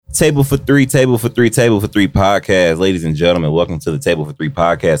Table for Three podcast. Ladies and gentlemen, welcome to the Table for Three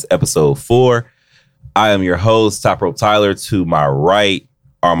podcast, episode 4. I am your host, Top Rope Tyler. To my right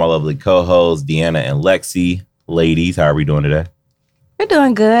are my lovely co-hosts, Deanna and Lexi. Ladies, how are we doing today? We're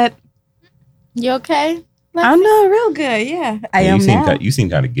doing good. You okay, Lexi? I'm doing real good, yeah. I am now. You seem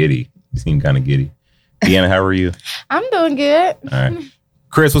kind of giddy. Deanna, how are you? I'm doing good. All right.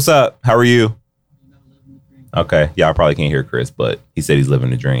 Chris, what's up? How are you? Okay, y'all probably can't hear Chris, but he said he's living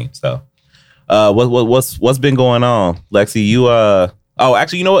the dream. So, what's been going on, Lexi? You oh,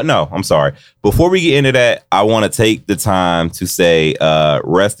 actually, you know what? No, I'm sorry. Before we get into that, I want to take the time to say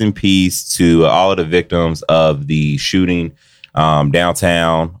rest in peace to all of the victims of the shooting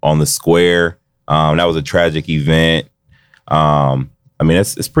downtown on the square. That was a tragic event. I mean,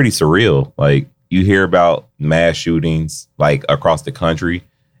 it's pretty surreal. Like, you hear about mass shootings like across the country.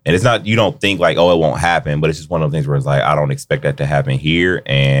 And it's not, you don't think like, oh, it won't happen, but it's just one of those things where it's like, I don't expect that to happen here.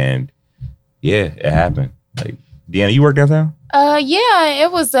 And yeah, it happened. Like, Deanna, you work downtown? Yeah,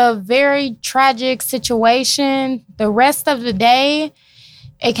 it was a very tragic situation. The rest of the day,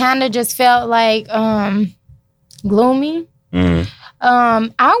 it kind of just felt like gloomy. Mm-hmm.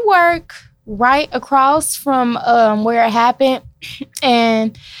 I work right across from where it happened,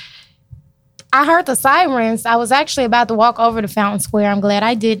 and I heard the sirens. I was actually about to walk over to Fountain Square. I'm glad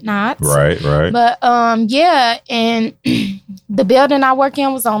I did not. Right. But yeah, and the building I work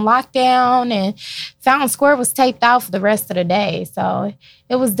in was on lockdown, and Fountain Square was taped out for the rest of the day. So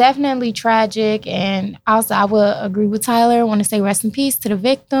it was definitely tragic. And also, I would agree with Tyler. I want to say rest in peace to the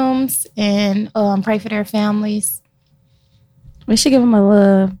victims and pray for their families. We should give them a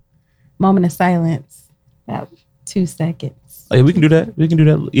little moment of silence, about 2 seconds. Hey, we can do that.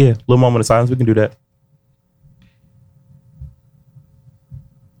 Yeah, little moment of silence. We can do that.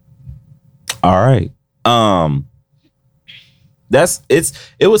 All right.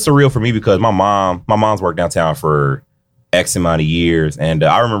 It was surreal for me because my mom's worked downtown for X amount of years, and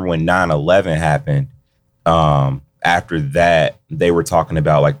I remember when 9/11 happened. After that, they were talking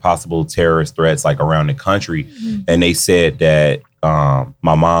about like possible terrorist threats like around the country, and they said that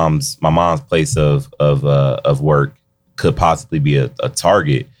my mom's place of work could possibly be a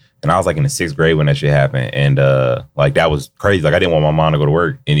target. And I was like in the 6th grade when that shit happened. And like that was crazy. Like I didn't want my mom to go to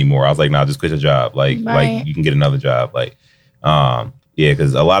work anymore. I was like, nah, just quit your job. Like you can get another job. Like, yeah,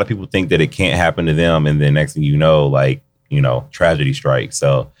 because a lot of people think that it can't happen to them. And then next thing you know, like, tragedy strikes.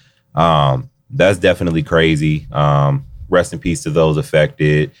 So that's definitely crazy. Rest in peace to those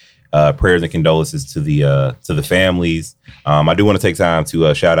affected. Prayers and condolences to the families. I do want to take time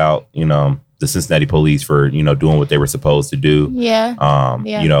to shout out, the Cincinnati police for, doing what they were supposed to do. Yeah.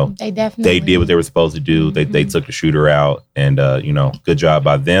 They did what they were supposed to do. Mm-hmm. They took the shooter out, and good job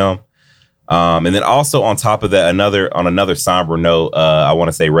by them. And then also on top of that, on another somber note, I want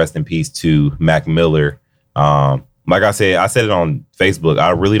to say rest in peace to Mac Miller. Like I said it on Facebook.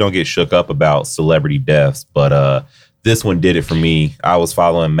 I really don't get shook up about celebrity deaths, but this one did it for me. I was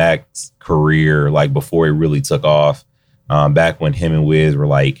following Mac's career like before it really took off. Back when him and Wiz were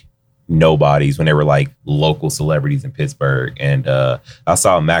like nobodies, when they were like local celebrities in Pittsburgh. And I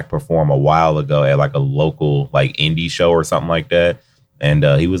saw Mac perform a while ago at like a local like indie show or something like that. And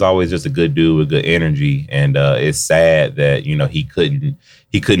he was always just a good dude with good energy. And it's sad that, he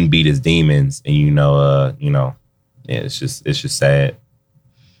couldn't beat his demons. And, yeah, it's just sad.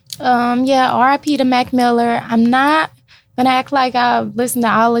 Yeah, R.I.P. to Mac Miller. I'm not gonna act like I've listened to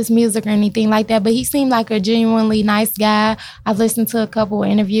all his music or anything like that, but he seemed like a genuinely nice guy. I've listened to a couple of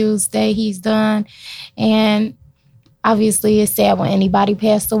interviews that he's done, and obviously it's sad when anybody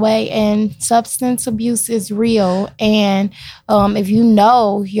passed away, and substance abuse is real. And if you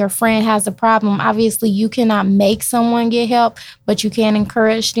know your friend has a problem, obviously you cannot make someone get help, but you can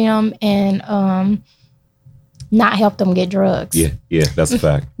encourage them and not help them get drugs. Yeah, that's a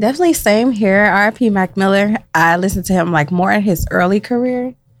fact. Definitely same here. R.I.P. Mac Miller. I listened to him like more in his early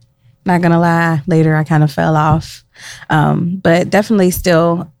career. Not gonna lie, later I kind of fell off. But definitely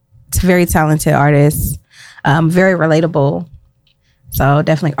still very talented artist. Very relatable. So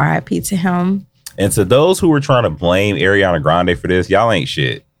definitely R.I.P. to him. And to those who were trying to blame Ariana Grande for this, y'all ain't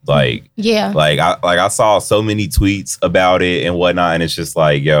shit. Like, yeah, I saw so many tweets about it and whatnot, and it's just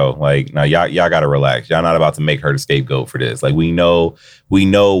like, yo, like, now y'all gotta relax. Y'all not about to make her the scapegoat for this. Like, we know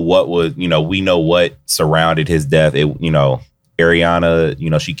what was, we know what surrounded his death. It,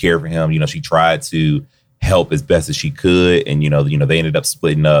 Ariana, she cared for him. She tried to help as best as she could, and they ended up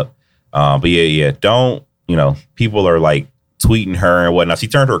splitting up. But yeah, don't, people are like tweeting her and whatnot. She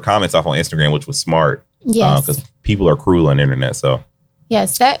turned her comments off on Instagram, which was smart. Yes, because people are cruel on the internet. So.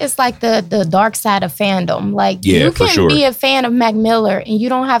 Yes, that is like the dark side of fandom. Like, you can be a fan of Mac Miller and you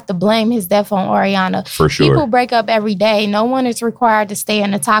don't have to blame his death on Ariana. For sure. People break up every day. No one is required to stay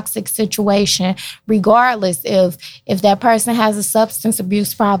in a toxic situation, regardless if that person has a substance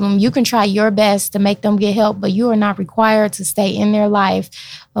abuse problem. You can try your best to make them get help, but you are not required to stay in their life.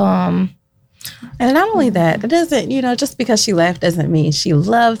 And not only that, it doesn't, just because she left doesn't mean she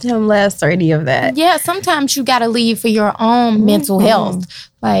loved him less or any of that. Yeah, sometimes you got to leave for your own mental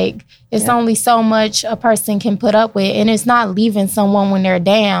health. Like, it's only so much a person can put up with. And it's not leaving someone when they're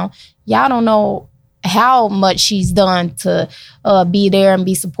down. Y'all don't know how much she's done to be there and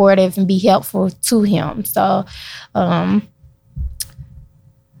be supportive and be helpful to him. So I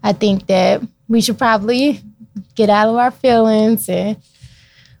think that we should probably get out of our feelings and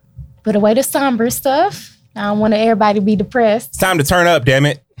put away the somber stuff. I don't want everybody to be depressed. It's time to turn up, damn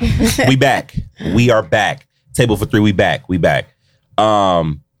it. We back. We are back. Table for 3, we back. We back.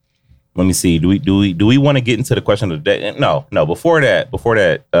 Let me see. Do we want to get into the question of the day? No. Before that,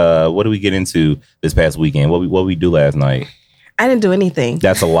 what did we get into this past weekend? What we do last night? I didn't do anything.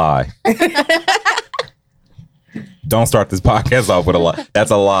 That's a lie. Don't start this podcast off with a lie.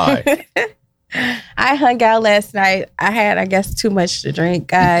 That's a lie. I hung out last night. I had, I guess, too much to drink,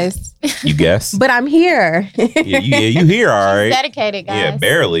 guys. You guess? But I'm here. you here, all right. She's dedicated, guys. Yeah,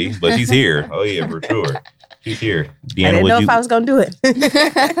 barely, but she's here. Oh, yeah, for sure. She's here. Deanna, I didn't know if I was going to do it.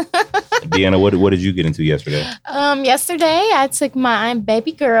 Deanna, what did you get into yesterday? Yesterday, I took my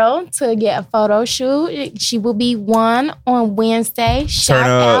baby girl to get a photo shoot. She will be 1 on Wednesday. Shout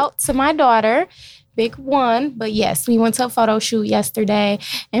out to my daughter. Big 1. But yes, we went to a photo shoot yesterday.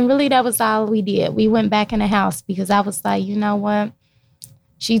 And really, that was all we did. We went back in the house because I was like, you know what?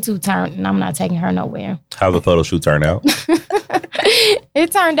 She too turned and I'm not taking her nowhere. How'd the photo shoot turn out?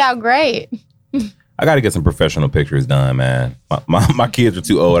 It turned out great. I got to get some professional pictures done, man. My kids are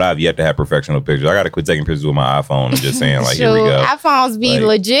too old. I've yet to have professional pictures. I got to quit taking pictures with my iPhone and just saying, like, here we go. iPhones be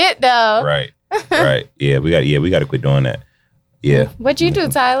legit, though. Right. Yeah, we got to quit doing that. Yeah. What'd you do,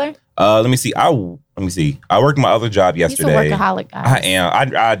 Tyler? Let me see. I worked my other job yesterday. He's a workaholic, guys. I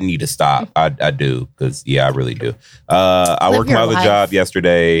am. I need to stop. I do because I really do. I worked my other job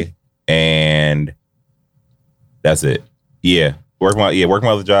yesterday, and that's it. Yeah, worked my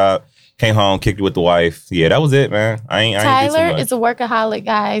other job. Came home, kicked it with the wife. Yeah, that was it, man. Tyler is a workaholic,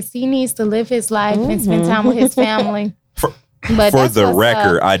 guys. He needs to live his life and spend time with his family. For the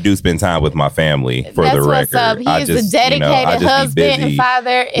record, I do spend time with my family. For the record, he is a dedicated husband and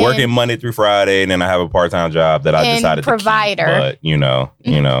father, and working Monday through Friday, and then I have a part-time job that I decided provider. To keep.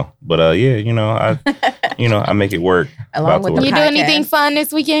 But I make it work. Along with you do anything fun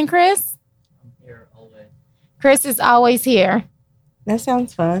this weekend, Chris? I'm here always. Chris is always here. That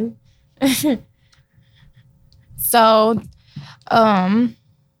sounds fun. So, I'm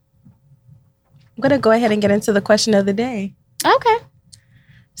going to go ahead and get into the question of the day. Okay.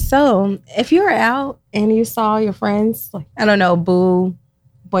 So, if you were out and you saw your friends, like, I don't know, boo,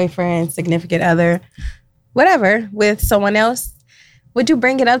 boyfriend, significant other, whatever, with someone else, would you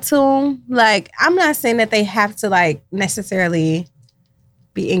bring it up to them? Like, I'm not saying that they have to, like, necessarily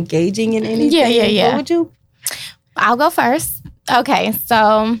be engaging in anything. Yeah. What would you? I'll go first. Okay,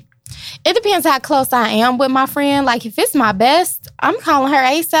 so it depends how close I am with my friend. Like, if it's my best, I'm calling her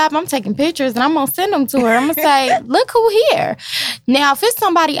ASAP. I'm taking pictures and I'm going to send them to her. I'm going to say, look who here. Now, if it's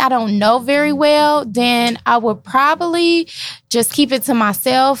somebody I don't know very well, then I would probably just keep it to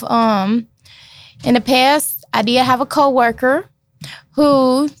myself. In the past, I did have a coworker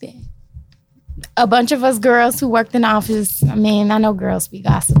who... A bunch of us girls who worked in the office, I mean, I know girls be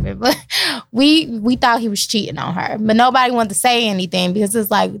gossiping, but we thought he was cheating on her. But nobody wanted to say anything because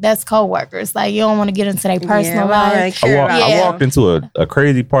it's like, that's coworkers. Like, you don't want to get into their personal life. I walked into a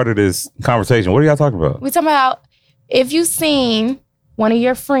crazy part of this conversation. What are y'all talking about? We're talking about if you've seen one of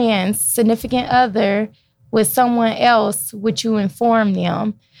your friends, significant other, with someone else, would you inform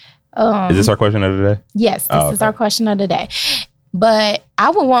them? Is this our question of the day? Yes, this is our question of the day. But I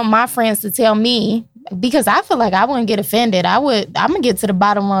would want my friends to tell me, because I feel like I wouldn't get offended. I'm going to get to the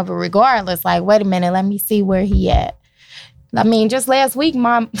bottom of it regardless. Like, wait a minute, let me see where he at. I mean, just last week,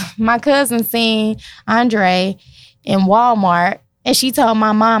 my cousin seen Andre in Walmart, and she told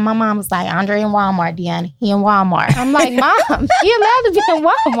my mom. My mom was like, Andre in Walmart, Deanna. He in Walmart. I'm like, Mom, he allowed to be in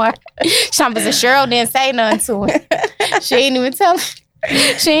Walmart. Cheryl didn't say nothing to him. She ain't even tell him.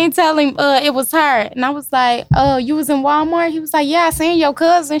 She ain't tell him it was her. And I was like, oh, you was in Walmart? He was like, yeah, I seen your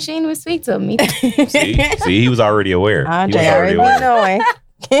cousin. She didn't even speak to me. See, he was already aware. Andre already knowing.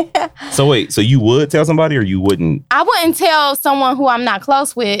 So wait, so you would tell somebody or you wouldn't? I wouldn't tell someone who I'm not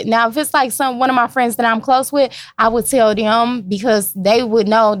close with. Now, if it's like one of my friends that I'm close with, I would tell them because they would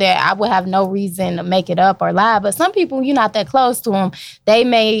know that I would have no reason to make it up or lie. But some people, you're not that close to them. They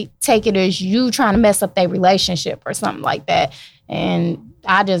may take it as you trying to mess up their relationship or something like that. And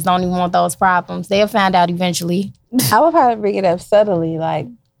I just don't even want those problems. They'll find out eventually. I would probably bring it up subtly, like.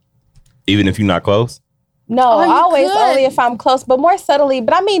 Even if you're not close? No, always only if I'm close, but more subtly.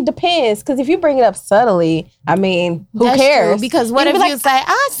 But I mean, depends. Because if you bring it up subtly, I mean, who cares? True, because what if you say,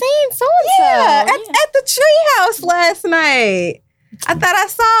 I seen so-and-so. Yeah, at the treehouse last night. I thot I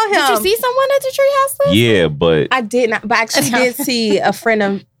saw him. Did you see someone at the treehouse last night? Yeah, but... I did not, but I actually did see a friend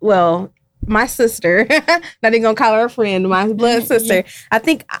of, my sister, not even gonna call her a friend, my blood sister. I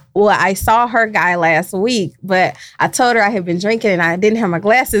think, I saw her guy last week, but I told her I had been drinking and I didn't have my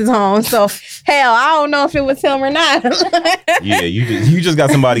glasses on. So, hell, I don't know if it was him or not. Yeah, you just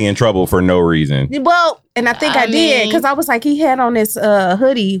got somebody in trouble for no reason. Well, and I think I did, because I was like, he had on this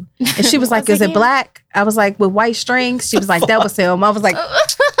hoodie, and she was like, is it black? I was like, with white strings? She was like, that was him. I was like...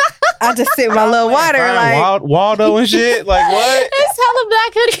 I just sip my little water, like Waldo and shit. Like what? It's hella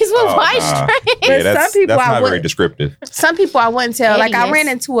black hoodies with white strings. Yeah, that's not very descriptive. Some people I wouldn't tell. Like I ran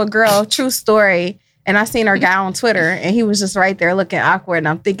into a girl, true story, and I seen her guy on Twitter, and he was just right there looking awkward. And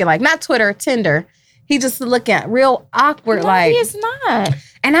I'm thinking, like, not Twitter, Tinder. He just looking real awkward, like he is not.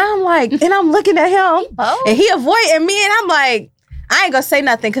 And I'm like, and I'm looking at him, and he avoiding me, and I'm like. I ain't gonna say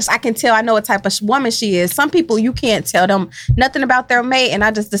nothing because I can tell. I know what type of woman she is. Some people, you can't tell them nothing about their mate, and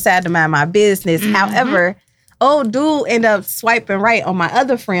I just decided to mind my business. Mm-hmm. However, old dude ended up swiping right on my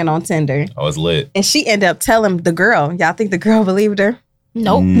other friend on Tinder. Oh, it's lit. And she ended up telling the girl. Y'all think the girl believed her?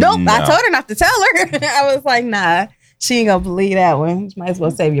 Nope. Nope. No. I told her not to tell her. I was like, nah, she ain't gonna believe that one. You might as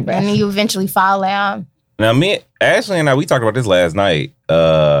well save your breath. And then you eventually fall out. Now, Ashley and I, we talked about this last night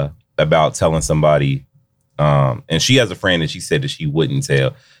about telling somebody. And she has a friend that she said that she wouldn't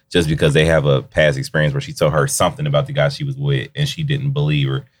tell just because they have a past experience where she told her something about the guy she was with and she didn't believe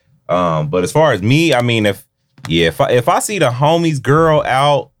her. But as far as me, I mean, if I see the homie's girl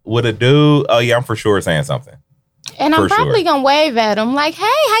out with a dude, oh yeah, I'm for sure saying something. And I'm probably gonna wave at him like, hey,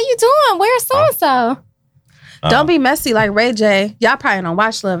 how you doing? Where's so-and-so? Don't be messy like Ray J. Y'all probably don't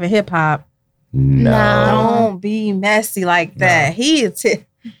watch Love and Hip Hop. No. Don't be messy like that. No. He is...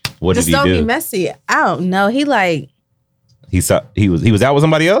 What did he do? Just don't be messy. I don't know. He was out with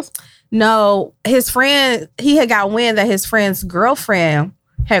somebody else? No, his friend, he had got wind that his friend's girlfriend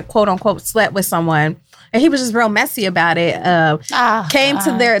had quote unquote slept with someone. And he was just real messy about it. Came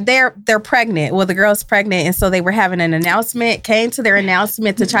to they're pregnant. Well, the girl's pregnant, and so they were having an announcement. Came to their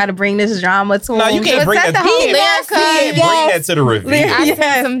announcement to try to bring this drama to him. No, you can't bring that. Bring that to the reveal. I see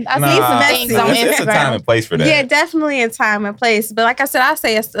some things on Instagram. It's a time and place for that. Yeah, definitely a time and place. But like I said, I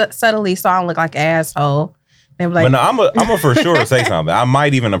say it subtly so I don't look like an asshole. Like, but no, I'm a for sure say something. I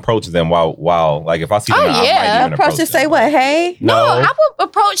might even approach them while like if I see them, I might even approach them. Say what? Hey, no, I would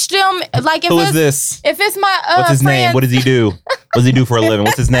approach them like if who is this? If it's my what's his name? What does he do? What does he do for a living?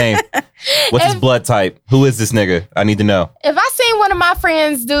 What's his name? What's his blood type? Who is this nigga? I need to know. If I seen one of my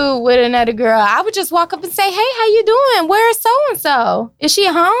friends do with another girl, I would just walk up and say, "Hey, how you doing? Where's so and so? Is she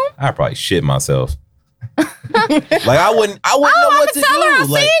at home?" I'd probably shit myself. Like I wouldn't know what to do. I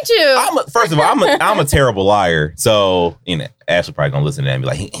like, seen you. First of all, I'm a terrible liar. So Ashley probably gonna listen to that and be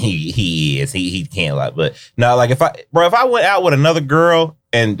like, he can't lie. But no, like if I went out with another girl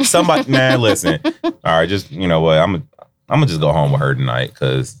and somebody, man, listen, all right, just you know what, I'm gonna just go home with her tonight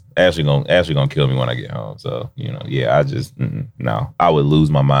because Ashley gonna kill me when I get home. So yeah, I just no, I would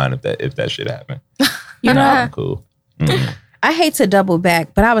lose my mind if that shit happened. I'm cool. Mm-hmm. I hate to double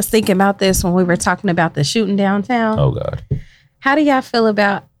back, but I was thinking about this when we were talking about the shooting downtown. Oh, God. How do y'all feel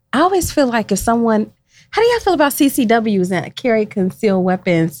about... I always feel like how do y'all feel about CCWs and carry concealed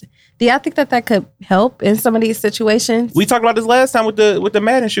weapons? Do y'all think that could help in some of these situations? We talked about this last time with the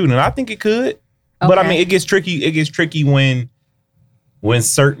Madden shooting. I think it could. Okay. But I mean, it gets tricky. It gets tricky when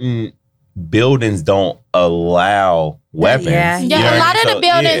certain buildings don't allow weapons. Yeah, a lot of the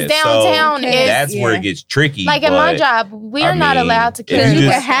buildings downtown is... That's where it gets tricky. Like at my job, we're not allowed to carry. You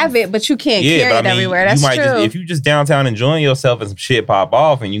can have it, but you can't carry it everywhere. That's true. If you just downtown enjoying yourself and some shit pop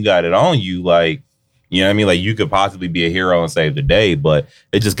off and you got it on you, like, you know what I mean? Like you could possibly be a hero and save the day, but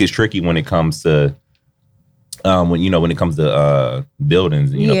it just gets tricky when it comes to when it comes to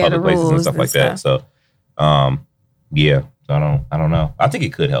buildings and public places and stuff like that. So yeah. So I don't know. I think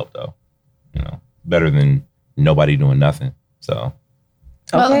it could help though. Better than nobody doing nothing. So,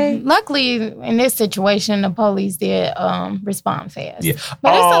 okay. Well, luckily in this situation, the police did respond fast. Yeah,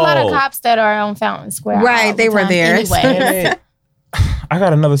 but there's a lot of cops that are on Fountain Square. Right, they were there. Anyway. I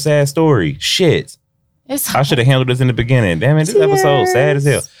got another sad story. Shit. I should have handled this in the beginning. Damn it, this episode sad as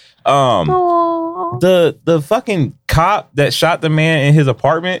hell. The fucking cop that shot the man in his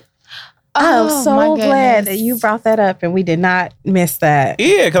apartment. I'm so glad that you brought that up and we did not miss that.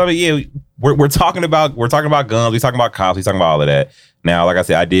 Yeah, because I mean, we're talking about guns, we're talking about cops, we're talking about all of that. Now, like I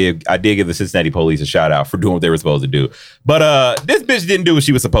said, I did give the Cincinnati police a shout out for doing what they were supposed to do. But this bitch didn't do what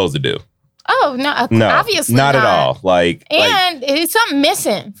she was supposed to do. Oh, no, obviously not at all. And it's something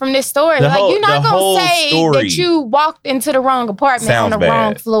missing from this story. You're not going to say that you walked into the wrong apartment on the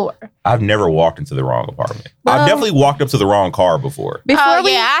wrong floor. I've never walked into the wrong apartment. I've definitely walked up to the wrong car before.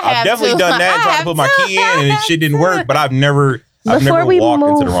 I've definitely done that, trying to put my key in and it shit didn't work, but I've never walked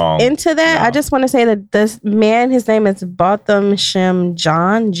into the wrong. Into that, no. I just want to say that this man, his name is Botham Shem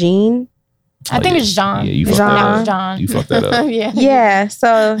Gene. I think it's John. Yeah, you fucked that up. John. You fucked that up. Yeah,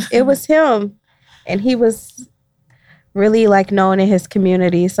 so it was him. And he was really known in his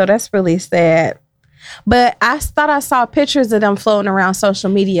community. So that's really sad. But I thought I saw pictures of them floating around social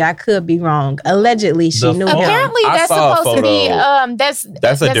media. I could be wrong. Allegedly, she knew him. Apparently, that's supposed to be.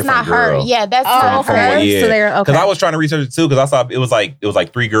 That's a different not girl. her. Yeah, that's not her. Yeah. So they're okay. Because I was trying to research it too. Because I saw it was like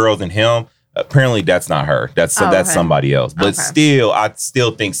 3 girls and him. Apparently, that's not her. That's somebody else. But still, I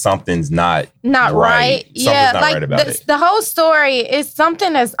still think something's not right. Something's not right about it. The whole story is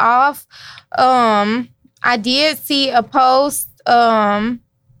something that's off. I did see a post from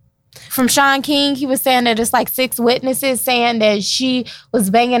Sean King. He was saying that it's 6 witnesses saying that she was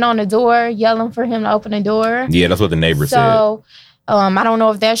banging on the door, yelling for him to open the door. Yeah, that's what the neighbor said. So, I don't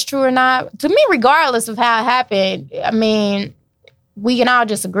know if that's true or not. To me, regardless of how it happened, I mean, we can all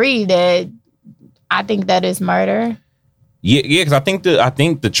just agree that I think that is murder. Yeah, because I think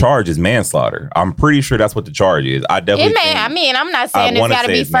the charge is manslaughter. I'm pretty sure that's what the charge is. I definitely. I'm not saying it's got to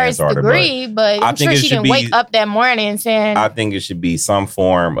be first degree, but I'm sure she didn't wake up that morning saying. I think it should be some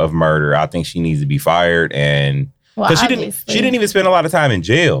form of murder. I think she needs to be fired, and because she didn't even spend a lot of time in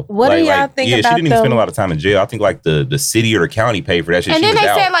jail. What do y'all think about? Yeah, she didn't even spend a lot of time in jail. I think the city or the county paid for that shit. And then they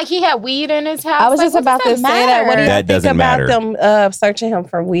said he had weed in his house. I was just about to say that. What do you think about them searching him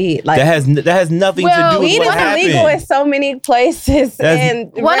for weed? That has nothing to do with what happened. Weed is illegal in so many places, and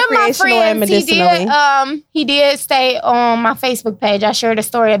one of my friends, he did stay on my Facebook page. I shared a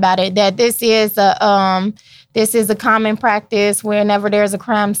story about it that this is a common practice whenever there's a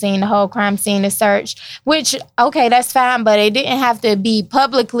crime scene, the whole crime scene is searched, which, okay, that's fine, but it didn't have to be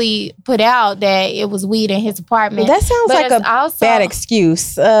publicly put out that it was weed in his apartment. That sounds like a bad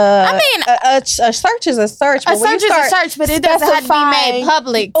excuse. A search is a search. A search is a search, but it doesn't have to be made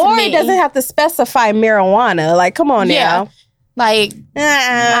public to me. It doesn't have to specify marijuana. Come on now. I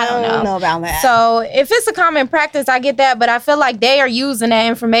don't know about that. So if it's a common practice, I get that, but I feel like they are using that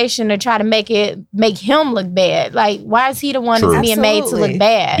information to try to make him look bad. Why is he the one that's being made to look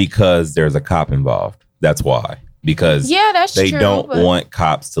bad? Because there's a cop involved. That's why. Because they don't want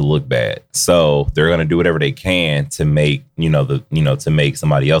cops to look bad, so they're gonna do whatever they can to make to make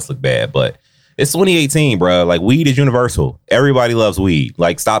somebody else look bad. But it's 2018, bro. Weed is universal. Everybody loves weed.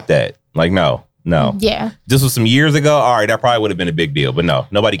 Stop that. No. Yeah. This was some years ago. All right, that probably would have been a big deal, but no,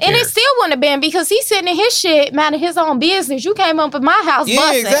 nobody cares. And it still wouldn't have been because he's sitting in his shit, minding his own business. You came up at my house busting.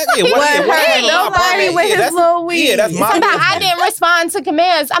 Yeah, exactly. Nobody with his little weed. Yeah, that's my business. I didn't respond to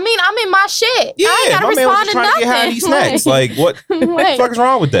commands. I mean, I'm in my shit. Yeah, I ain't got to respond to nothing. To get high and eat snacks. What the fuck is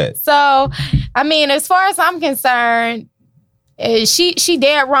wrong with that? So, I mean, as far as I'm concerned, she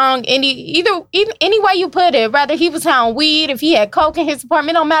dead wrong any way you put it. Whether he was on weed, if he had coke in his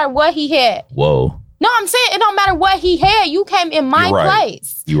apartment, it don't matter what he had. Whoa. No, I'm saying it don't matter what he had. You came in my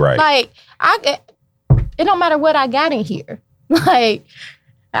place. You're right. It don't matter what I got in here. I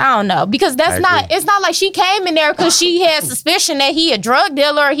don't know. Because it's not like she came in there because she had suspicion that he a drug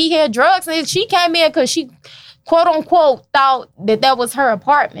dealer or he had drugs. And she came in because she quote unquote thought that was her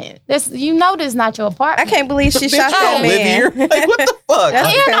apartment. This is not your apartment. I can't believe she shot that man. What the fuck?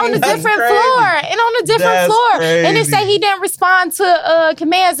 And on a different floor. And it say he didn't respond to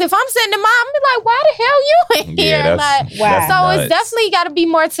commands. If I'm sitting in mine, I'm like, why the hell you in here? Wow. It's definitely got to be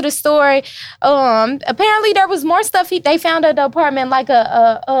more to the story. Apparently there was more stuff they found at the apartment, like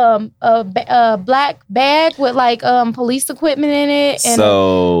a black bag with police equipment in it. And,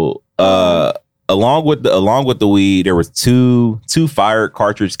 along with the weed, there was two fired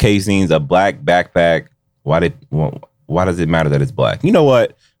cartridge casings, a black backpack. Why does it matter that it's black? You know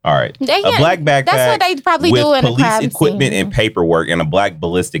what? All right. A black backpack. That's what they probably with do in a police crime equipment scene. and paperwork, and a black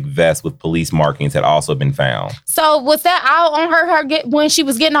ballistic vest with police markings had also been found. So was that all on when she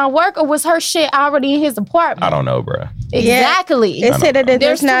was getting on work, or was her shit already in his apartment? I don't know, bro. Exactly. It said that it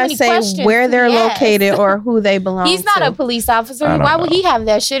does not say where they're located or who they belong to. He's not a police officer. Why would he have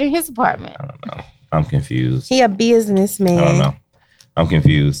that shit in his apartment? I don't know. I'm confused. He a businessman. I don't know. I'm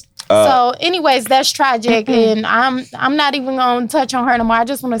confused. So, anyways, that's tragic, and I'm not even gonna touch on her no more. I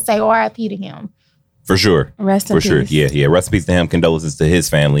just want to say R.I.P. to him. For sure. Rest in peace. For sure. Yeah. Rest in peace to him. Condolences to his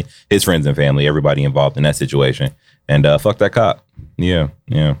family, his friends and family, everybody involved in that situation. And fuck that cop. Yeah.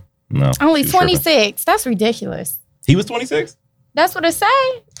 No. Only 26. That's ridiculous. He was 26? That's what it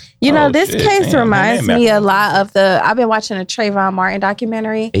say. You know, this case reminds me a lot of I've been watching a Trayvon Martin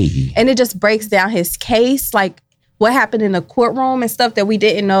documentary, and it just breaks down his case, like what happened in the courtroom and stuff that we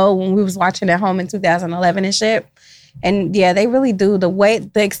didn't know when we was watching at home in 2011 and shit. And yeah, they really do. The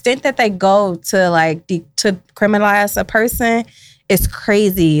extent that they go to to criminalize a person is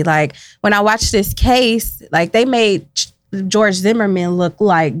crazy. Like when I watched this case, like they made George Zimmerman look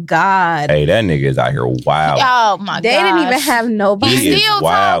like God. Hey, that nigga is out here wild. Oh my god. They didn't even have nobody. He's still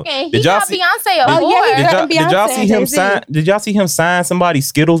talking. Did y'all see Beyonce? Did y'all see him sign? Did y'all see him sign somebody's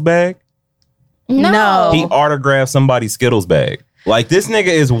Skittles bag? No. He autographed somebody's Skittles bag. Like, this nigga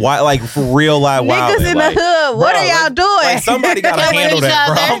is wild, like, for real life wild. Niggas in the hood, what are y'all doing? Like, somebody gotta handle that,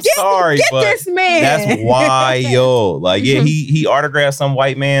 bro. I'm sorry, get but this man. That's wild. Like, yeah, he autographed some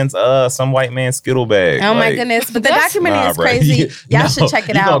white man's Skittle bag. Oh my goodness! But the documentary is crazy. Y'all should check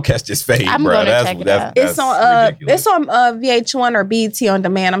it out. You gonna catch this fade, I'm bro. gonna check it out. It's on VH1 or BET on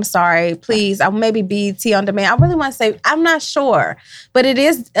demand. I'm sorry, please. Maybe BET on demand. I really want to say I'm not sure, but it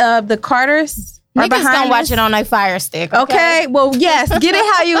is the Carters. Niggas gonna watch it on a Fire Stick. Okay, well, yes, get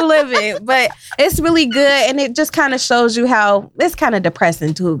it how you live it. But it's really good, and it just kind of shows you how it's kind of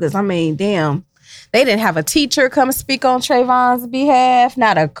depressing too. Because I mean, damn, they didn't have a teacher come speak on Trayvon's behalf,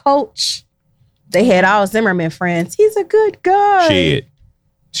 not a coach. They had all Zimmerman friends. He's a good guy.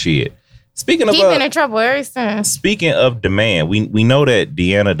 Shit. Speaking of, he been in trouble ever since. Speaking of demand, we know that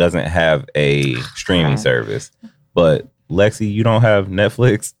Deanna doesn't have a streaming service, but Lexi, you don't have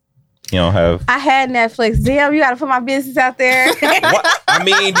Netflix. You don't have. I had Netflix. Damn, you got to put my business out there. What? I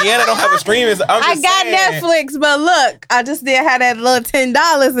mean, Deanna don't have a streaming. I got Netflix, but look, I just didn't have that little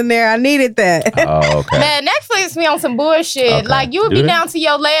 $10 in there. I needed that. Oh, okay. Man, Netflix be on some bullshit. Okay. Like you would be down to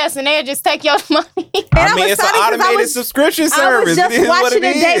your last, and they'll just take your money. I mean, it's an automated subscription service. I was just watching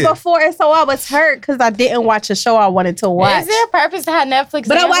the day before, and so I was hurt because I didn't watch a show I wanted to watch. Is there a purpose to have Netflix?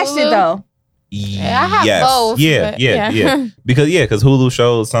 But I watched it though. Yeah, I have both. Yeah. Because Hulu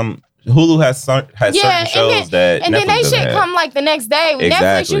shows some. Hulu has certain shows that and Netflix then they shit come like the next day. With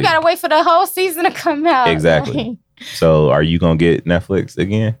Netflix, you gotta wait for the whole season to come out. Exactly. So, are you gonna get Netflix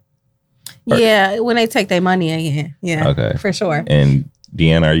again? Yeah, when they take their money again. Yeah. Okay. For sure. And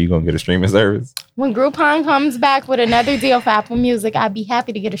Deanna, are you gonna get a streaming service? When Groupon comes back with another deal for Apple Music, I'd be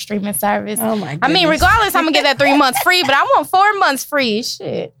happy to get a streaming service. Oh my goodness. I mean, regardless, I'm gonna get that 3 months free, but I want 4 months free.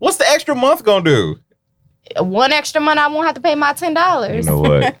 Shit. What's the extra month gonna do? One extra month, I won't have to pay my $10. You know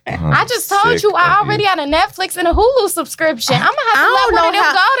what? I just told you I already had a Netflix and a Hulu subscription. I'm gonna have to let one of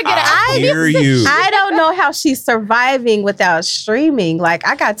them go to get an Apple. I don't know how she's surviving without streaming. Like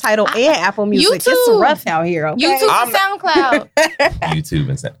I got Tidal and Apple Music. YouTube. It's rough out here. Okay? YouTube and SoundCloud. YouTube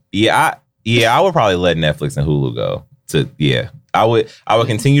and SoundCloud. I would probably let Netflix and Hulu go. I would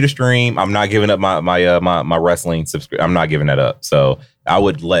continue to stream. I'm not giving up my wrestling subscription. I'm not giving that up. So I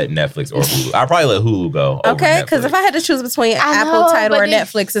would let Netflix or Hulu. I'd probably let Hulu go. Okay, because if I had to choose between Apple, Tidal, or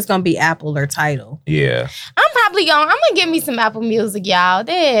Netflix, it's gonna be Apple or Tidal. Yeah. I'm gonna give me some Apple Music, y'all.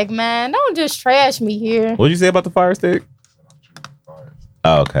 Dig, man. Don't just trash me here. What'd you say about the Fire Stick?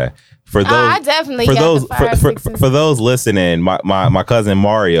 Oh, okay. For those, I definitely for those listening, my cousin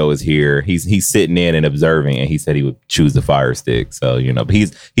Mario is here. He's sitting in and observing, and he said he would choose the Fire Stick. So but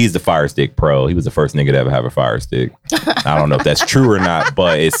he's the Fire Stick pro. He was the first nigga to ever have a Fire Stick. I don't know if that's true or not,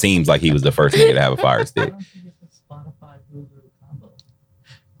 but it seems like he was the first nigga to have a Fire Stick.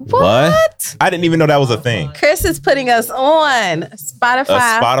 What? I didn't even know that was a thing. Chris is putting us on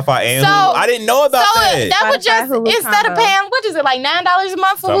Spotify. Spotify and Hulu. I didn't know about that. That would just, Hulu instead of paying, what is it, like $9 a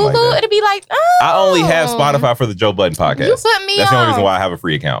month for Hulu? Like it'd be like, I only have Spotify for the Joe Budden podcast. You put me That's the only reason why I have a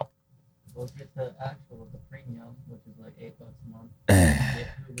free account. We'll get the premium, which is like $8 a month. Get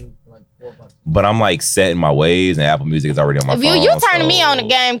Hulu for like $4. But I'm like set in my ways, and Apple Music is already on my phone. You turning me on the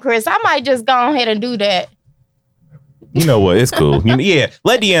game, Chris. I might just go ahead and do that. You know what? It's cool. Yeah,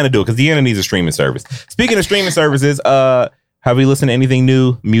 let Deanna do it because Deanna needs a streaming service. Speaking of streaming services, have we listened to anything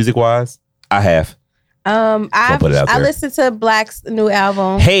new music wise? I have. I listened to Black's new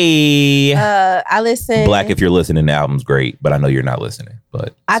album. Hey, I listened. Black, if you're listening, the album's great, but I know you're not listening.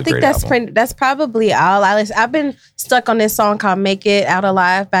 But I think that's probably all I listen. I've been stuck on this song called "Make It Out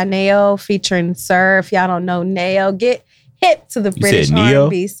Alive" by Neo featuring Sir. If y'all don't know Neo, get hit to the British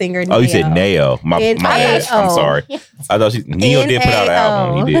R&B singer. Oh, you said Neo. My bad. I'm sorry. I thought Neo did put out an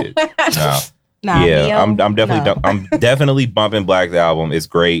album. He did. Nah, yeah, Neo, I'm definitely bumping Black's album. It's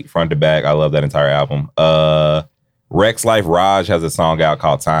great front to back. I love that entire album. Rex Life Raj has a song out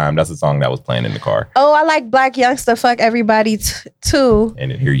called Time. That's a song that was playing in the car. Oh, I like Black Youngster. Fuck everybody too.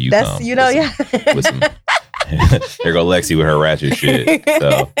 And then here you come. You know, with some, there go Lexi with her ratchet shit.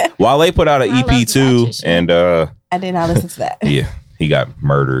 So Wale put out an EP too, and I did not listen to that. Yeah, he got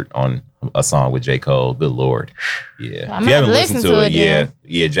murdered on a song with J. Cole. Good Lord. Yeah. If you haven't listened to it,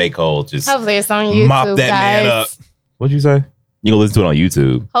 yeah, J. Cole just hopefully it's on YouTube. Mop that man up. What'd you say? You can listen to it on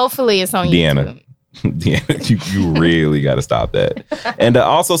YouTube. Hopefully it's on Deanna. YouTube. Deanna, you really got to stop that. And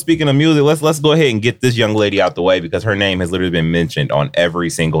also speaking of music, let's go ahead and get this young lady out the way because her name has literally been mentioned on every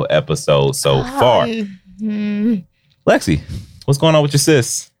single episode so far. Lexi, what's going on with your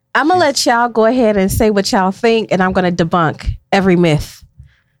sis? I'm gonna let y'all go ahead and say what y'all think, and I'm gonna debunk every myth.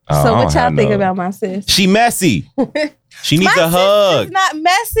 So what y'all think about my sis? She messy. She needs a hug. She's not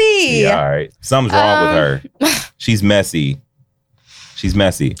messy. Yeah, all right. Something's wrong with her. She's messy. She's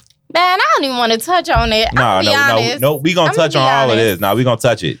messy. Man, I don't even want to touch on it. No. We gonna touch on all of this. No, we gonna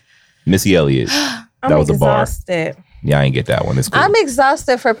touch it. Missy Elliott. That was a bar. Yeah, I ain't get that one. It's cool. I'm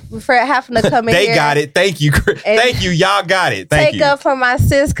exhausted for having to come in They here. got it. Thank you. Thank you. Y'all got it. Thank you. Take up for my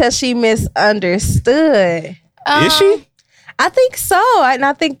sis because she misunderstood. Is she? I think so. And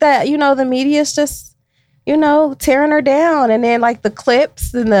I think that, the media's just, tearing her down. And then like the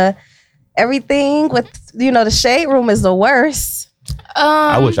clips and the everything with, the shade room is the worst.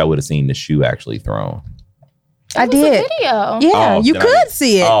 I wish I would have seen the shoe actually thrown. I did. Video. Yeah, you could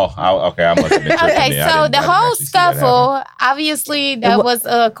see it. Okay. I must have been tripping. Okay, so the whole scuffle, obviously, that was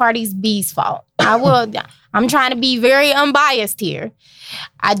Cardi's B's fault. I'm trying to be very unbiased here.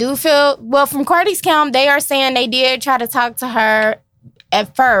 I do feel, from Cardi's camp, they are saying they did try to talk to her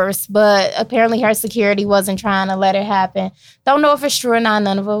at first, but apparently her security wasn't trying to let it happen. Don't know if it's true or not.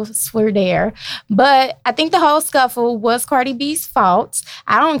 None of us were there. But I think the whole scuffle was Cardi B's fault.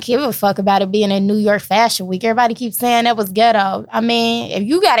 I don't give a fuck about it being in New York Fashion Week. Everybody keeps saying that was ghetto. I mean, if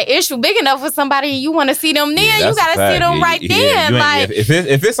you got an issue big enough with somebody and you want to see them then, you got to see them right then.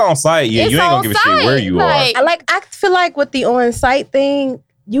 If it's on site, you ain't going to give a shit where you are. I feel like with the on-site thing,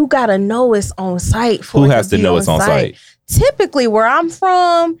 you got to know it's on site. Who has to know it's on site? Typically, where I'm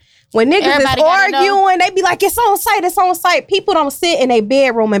from, when niggas is arguing, they be like, it's on site, it's on site. People don't sit in a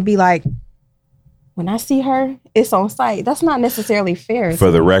bedroom and be like, when I see her, it's on site. That's not necessarily fair. For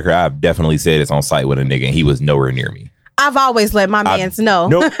the record, I've definitely said it's on site with a nigga, and he was nowhere near me. I've always let my mans know.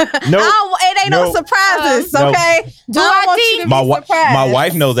 Nope. It ain't no surprises, okay? Do I think my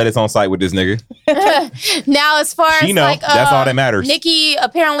wife knows that it's on site with this nigga? Now, as far as she knows, that's all that matters. Nikki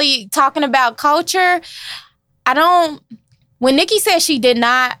apparently talking about culture, when Nikki said she did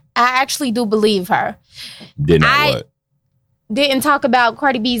not, I actually do believe her. Did not what? Didn't talk about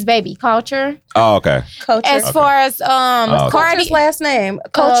Cardi B's baby culture. Oh, okay. Culture. As far as Cardi's last name,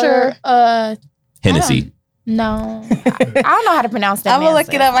 culture. Hennessy. No, I don't know how to pronounce that. I'm gonna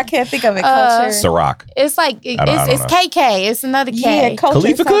look it up. I can't think of it. Culture. Ciroc. It's like it's KK. It's another K. Yeah,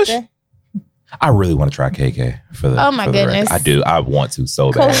 Khalifa Kush. I really want to try KK for the. Oh my goodness, I do. I want to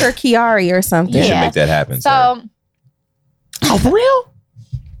so bad. Culture Kiari or something. You should make that happen. So. Oh, for real?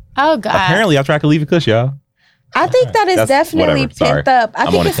 Oh, God. Apparently, I tried Khalifa Kush, y'all. I think that is definitely pent up. I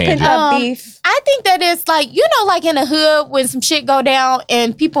think it's pent up beef. I think that it's like, like in the hood when some shit go down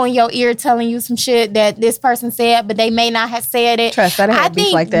and people in your ear telling you some shit that this person said, but they may not have said it. Trust, I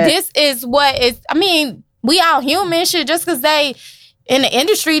think like that. This is what is, we all human shit just because they in the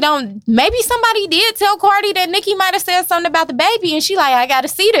industry maybe somebody did tell Cardi that Nikki might have said something about the baby and she like, I gotta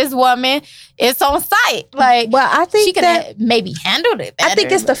see this woman. It's on site. Like, well, I think she could have maybe handled it better. I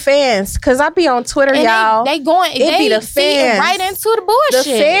think it's the fans, because I be on Twitter, and y'all. They be the fans right into the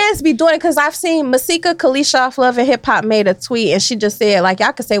bullshit. The fans be doing it, because I've seen Masika Kalisha Love and Hip Hop made a tweet and she just said, like,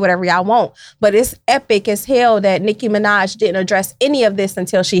 y'all can say whatever y'all want, but it's epic as hell that Nicki Minaj didn't address any of this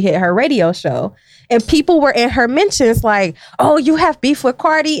until she hit her radio show. And people were in her mentions like, oh, you have beef with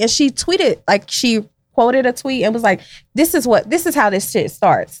Cardi? And she tweeted, like, she quoted a tweet and was like, this is how this shit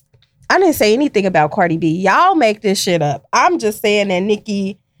starts. I didn't say anything about Cardi B. Y'all make this shit up. I'm just saying that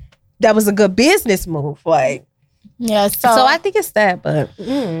Nicki, that was a good business move. Like, Yeah, So I think it's that, but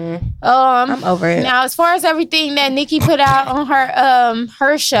I'm over it. Now, as far as everything that Nicki put out on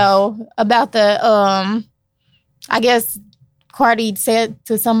her show about the I guess Cardi said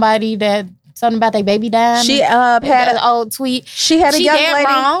to somebody that something about their baby dying. She had an old tweet. She had a young lady.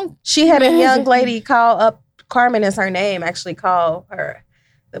 Wrong. She had a young lady call up. Carmen is her name. Actually, call her.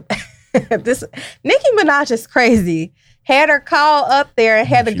 This Nicki Minaj is crazy. Had her call up there and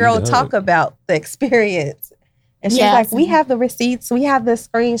had the girl talk about the experience. And she's like, we have the receipts, we have the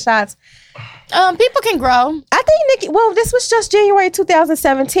screenshots. People can grow. I think Nicki, well, this was just January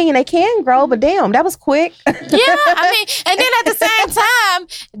 2017. They can grow, but damn, that was quick. Yeah, I mean, and then at the same time,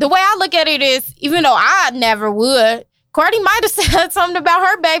 the way I look at it is, even though I never would, Cardi might have said something about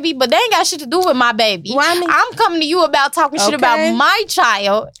her baby, but they ain't got shit to do with my baby. Well, I mean, I'm coming to you about talking shit about my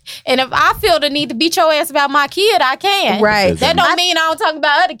child. And if I feel the need to beat your ass about my kid, I can. Right. That don't mean I don't talk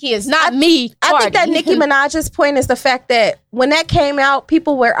about other kids. Not me, Cardi. I think that Nicki Minaj's point is the fact that when that came out,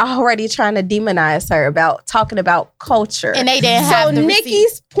 people were already trying to demonize her about talking about culture. And they didn't have the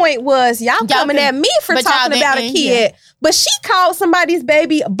Nicki's point was, y'all coming at me for talking about a kid. But she called somebody's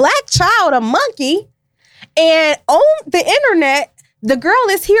baby, a black child, a monkey. And on the internet, the girl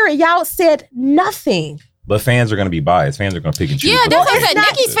is here and y'all said nothing. But fans are going to be biased. Fans are going to pick and choose. Yeah, that's what I said.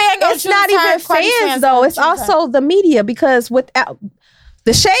 Nicki's fan goes It's not even fans, though. It's also the media, because without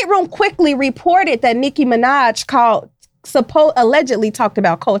the Shade Room quickly reported that Nicki Minaj allegedly talked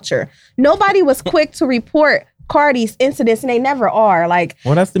about culture. Nobody was quick to report Cardi's incidents, and they never are. Like,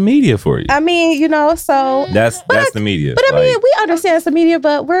 well, that's the media for you. I mean, so that's the media. But I mean, we understand it's the media,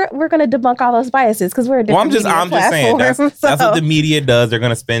 but we're gonna debunk all those biases because we're a different. Well, I'm just saying that's what the media does. They're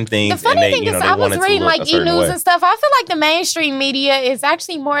gonna spin things. The funny and they, thing you know, is, they I was want it to reading look like a certain E-News way. and stuff. I feel like the mainstream media is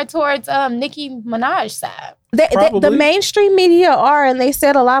actually more towards Nicki Minaj's side. The mainstream media are, and they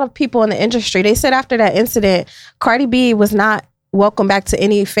said a lot of people in the industry. They said after that incident, Cardi B was not welcome back to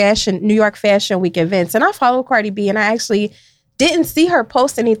any New York Fashion Week events. And I follow Cardi B, and I actually didn't see her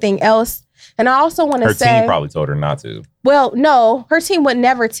post anything else. And I also want to say, her team probably told her not to. Well, no, her team would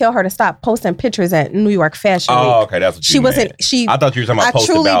never tell her to stop posting pictures at New York Fashion Week. Oh, okay, that's what you meant. I thought you were talking about post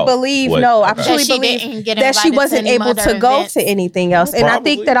about I truly believe that she wasn't able to go to anything else. And I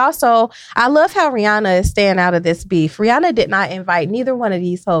think that also, I love how Rihanna is staying out of this beef. Rihanna did not invite neither one of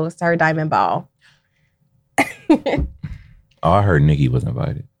these hoes to her Diamond Ball. Oh, I heard Nicki was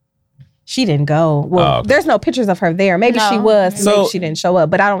invited. She didn't go. Well, there's no pictures of her there. Maybe she was, so maybe she didn't show up.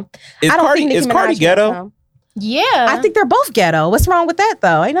 But I don't think Nicki Minaj Cardi ghetto? Yeah. I think they're both ghetto. What's wrong with that,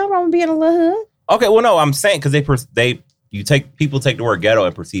 though? Ain't nothing wrong with being a little hood. Okay, well, no, I'm saying because people take the word ghetto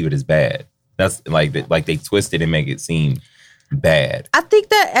and perceive it as bad. That's like they twist it and make it seem bad. I think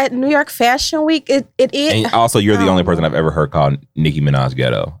that at New York Fashion Week, it is. And also, you're the only person I've ever heard call Nicki Minaj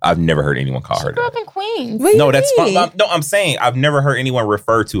ghetto. I've never heard anyone call her She grew up that. in Queens. No, that's fine. No, I'm saying I've never heard anyone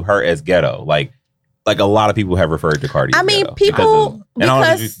refer to her as ghetto. Like a lot of people have referred to Cardi. I mean, people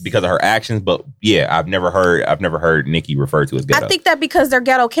because of her actions, but yeah, I've never heard Nicki referred to as ghetto. I think that because their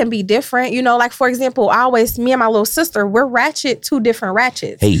ghetto can be different. You know, like for example, me and my little sister, we're ratchet, two different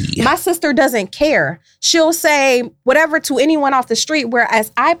ratchets. Hey. My sister doesn't care. She'll say whatever to anyone off the street,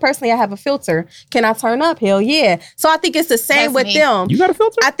 whereas I personally, I have a filter. Can I turn up? Hell yeah. So I think it's the same with them. You got a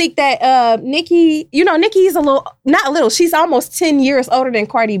filter? I think that Nicki, Nicki's she's almost 10 years older than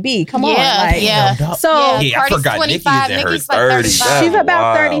Cardi B. Come on. So I forgot Nicki's in her 30s. She's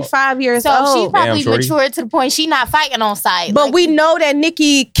about 35 years old. So she's probably matured to the point she's not fighting on site. But we know that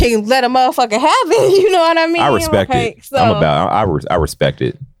Nicki can let a motherfucker have it. You know what I mean? I respect it. So. I respect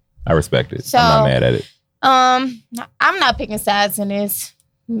it. I respect it. So, I'm not mad at it. I'm not picking sides in this.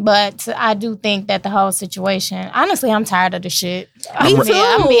 But I do think that the whole situation, honestly, I'm tired of the shit. Me too.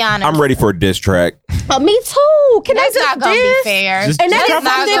 I'm gonna be honest. I'm ready for a diss track. Me too. That's not gonna be fair.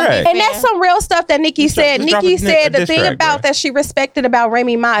 That's some real stuff that Nicki said. Nicki said the thing about that she respected about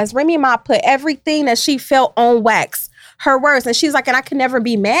Remy Ma is Remy Ma put everything that she felt on wax. Her words, and she's like, and I can never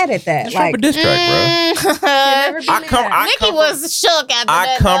be mad at that. Just drop a diss track, bro. Nicki was shook after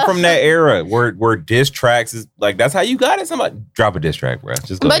that. I come from that era where diss tracks is like, that's how you got it. Somebody drop a diss track, bro.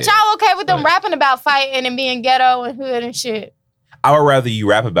 Just go ahead. Y'all okay with them rapping about fighting and being ghetto and hood and shit? I would rather you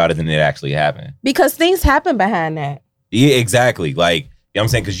rap about it than it actually happen. Because things happen behind that. Yeah, exactly. Like, you know what I'm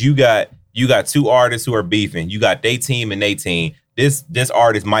saying? Because you got two artists who are beefing. You got they team and they team. This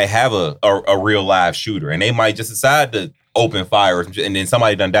artist might have a real live shooter, and they might just decide to open fire or some shit, and then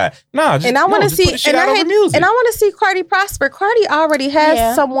somebody done died. And I want to see, and I want to see Cardi prosper. Cardi already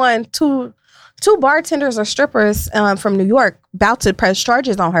has someone, two bartenders or strippers from New York about to press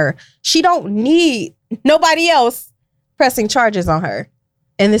charges on her. She don't need nobody else pressing charges on her,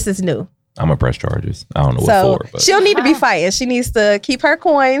 and this is new. I'm gonna press charges. I don't know So what for, but she'll need to be fighting. She needs to keep her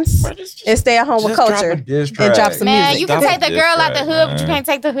coins and stay at home with culture and drop some Man, music. you can take the girl out the hood, but you can't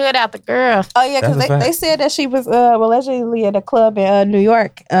take the hood out the girl. Oh yeah, because they said that she was allegedly at a club in New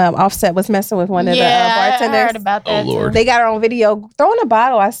York. Offset was messing with one of the bartenders. I heard about that. Oh, Lord. They got her on video throwing a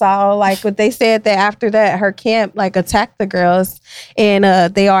bottle. I saw but they said that after that her camp like attacked the girls, and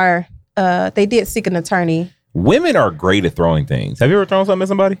they did seek an attorney. Women are great at throwing things. Have you ever thrown something at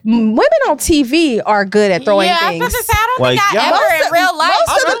somebody? Women on TV are good at throwing things. I was gonna say, I don't Like, think I ever in real life.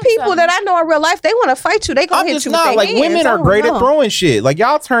 Most of the people that I know in real life, they want to fight you. They gonna hit you with their like hands. women I are don't great know. at throwing shit. Like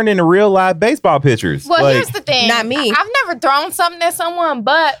y'all turn into real live baseball pitchers. Well, like, here's the thing. Not me. I've never thrown something at someone,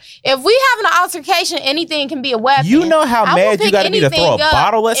 but if we having an altercation, anything can be a weapon. you know how I will mad you pick got to be to throw a anything up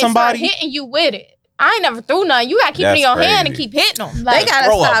bottle at and start somebody? hitting you with it. I ain't never threw none. You got to keep it in That's your hand and crazy. keep hitting them. They gotta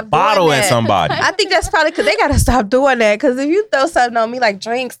Throw stop a bottle doing at that. somebody. I think that's probably because they gotta stop doing that. Because if you throw something on me like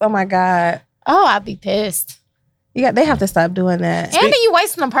drinks, oh my god, Oh, I'd be pissed. they have to stop doing that. And then you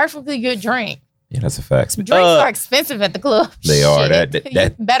wasting a perfectly good drink. Yeah, that's a fact. Drinks are expensive at the club. They are. Shit. That-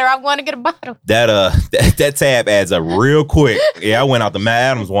 You better off going to get a bottle. that tab adds up real quick. Yeah, I went out to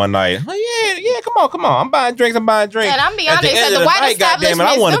Matt Adams one night. Oh yeah, come on. I'm buying drinks. And I'm be At the honest, end at of the white night, goddammit, I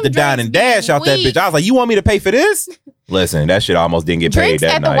establishments, wanted them to dine drinks and dash be out that weak. bitch. I was like, you want me to pay for this? Listen, that shit almost didn't get paid Drinks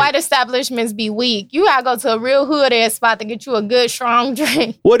that at night. the white establishments be weak. You gotta go to a real hood ass spot to get you a good strong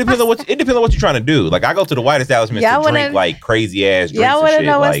drink. Well, it depends on what you're trying to do. Like I go to the white establishments Y'all to drink wanna- like crazy ass drinks Y'all and wanna shit,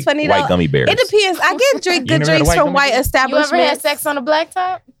 know what's like funny, white though? gummy bears. It depends. I get You good never had a drinks white from gummy white bear? You establishments. ever had sex on the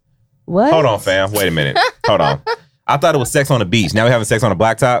blacktop? What? Hold on, fam. Wait a minute. Hold on. I thought it was sex on the beach. Now we're having sex on the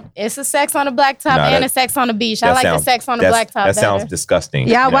blacktop. It's a sex on the blacktop Nah, and that- a sex on the beach. I that like sounds- the sex on the that's- blacktop That sounds better. disgusting.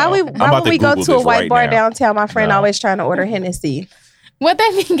 Yeah, No. why I'm when about we go Google to a this white right bar now. downtown, my friend No. always trying to order Hennessy. What they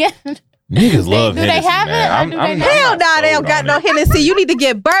be getting? Niggas love do they Hennessy, have it, man. or I'm do not they not? Hell nah, they sold don't got on no it. Hennessy. You need to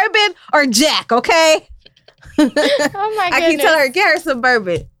get bourbon or Jack, okay? Oh my I keep goodness. telling her, get her some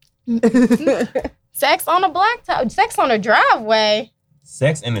bourbon. Sex on the blacktop. Sex on the driveway.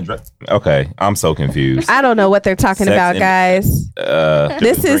 Sex in the Okay, I'm so confused. I don't know what they're talking Sex about, in- guys.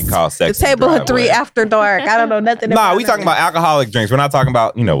 This Is the table of three after dark. I don't know nothing about Nah, we talking about alcoholic drinks. We're not talking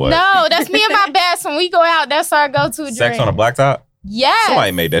about, you know what? No, that's me and my best. When we go out, that's our go-to drink. Sex on a blacktop? Yes.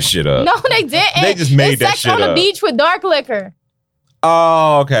 Somebody made that shit up. No, they didn't. They just made It's that sex shit on the up. beach with dark liquor.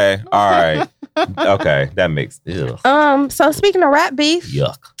 Oh, okay. All right. Okay, that makes So speaking of rap beef,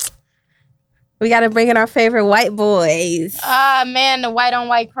 yuck. we got to bring in our favorite white boys. Man, the white on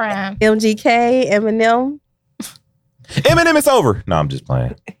white crime. MGK, Eminem. Eminem, it's over. No, I'm just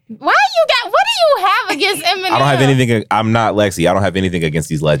playing. What do you have against Eminem? I don't have anything. I'm not Lexi. I don't have anything against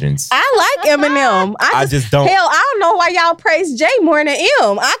these legends. I like Eminem. I just don't. Hell, I don't know why y'all praise Jay more than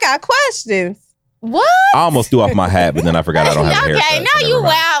M. I got questions. What? I almost threw off my hat, but then I forgot I don't have a haircut. Okay, so now never you mind.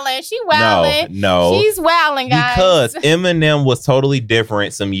 wilding. She wilding. No. She's wilding, guys. Because Eminem was totally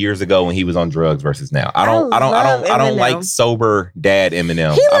different some years ago when he was on drugs versus now. I don't love Eminem. like sober dad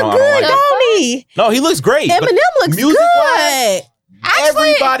Eminem. He I look don't good, like don't he? No, he looks great. but Eminem looks music-wise, good.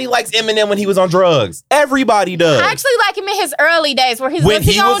 Everybody likes Eminem when he was on drugs. Everybody does. I actually like him in his early days where when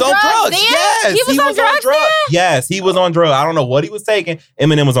he was on drugs. Then? Yes, he was on drugs. Then? Yes, he was on drugs. I don't know what he was taking.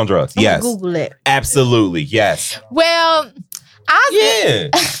 Eminem was on drugs. I'm Yes, gonna Google it. absolutely. Yes. Well, Yeah.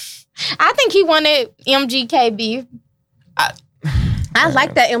 I think he wanted MGK beef. I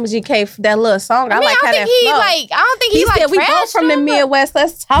like that MGK, that little song. I like how that flow. I don't think he He like said we both from the Midwest.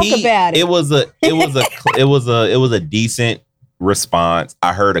 Let's talk about it. It was a decent response.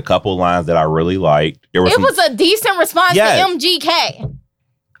 I heard a couple lines that I really liked. There was It was a decent response Yes. to MGK.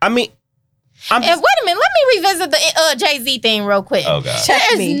 I mean, I'm And just, wait a minute, let me revisit the Jay-Z thing real quick. oh god. Check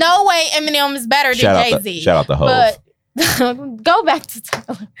There's me. no way Eminem is better Shout than out Jay-Z. shout out the hoes. But go back to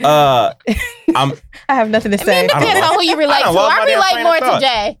Tyler. I'm I have nothing to I mean, say. it depends on who you relate I to. done lost I my damn relate train more of to thought.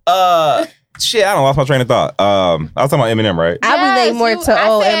 Jay. Shit, I don't lost my train of thought. I was talking about Eminem, right? I relate more to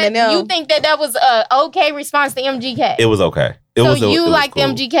old Eminem. You think that was a okay response to MGK? It was okay. You it was liked cool.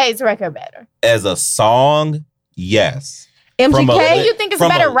 MGK's record better. As a song, yes. MGK, From Who a- do you think is a From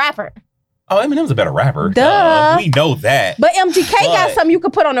better a- rapper? Oh, Eminem's a better rapper. Duh. We know that. but MGK got But- something you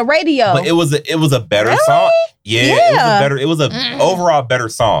could put on the radio. But it was a better Really? song. Yeah. Yeah. It was a overall better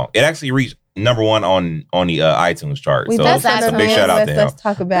song. It actually reached number 1 on the iTunes chart. we So both that's it's from a the big shout out to Midwest. him. Let's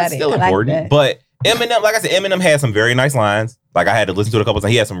talk about That's it. still I like important. that. But Eminem, like I said, Eminem had some very nice lines. Like I had to listen to it a couple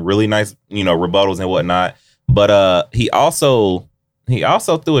times. He had some really nice, rebuttals and whatnot. But he also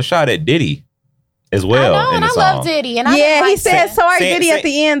threw a shot at Diddy as well. I know, in and the I song. love Diddy. And I Yeah, didn't he like said that. sorry, Say- Diddy, say- at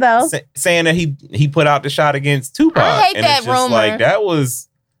the end, though. Saying that he put out the shot against Tupac. I hate and that it's just rumor. like that was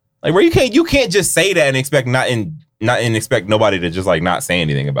like where you can't just say that and expect not and and expect nobody to just like not say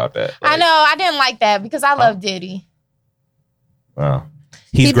anything about that. Like, I know. I didn't like that because I love Diddy. Well,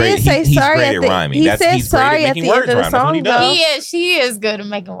 he's He great. did say He's sorry great at at the- rhyming. he He's said great sorry at at making the words end of the rhyme. That's what he song, does. She is good at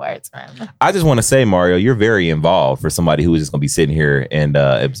making words rhyme. I just want to say, Mario, you're very involved for somebody who is just going to be sitting here and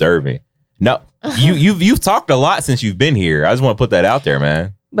observing. No, you've talked a lot since you've been here. I just want to put that out there,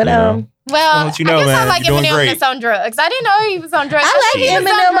 man. But You know? Well, let you know, I guess man. I like You're doing Eminem great. that's on drugs. I didn't know he was on drugs. I like think he was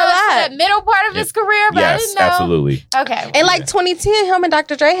Eminem on a drugs lot. for the middle part of his career, but I Yes, didn't know. absolutely. Okay. in like 2010, him and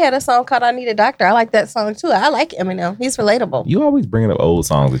Dr. Dre had a song called "I Need a Doctor." I like that song too. I like Eminem. He's relatable. You always bringing up old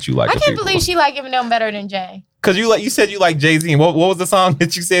songs that you like. I can't believe she like Eminem better than Jay. Because you said you like Jay-Z. And what was the song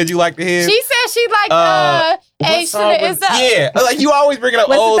that you said you liked to hear? She said she liked what Age song to was- the Yeah, like you always bringing up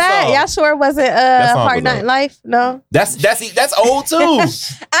What's old that? songs. Y'all sure it wasn't song Hard was Night old. Life? No. That's old too. I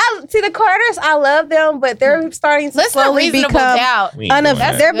see the Carters. I love them, but they're starting to Listen to slowly Reasonable become. Doubt. We ain't doing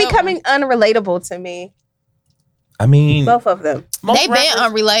that. They're Good becoming unrelatable to me. I mean, Both of them. most They been rappers-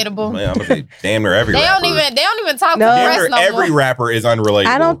 unrelatable. Man, I'm gonna say damn near every They rapper. don't even talk No. to the Damn press near no every more. rapper is unrelatable.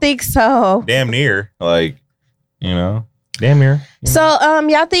 I don't think so. Damn near, like, you know, damn near. So,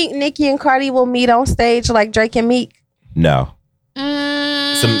 y'all think Nicki and Cardi will meet on stage like Drake and Meek? No,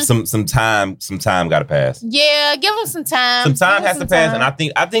 Mm, some time got to pass. yeah, give them some time. Some time Give 'em has to some pass, time.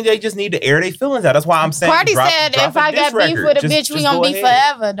 and I think they just need to air their feelings out. That's why I'm saying. Cardi drop said, a if I diss got beef record. with a Just- bitch, we just gonna go be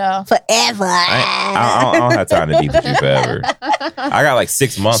ahead. forever, though. Forever. I don't have time to beef with you forever. I got like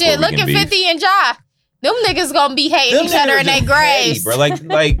 6 months. Shit, where we look can at beef. 50 and Ja. Them niggas gonna be hating Them each other niggas in their just graves. petty,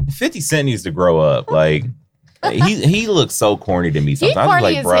 bro. Like 50 Cent needs to grow up. Like he looks so corny to me He sometimes. I'm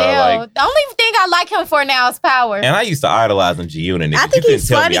corny just like, as bro, hell. like. The only thing I like him for now is power. And I used to idolize him, G-Unit. I think he's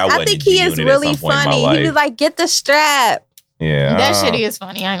funny. I think he is really funny. He was like, "Get the strap." Yeah, That shit is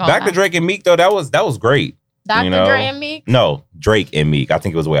funny. I ain't gonna Back to lie. Drake and Meek though. That was great. Dr. you know? Dre and Meek. No, Drake and Meek. I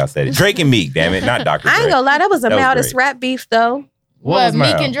think it was the way I said it. Drake and Meek. Damn it, not Dr. Dre. I ain't gonna lie, that was the That was mildest great. rap beef though. What was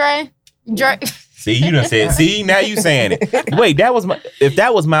Meek mine? and Dre? Dre. See, you done said. See, now you saying it. Wait, if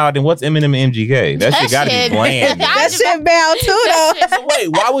that was mild, then what's Eminem and MGK? That shit got to be bland. That shit mild too though. That Wait,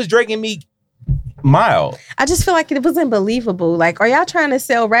 why was Drake and Meek mild? I just feel like it wasn't believable. Like, are y'all trying to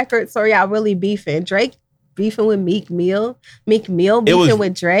sell records or y'all really beefing? Drake beefing with Meek Mill beefing was-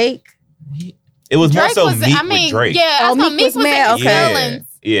 with Drake. It was more Drake so was, Meek I mean, with Drake. yeah, Oh, Meek Meek was was mad, in his okay. feelings.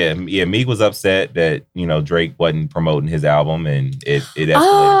 Yeah. Meek was upset that Drake wasn't promoting his album, and it escalated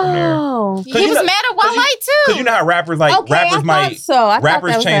from there. Oh, He you was know- mad at Wale too. Because you know how rappers okay, rappers I might thought so. I thought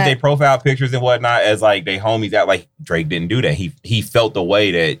rappers that was change that. their profile pictures and whatnot as like they homies out. Like Drake didn't do that. He felt the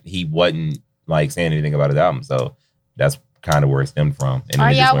way that he wasn't like saying anything about his album. So that's kind of where it stemmed from. And then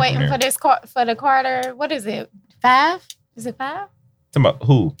Are it just y'all went from waiting there. for the Carter? What is it? 5? Is it 5? Talking about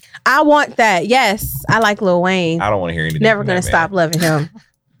who? I want that. Yes, I like Lil Wayne. I don't want to hear anything. Never from gonna that, stop man. loving him.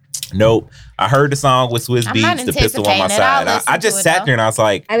 Nope. I heard the song with Swiss I'm not Beats, The Pistol on My anticipating it. I'll Side. I listen just to it, sat though. there and I was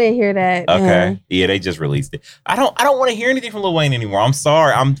like, I didn't hear that. okay, yeah, they just released it. I don't want to hear anything from Lil Wayne anymore. I'm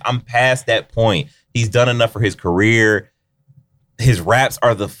sorry. I'm past that point. He's done enough for his career. His raps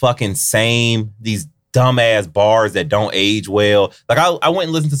are the fucking same. These dumbass bars that don't age well. Like I went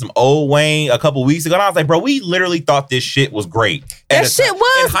and listened to some old Wayne a couple weeks ago, and I was like, bro, we literally thought this shit was great. That At a shit time- in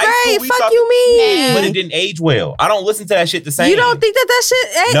was high school, great. we Fuck thought- you mean? but it didn't age well. I don't listen to that shit the same. You don't think that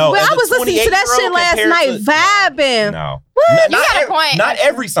shit ain't? No, Well, as I a was listening to that 28-year-old shit last compared night, to- vibing. No. What? You got a point. Not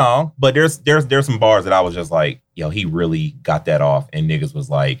every song, but there's some bars that I was just like, yo, he really got that off, and niggas was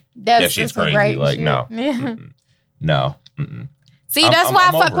like, that shit's just some crazy. great Like, shit. no. Yeah. Mm-mm. No. Mm-mm. See, I'm- that's I'm- why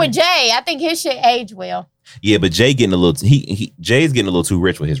I'm I fuck over with it. Jay. I think his shit aged well. Yeah, but Jay getting a little Jay's getting a little too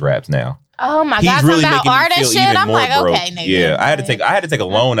rich with his raps now. Oh my He's God, really talking about making me art and feel shit. even I'm more like, broke. okay, nigga. Yeah, I had to take a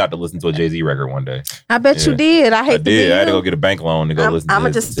loan out to listen to a Jay-Z record one day. I bet you Yeah. did. I hate I to did. be I had to you. go get a bank loan to go listen to I'm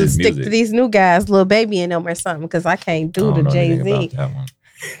gonna his, just to his stick music. to these new guys, Lil Baby and them or something, because I can't I do don't the know Jay anything Z. about that one.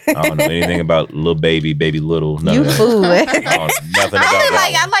 I don't know anything about Lil Baby, Baby Little. None You of that. fool. I don't know nothing about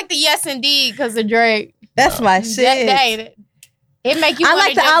I that like the Yes Indeed because of Drake. That's my shit. It make you. I wanna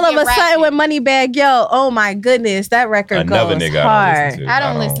like the just all of get a sudden rapping. with Moneybag Yo. Oh my goodness, that record Another goes nigga I hard. don't listen to. I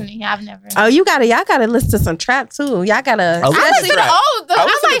don't listen to him. I've never. Oh, y'all gotta listen to some trap too. Y'all gotta. I listen I listen to trap. old. I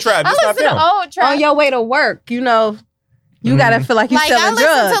listen to trap, I just not listen to them. old trap. On your way to work, you gotta feel like you Like I selling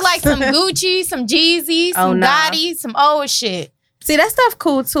listen drugs. to like some Gucci, some Jeezy, some nah. Gotti, some old shit. See, that stuff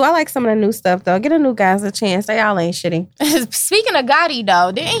cool too. I like some of the new stuff though. Get a new guys a chance. They all ain't shitty. Speaking of Gotti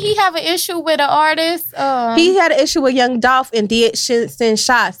though, didn't he have an issue with an artist? He had an issue with Young Dolph and did send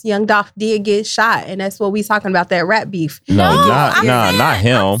shots. Young Dolph did get shot, and that's what we talking about, that rap beef. No, I'm not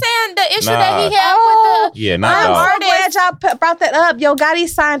him. I'm saying the issue Nah. that he had Oh, with the Yeah, not I'm dog. so glad y'all brought that up. Yo Gotti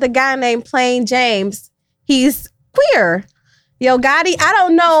signed a guy named Plain James. He's queer. Yo Gotti, I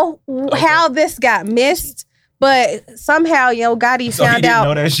don't know how this got missed, But somehow, Gotti So he found didn't out.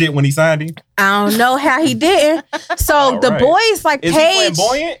 know that shit when he signed him? I don't know how he didn't. So All the right. boys like Is Paige. he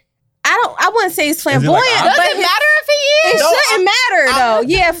flamboyant? I wouldn't say he's he like, flamboyant, I'm- but Does it matter if he it is? No, shouldn't matter though.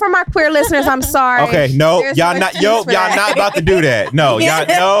 Yeah, for my queer listeners, I'm sorry. Okay, no, There's y'all no not excuse y'all for that. not about to do that. No, y'all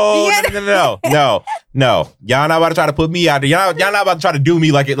no. Y'all not about to try to put me out there. Y'all not about to try to do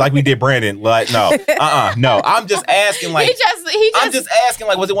me like we did Brandon. Like no. No. I'm just asking like I'm just asking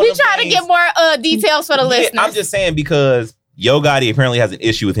like was it one He of them trying to things? get more details for the Yeah, listeners. I'm just saying because Yo Gotti apparently has an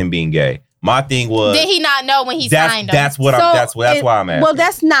issue with him being gay. My thing was Did he not know when he signed him? that's what that's why I'm asking. Well,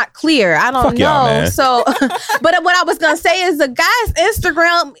 that's not clear. I don't Fuck know. y'all, man. So, but what I was gonna say is the guy's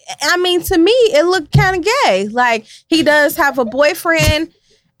Instagram. I mean, to me, it looked kind of gay. Like he does have a boyfriend,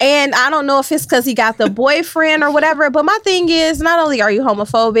 and I don't know if it's because he got the boyfriend or whatever. But my thing is, not only are you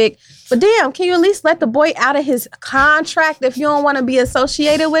homophobic, but damn, can you at least let the boy out of his contract if you don't want to be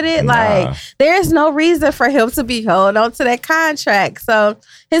associated with it? Nah. Like, there's no reason for him to be holding on to that contract. So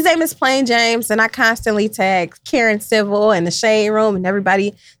his name is Plain James, and I constantly tag Karen Civil and the Shade Room and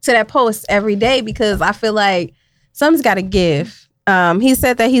everybody to that post every day because I feel like something's got to give. He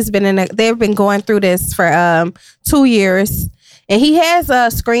said that they've been going through this for 2 years, and he has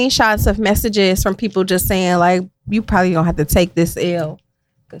screenshots of messages from people just saying like, you probably gonna have to take this L.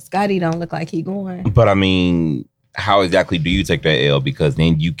 Because Scotty don't look like he going. But I mean, how exactly do you take that L? Because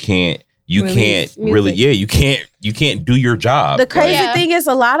then you can't Release really, music. you can't do your job. The crazy Yeah. thing is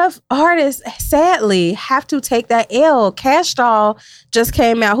a lot of artists, sadly, have to take that L. Cash Doll just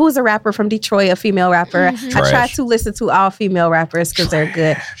came out. Who's a rapper from Detroit, a female rapper. Mhm. I try Trash. to listen to all female rappers because they're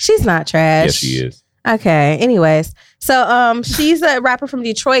good. She's not trash. Yes, she is. Okay. Anyways, so she's a rapper from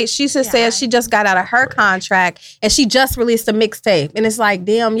Detroit. She just said she just got out of her contract and she just released a mixtape. And it's like,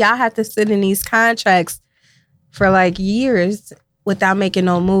 damn, y'all have to sit in these contracts for like years without making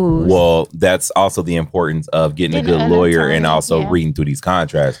no moves. Well, that's also the importance of getting a Getting good an lawyer and attorney, also yeah. reading through these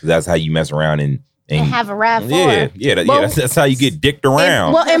contracts. 'Cause that's how you mess around and have a rap for yeah, it. Well, that's how you get dicked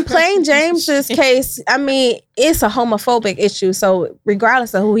around. Well, in Plain James's case, I mean, it's a homophobic issue. So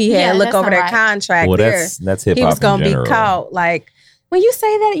regardless of who he had Yeah, look that's over not their right. contract, Well, there, that's hip hop. he was gonna in be general. caught. Like when you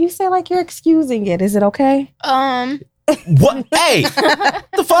say that, you say like you're excusing it. Is it okay? What? Hey,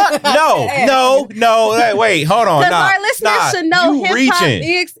 the fuck? No. Hey, wait, hold on. Because Nah, our listeners should know you hip hop reaching.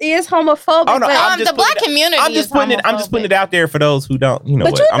 is homophobic. Oh, no, but I'm just The black putting it- community I'm just is putting it. I'm just putting it out there for those who don't. You know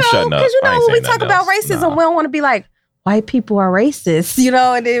but what? you I'm know, shutting up. because you I know ain't when we saying talk nothing about else. racism, Nah. we don't want to be like white people are racist, you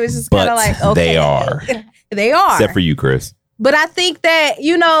know. And it was just kind But of like, okay, they are. they are. Except for you, Chris. But I think that,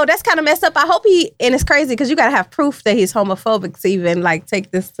 that's kind of messed up. I hope and it's crazy because you got to have proof that he's homophobic to even like take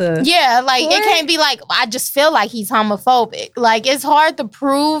this to. Yeah, like What? it can't be like, I just feel like he's homophobic. Like it's hard to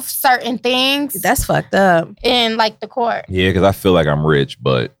prove certain things That's fucked up. in like the court. Yeah, because I feel like I'm rich,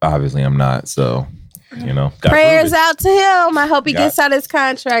 but obviously I'm not. So, gotta Prayers prove it. out to him. I hope he Got- gets out his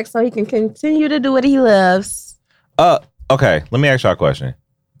contract so he can continue to do what he loves. Okay, let me ask y'all a question.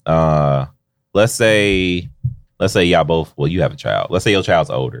 Let's say y'all both. Well, you have a child. Let's say your child's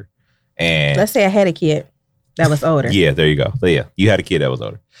older, and Let's say I had a kid that was older. yeah, there you go. So yeah, you had a kid that was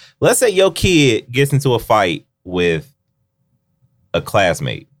older. Let's say your kid gets into a fight with a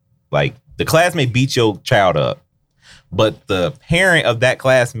classmate. Like the classmate beats your child up, but the parent of that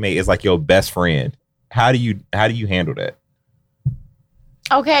classmate is like your best friend. How do you handle that?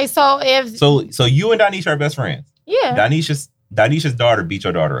 Okay, so if So you and Donisha are best friends. yeah, Donisha's daughter beat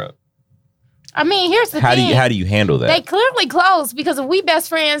your daughter up. I mean, here's the How thing. do you handle that? They clearly close because if we best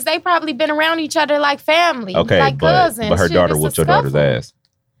friends, they probably been around each other like family, Okay, like cousins. but her Shit, daughter it's a whooped your daughter's scuffle. ass.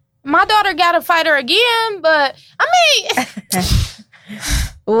 My daughter got to fight her again, but I mean,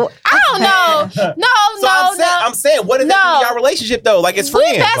 Well, I don't know. I'm saying, what does that do No. to y'all relationship though? Like it's We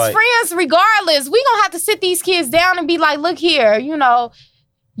friends. best like, friends regardless. We gonna have to sit these kids down and be like, look here,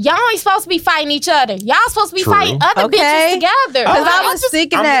 y'all ain't supposed to be fighting each other. Y'all supposed to be True. fighting other Okay. bitches together. because Okay. I was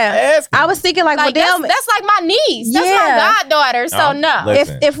thinking I'm that. just asking. I was thinking like, Like well, that's like my niece. That's Yeah. my goddaughter. So Oh, no.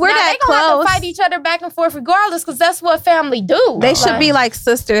 listen. if we're Now, that they gonna have close, to fight each other back and forth regardless because that's what family do. they should be like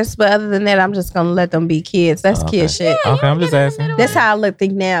sisters. But other than that, I'm just gonna let them be kids. That's Okay. kid shit. Okay, I'm just asking. That's how I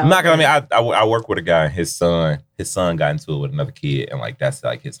think now. I'm not gonna. I work with a guy. His son got into it with another kid, and like that's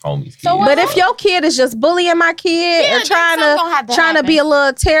like his homie's kid. So what- But if your kid is just bullying my kid Yeah, or then trying something gonna have to to happen. be a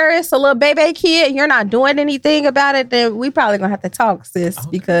little terrorist, a little baby kid, and you're not doing anything about it, then we probably gonna have to talk, sis, Okay,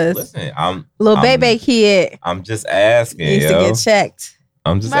 because listen, I'm little baby kid I'm just asking. needs to Yo. get checked.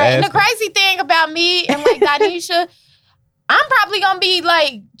 I'm just Right. And asking. the crazy thing about me and like Donisha, I'm probably gonna be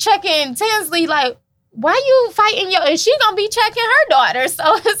like checking Tinsley, like, why you fighting and she gonna be checking her daughter. So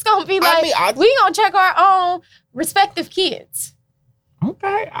it's gonna be like I mean, we gonna check our own respective kids.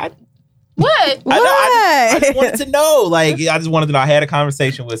 okay. What? I just wanted to know. Like, I just wanted to know. I had a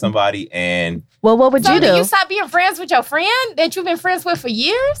conversation with somebody, and Well, what would So you do do? you stop being friends with your friend that you've been friends with for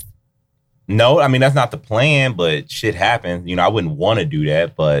years? no, I mean that's not the plan. But shit happens. You know, I wouldn't want to do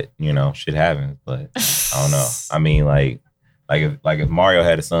that, but you know, shit happens. But I don't know. I mean, like if Mario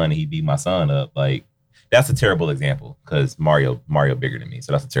had a son and he beat my son up, like that's a terrible example because Mario bigger than me,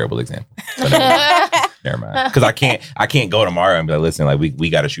 so that's a terrible example. So never mind. Because I can't go to Mario and be like, listen, like we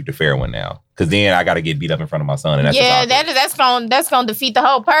got to shoot the fair one now. Because then I got to get beat up in front of my son, and that's just awkward. that's gonna defeat the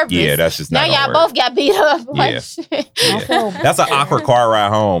whole purpose. Yeah, that's just now not y'all gonna both work. got beat up. Like, Yeah. shit. Yeah. That's an awkward car ride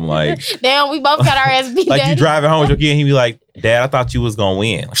home. Like Damn, we both got our ass beat. like you Daddy. driving home with your kid, and he be like, Dad, I thought you was gonna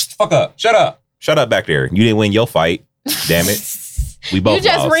win. Like, fuck up, shut up back there. You didn't win your fight. Damn it. We both You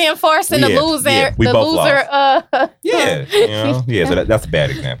just lost. reinforcing the Yeah, loser. yeah, we the both loser. Yeah, you know, yeah. So that's a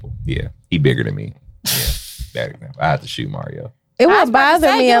bad example. Yeah, he bigger than me. Yeah, bad example. I had to shoot Mario. It I was wouldn't about to bother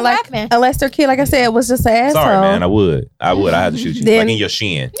say, me get unless their kid, like I said, was just an asshole. Sorry, man. I would. I had to shoot you Then- like in your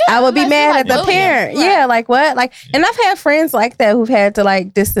shin. I would be Unless mad you at the like bullying. parent. Right. Yeah, like what? Like, and I've had friends like that who've had to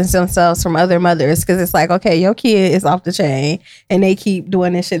like distance themselves from other mothers because it's like, okay, your kid is off the chain and they keep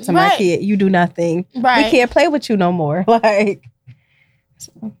doing this shit to my Right. kid. You do nothing. Right. We can't play with you no more. Like,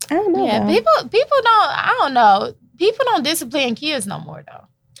 I don't know. Yeah, though. people don't. I don't know. People don't discipline kids no more though.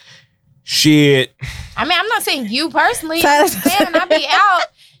 Shit. I mean, I'm not saying you personally. So- I'm just saying I be out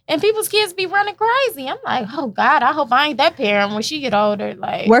and people's kids be running crazy. I'm like, oh God, I hope I ain't that parent when she get older.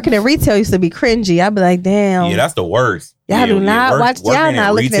 Like, Working in retail used to be cringy. I'd be like, damn. Yeah, that's the worst. Y'all do not watch- y'all working in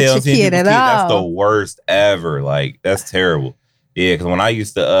not looking at retail, your seeing kid people's at That's all. the worst ever. Like that's terrible. Yeah, because when I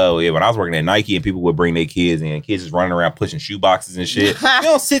used to, when I was working at Nike and people would bring their kids in, kids just running around pushing shoe boxes and shit. You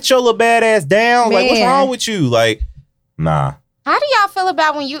don't sit your little badass down. Like, what's Man. wrong with you? Like, nah. how do y'all feel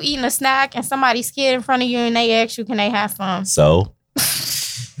about when you eating a snack and somebody's kid in front of you and they ask you, can they have some? So,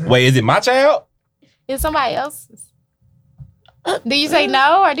 wait, is it my child? Is somebody else's? Do you say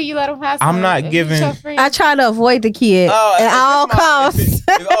no or do you let them have some? I'm not If it's giving- your friend? I try to avoid the kid If at all it's my- costs.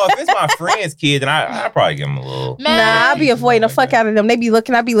 if it's my friend's kid, then I'd probably give him a little. Man, Nah, I'll be avoiding the fuck out of them. I be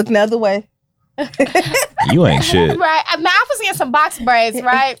looking the other way. You ain't shit. right. I was getting some box braids,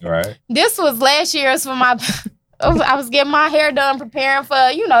 right? Right. This was last year's for my. I was getting my hair done, preparing for,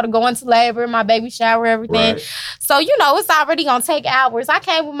 to go into labor, my baby shower, everything. Right. So, it's already going to take hours. I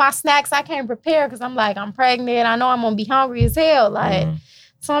came with my snacks. I came prepared because I'm like, I'm pregnant. I know I'm going to be hungry as hell. Like, Mhm.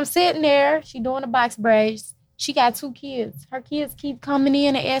 So I'm sitting there. She doing the box braids. She got 2 kids. Her kids keep coming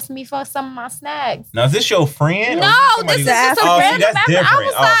in and asking me for some of my snacks. Now, is this your friend? or No, somebody this is who- just a Oh, see, random that's member. I different.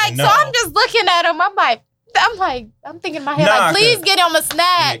 was Oh, like, no. so I'm just looking at him. I'm thinking in my head, Nah, like, please 'cause- get him a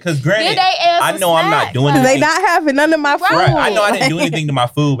snack. Because Did granted, they ask I for know I'm not snacks? doing Cause they anything. not having none of my food. Right. Right. I know I didn't do anything to my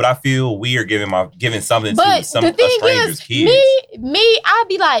food, but I feel weird giving something But to some the a thing stranger's is, kids. I'd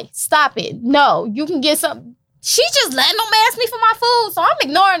be like, stop it. No, you can get some. She just letting them ask me for my food, so I'm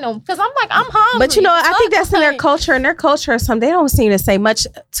ignoring them because I'm like, I'm hungry. But I think that's in their Like, culture. In their culture, they don't seem to say much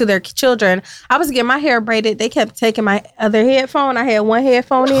to their children. I was getting my hair braided. They kept taking my other headphone. I had one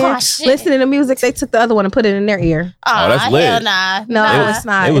headphone in, Oh, shit. listening to music. They took the other one and put it in their ear. Oh, that's hell lit. Nah. No, nah. it's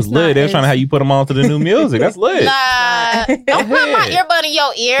not. It was It's lit. not. They were trying to have you put them on to the new music. That's lit. Nah, don't put my Yeah. earbud in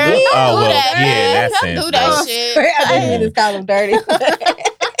your ear. Oh, Don't do well, that, yeah, in man. that Don't sense, do that though. shit. I didn't mean to call them dirty.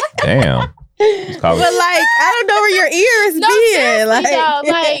 Damn. But like, I don't know where your ear is No, being. seriously, though,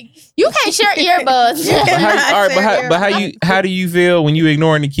 like you can't share earbuds. How do you feel when you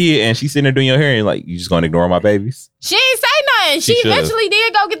ignoring the kid and she's sitting there doing your hair and like you just gonna ignore my babies? She ain't say nothing. She She should've. eventually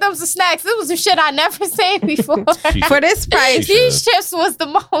did go get them some snacks. It was some shit I never seen before. She For this price, She These chips was the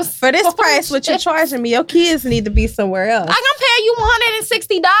most. for this price, what you're bullshit. charging me, your kids need to be somewhere else. Like I'm paying you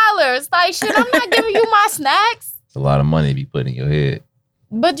 $160. Like shit, I'm not giving you my snacks. It's a lot of money to be put in your head.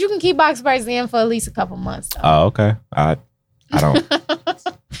 But you can keep box braids in for at least a couple months. Though. Oh, okay. I don't.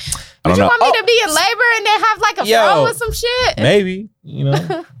 I Would don't you know. want me to be in labor and then have like a Yo. fro or some shit? Maybe, you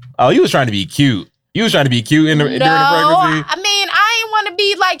know. Oh, you was trying to be cute. You was trying to be cute during the pregnancy. I mean, I ain't want to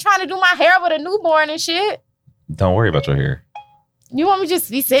be like trying to do my hair with a newborn and shit. Don't worry about your hair. You want me to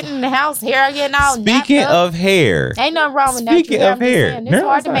just be sitting in the house, hair getting all Speaking napped up? of hair, Ain't nothing wrong with Speaking natural hair. of I'm just hair. saying, It's No,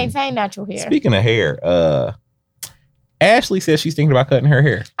 hard it's to fine. maintain natural hair. speaking of hair, Ashley says she's thinking about cutting her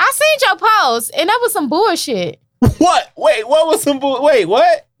hair. I seen your post, and that was some bullshit. What? Wait, what was some wait,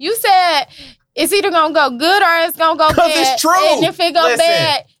 what? You said it's either gonna go good or it's gonna go 'Cause bad. it's true. And if it go Listen.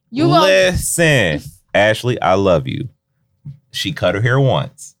 bad, you gonna Listen, Ashley, I love you. She cut her hair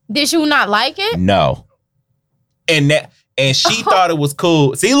once. did you not like it? No. And she thought it was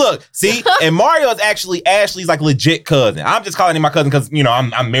cool. See, look, and Mario's actually Ashley's like legit cousin. I'm just calling him my cousin because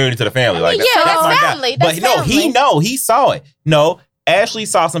I'm married into the family. Like yeah, that's my guy. family. That's but no, family. he saw it. No, Ashley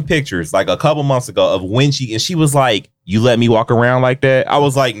saw some pictures like a couple months ago of when she was like, "You let me walk around like that?" I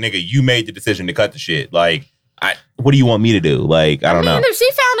was like, "Nigga, you made the decision to cut the shit. Like, what do you want me to do? Like, I don't know." If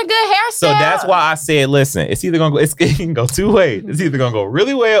she found a good hairstyle, so that's why I said, listen, it's either gonna go. It can go two ways. It's either gonna go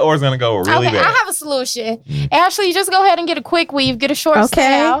really well or it's gonna go really bad. I have a solution. Ashley, you just go ahead and get a quick weave, get a short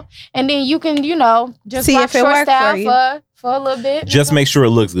style, and then you can, just see rock if it short works style for a little bit. Just make sure it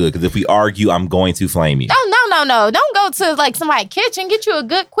looks good, because if we argue, I'm going to flame you. Oh, no. Don't go to like somebody's kitchen. Get you a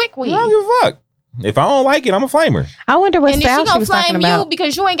good quick weave. I don't give a fuck. If I don't like it, I'm a flamer. I wonder what and style then she she was gonna talking flame about. you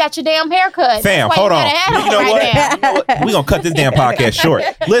because you ain't got your damn haircut. Fam, hold on. You know what? We're going to cut this damn podcast short.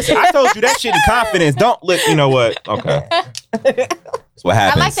 Listen, I told you that shit in confidence. Don't look, you know what? Okay. That's what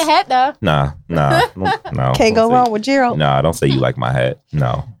happens. I like the hat though. Nah. No. Can't go wrong with Gerald. Nah, don't say you like my hat.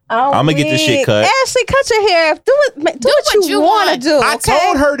 No. Oh, I'm gonna get this shit cut. Ashley, cut your hair. Do what you want to do. I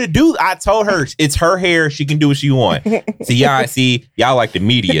told her to do. I told her it's her hair. She can do what she want. Y'all like the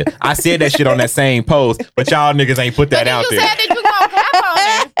media. I said that shit on that same post, but y'all niggas ain't put that out there. You said that you gonna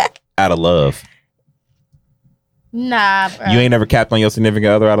cap on it. Out of love. Nah, bro. You ain't never capped on your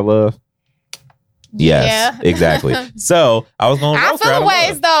significant other out of love? Yes, Yeah. exactly. So I was going to I feel the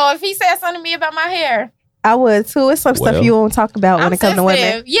ways though if he said something to me about my hair. I would too. It's some stuff you won't talk about when it comes to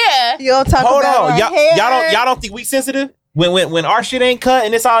women. Yeah. You don't talk about Hold on. hair. Y'all don't think we sensitive? When our shit ain't cut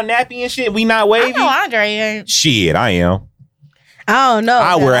and it's all nappy and shit, we not wavy? I know Andre ain't. Shit, I am. I don't know.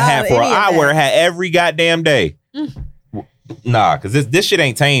 I wear a hat I wear a hat every goddamn day. Nah, cause this shit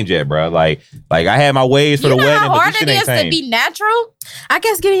ain't tamed yet, bro. Like I had my waves for the wedding, but this shit ain't tamed. How hard it is to be natural? I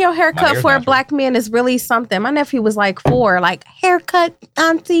guess getting your hair cut for a black man is really something. My nephew was like 4, like haircut,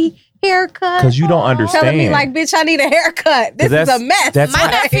 auntie, haircut. Because you don't understand. Telling me like, bitch, I need a haircut. This is a mess. My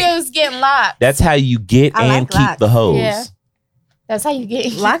nephew's getting locked. That's how you get and keep the hose. Yeah. That's how you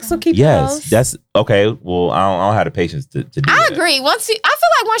get locks will keep the hose. Yes, that's okay. Well, I don't have the patience to do that. I agree. I feel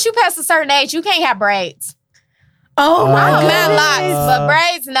like once you pass a certain age, you can't have braids. Oh my God. Mad locks, but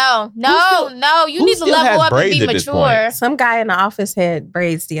braids, no. You need to level up and be mature. Some guy in the office had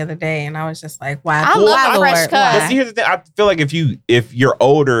braids the other day, and I was just like, "Wow, I love a fresh cut." But see, here's the thing. I feel like if you're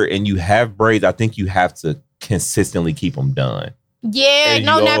older and you have braids, I think you have to consistently keep them done. Yeah,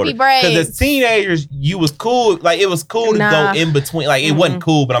 no nappy braids. Because as teenagers, you was cool. Like it was cool to go in between. Like it wasn't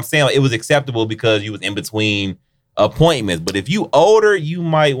cool, but I'm saying like, it was acceptable because you was in between appointments. But if you older, you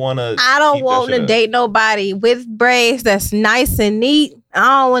might want to. I don't want to date nobody with braids that's nice and neat.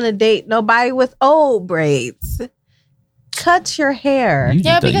 I don't want to date nobody with old braids. Cut your hair.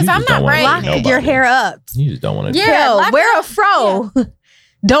 Because I'm not braiding. Lock your hair up. You just don't want to. Yeah, wear a fro. Yeah.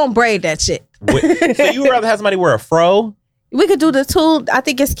 Don't braid that shit. So you would rather have somebody wear a fro? We could do the two. I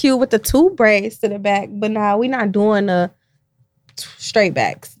think it's cute with the 2 braids to the back, but nah, we're not doing the straight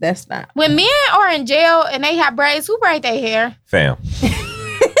backs. That's not. When men are in jail and they have braids, who braid their hair? Fam.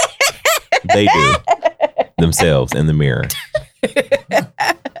 They do. Themselves in the mirror.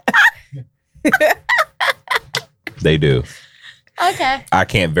 They do. Okay. I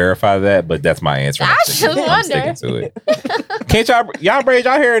can't verify that, but that's my answer. I should wonder. I'm sticking to it. Can't y'all braid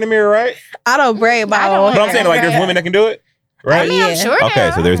y'all hair in the mirror, right? I don't braid my own. But I'm saying like there's women that can do it. Right? I mean, I'm sure.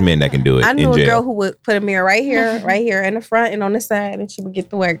 Okay, so there's men that can do it. I knew in jail. a girl who would put a mirror right here in the front and on the side, and she would get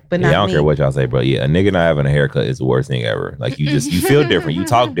to work. But not I don't me. care what y'all say, bro. Yeah, a nigga not having a haircut is the worst thing ever. Like you feel different. You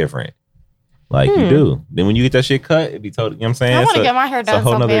talk different. Like you do. Then when you get that shit cut, it'd be totally. You know what I'm saying? I want to get my hair done. It's a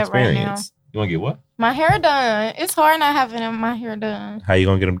whole nother experience. Right now. You want to get what? My hair done. It's hard not having my hair done. How you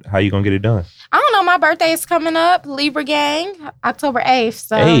gonna get it done? I don't know. My birthday is coming up. Libra gang, October 8th.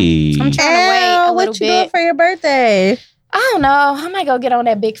 So hey. I'm trying to wait a little what you bit. doing for your birthday? I don't know. I might go get on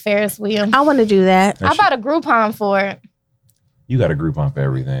that big Ferris wheel. I want to do that. I bought a Groupon for it. You got a Groupon for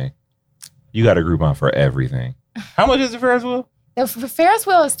everything. You got a Groupon for everything. How much is the Ferris wheel? The Ferris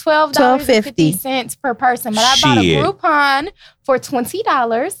wheel is $12.50 per person, but I bought a Groupon for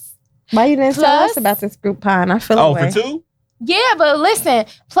 $20. Why you didn't tell us about this Groupon? I feel away. For 2? Yeah, but listen.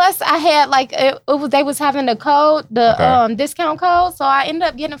 Plus, I had like they was having the code, discount code, so I ended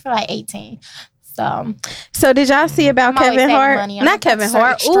up getting it for like $18. So did y'all see about Kevin Hart? Not Kevin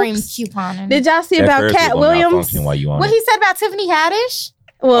Hart. Extreme couponing. Did y'all see about Cat Williams? What he said about Tiffany Haddish?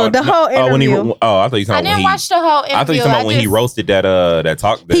 Well, the whole interview. I thought you talking about I didn't watch the whole interview. I thought you talking about when he roasted that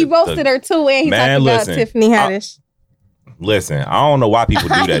talk. He roasted her too, and he talked about Tiffany Haddish. Listen, I don't know why people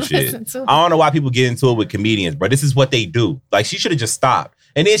do that shit. I don't know why people get into it with comedians, bro. This is what they do. Like, she should have just stopped.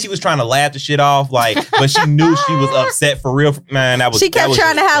 And then she was trying to laugh the shit off, like, but she knew she was upset for real. Man, that was. She kept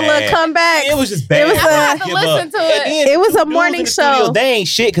trying to have a little comeback. It was just bad. I had to listen to it. It was a morning show. Studio, they ain't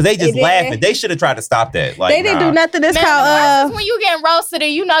shit because they just laughing. They should have tried to stop that. Like, they didn't do nothing. It's called when you getting roasted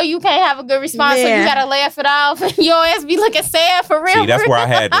and you know you can't have a good response, so you gotta laugh it off, and your ass be looking sad for real. See, that's where I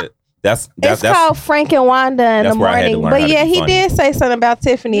had to. That's called Frank and Wanda in the morning. But yeah, he did say something about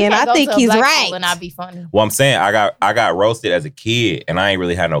Tiffany, and I think he's right. And I'd be funny. Well, I'm saying I got roasted as a kid, and I ain't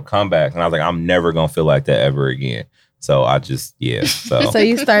really had no comeback, and I was like, I'm never gonna feel like that ever again. So I just So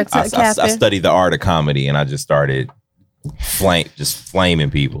you start I studied the art of comedy, and I just started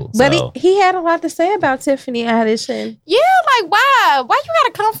flaming people. But he had a lot to say about Tiffany Haddish. Yeah, like why you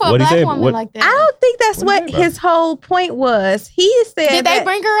gotta come for a black woman like that? I don't think that's what his whole point was. He said, did they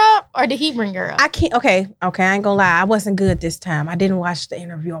bring her up or did he bring her up? I can't. Okay, I ain't gonna lie. I wasn't good this time. I didn't watch the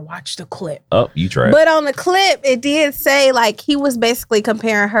interview. I watched the clip. Oh, you tried. But on the clip, it did say like he was basically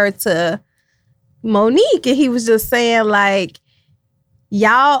comparing her to Monique, and he was just saying like,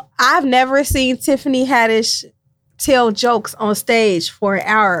 y'all, I've never seen Tiffany Haddish tell jokes on stage for an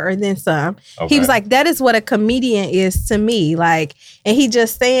hour or then some. Okay. He was like, that is what a comedian is to me. Like, and he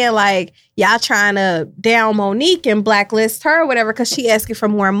just saying like, y'all trying to down Monique and blacklist her or whatever because she asking for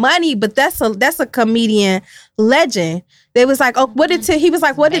more money, but that's a comedian legend. They was like, oh, what did Tiffany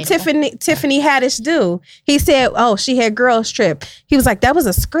Haddish do? He said, oh, she had Girls Trip. He was like, that was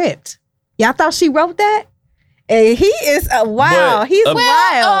a script. Y'all thought she wrote that? And he is wild. He's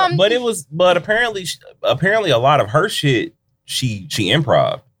wild. But apparently a lot of her shit she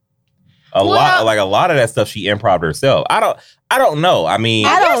improv. A lot of that stuff she improv herself. I don't know. I mean,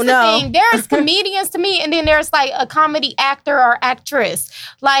 I don't know. The thing. There's comedians to me, and then there's like a comedy actor or actress.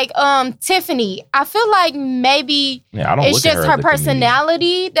 Like Tiffany. I feel like maybe it's just her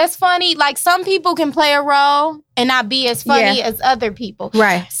personality that's funny. Like some people can play a role and not be as funny as other people.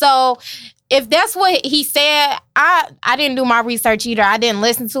 Right. So if that's what he said, I didn't do my research either. I didn't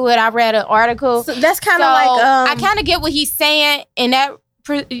listen to it. I read an article. So that's kind of like I kind of get what he's saying in that,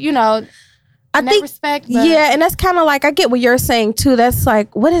 I think respect. But yeah, and that's kind of like I get what you're saying too. That's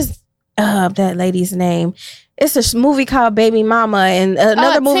like, what is that lady's name? It's a movie called Baby Mama, and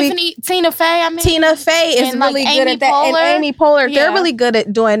another movie. Tina Fey. Tina Fey is really good at that, and Amy Poehler. They're really good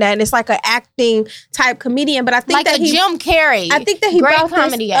at doing that, and it's like an acting type comedian. But I think like Jim Carrey. I think that he brought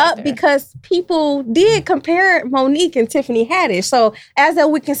this up because people did compare Monique and Tiffany Haddish. So as though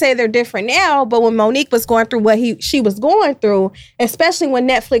we can say they're different now, but when Monique was going through what she was going through, especially when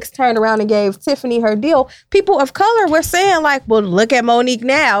Netflix turned around and gave Tiffany her deal, people of color were saying like, "Well, look at Monique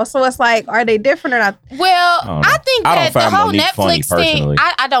now." So it's like, are they different or not? Well, I think that the whole Monique Netflix thing,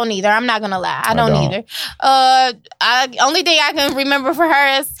 I don't either. I'm not going to lie. I don't either. Only thing I can remember for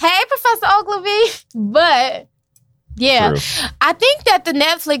her is, hey, Professor Ogilvy. But, yeah. True. I think that the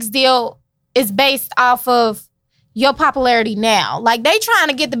Netflix deal is based off of your popularity now. Like, they trying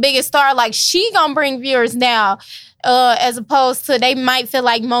to get the biggest star. Like, she going to bring viewers now. As opposed to they might feel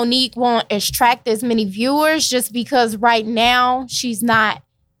like Monique won't attract as many viewers just because right now she's not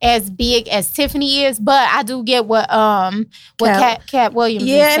as big as Tiffany is, but I do get what Cat Williams is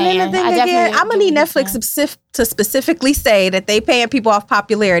saying. Yeah, and then the thing again, I'm gonna need Netflix to specifically say that they paying people off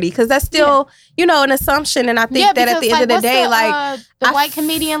popularity because that's still, an assumption. And I think that at the end of the day, the white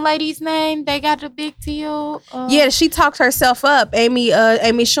comedian lady's name, they got the big deal. Yeah, she talked herself up, Amy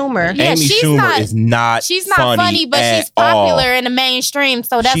Schumer. Yeah, Amy Schumer is not. She's not funny, but she's popular in the mainstream,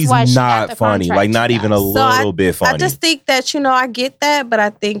 so that's why she got the funny. Like not even a little bit funny. I just think that I get that, but I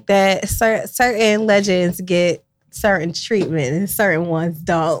think that certain legends get certain treatment and certain ones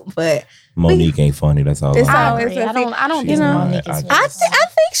don't. But Monique ain't funny. That's all. I don't think Monique is funny. I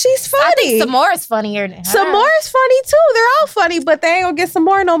think she's funny. I think Samora is funnier than her. Samora is funny too. They're all funny, but they ain't gonna get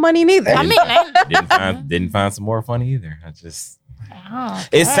Samora no money neither. I mean, didn't find Samora funny either.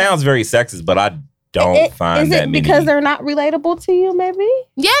 It sounds very sexist, but I don't find that. Is it because they're not relatable to you? Maybe.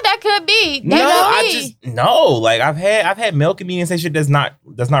 Yeah, that could be. Like I've had male comedians say shit that's not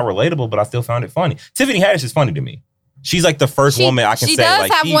relatable, but I still found it funny. Tiffany Haddish is funny to me. She's like the first woman I can say. She does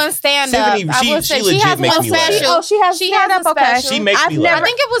have one stand up. She legit makes me laugh. Oh, she has stand up. Okay, she makes me laugh. I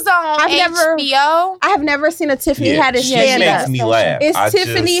think it was on HBO. I have never seen a Tiffany Haddish stand up. She makes me laugh. Is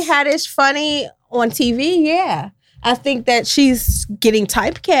Tiffany Haddish funny on TV? Yeah, I think that she's getting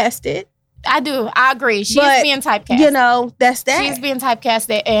typecasted. I do. I agree. She's being typecasted. That's that. She's being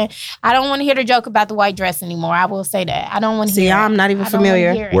typecasted, and I don't want to hear the joke about the white dress anymore. I will say that. I don't want to hear it. I'm not even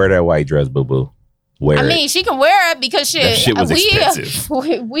familiar. Wear that white dress, boo-boo. I mean, she can wear it because that shit was expensive.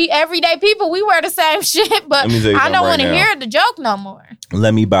 We everyday people, we wear the same shit, but I don't want to hear the joke no more.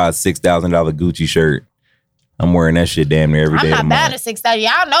 Let me buy a $6,000 Gucci shirt. I'm wearing that shit damn near every day. I'm not bad at 6:30.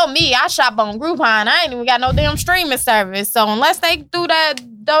 Y'all know me. I shop on Groupon. I ain't even got no damn streaming service. So unless they throw that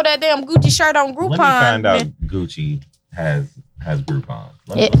damn Gucci shirt on Groupon. Let me find out Gucci has Groupon.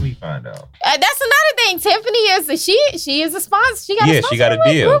 Let me find out. That's another thing. Tiffany is she is a sponsor. She got a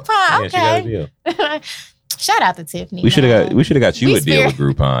deal. Groupon. Okay. She got a deal. Shout out to Tiffany. We should have got you a deal with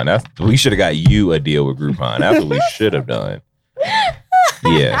Groupon. We should have got you a deal with Groupon. That's what we should have done.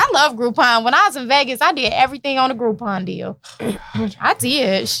 Yeah. I love Groupon. When I was in Vegas, I did everything on a Groupon deal. I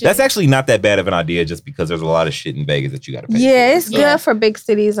did. Shit. That's actually not that bad of an idea just because there's a lot of shit in Vegas that you got to pay for. Yeah, it's good for big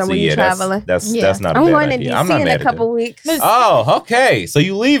cities or when you're traveling. That's not a bad idea. I'm going to DC in a couple weeks. Oh, okay. So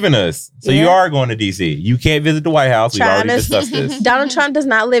you leaving us. So you are going to DC. You can't visit the White House. We've already discussed this. Donald Trump does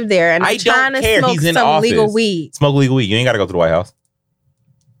not live there. And I don't care. Smoke He's in some office. legal weed. Smoke legal weed. You ain't got to go to the White House.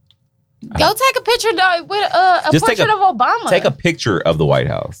 Go take a picture with a portrait of Obama. Take a picture of the White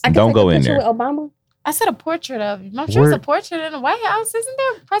House. Don't go in there. With Obama? I said a portrait of him. I'm sure it's a portrait in the White House. Isn't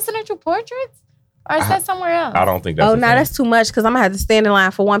there presidential portraits? Or is that somewhere else? I don't think that's that's too much because I'm going to have to stand in line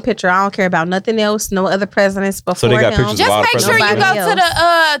for one picture. I don't care about nothing else. No other presidents before So they got him. pictures Just of make sure you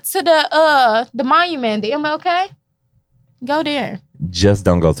go to the monument, the MLK. Go there. Just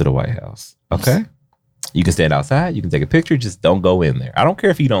don't go to the White House. Okay? You can stand outside. You can take a picture. Just don't go in there. I don't care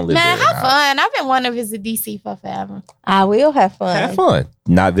if you don't live there. Man, have fun. I've been wanting to visit DC for forever. I will have fun. Have fun.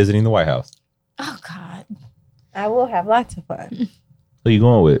 Not visiting the White House. Oh, God. I will have lots of fun. Who you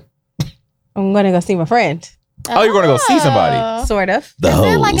going with? I'm going to go see my friend. Oh, you're going to go see somebody. Sort of. The Is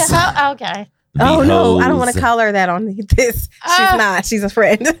hoes. it like a okay. Oh, no. I don't want to call her that on this. She's not. She's a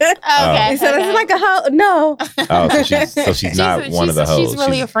friend. Okay. He said, it's like a hoe. No. Oh, so she's not one of the hoes. She's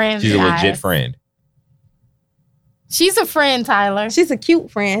really a friend. She's a legit friend. She's a friend, Tyler. She's a cute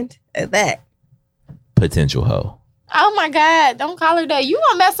friend at that. Potential hoe. Oh my God. Don't call her that. You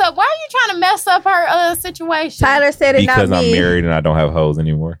gonna mess up. Why are you trying to mess up her situation? Tyler said it, because not me. I'm married and I don't have hoes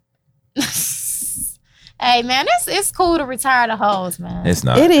anymore. Hey man, it's cool to retire the hoes, man. It's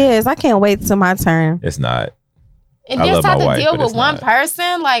not. It is. I can't wait till my turn. It's not. And I just love have my to wife, deal but with it's one not.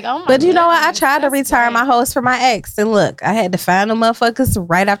 person, like, oh my. But you know what? I goodness, tried to that's retire great. my host for my ex, and look, I had to find them motherfuckers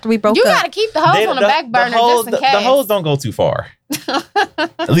right after we broke You up. gotta keep the hoes on the back burner just in case. The hoes don't go too far.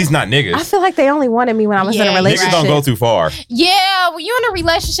 At least not niggas. I feel like they only wanted me when I was in a Yeah, relationship. Niggas don't go too far. Yeah, when you in a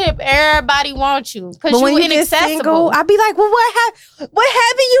relationship, everybody wants you because But when you you get inaccessible. single, I'd be like, well, what happened?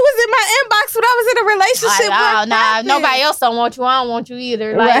 You was in my inbox when I was in a relationship. What happened? Nobody else don't want you. I don't want you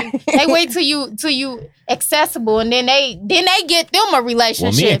either. Like Right. they wait till you accessible, and then they get them a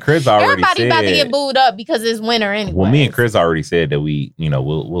relationship. Well, me and Chris already Everybody said. about to get booed up because it's winter anyway. Well, me and Chris already said that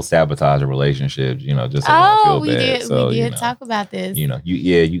we'll sabotage a relationship, just so we don't feel we bad. did. So, We did talk about this.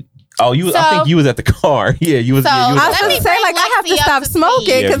 I think you was at the car. Yeah, you was. So, I was Let going me to say, bring like, I have to Lexi up stop to smoking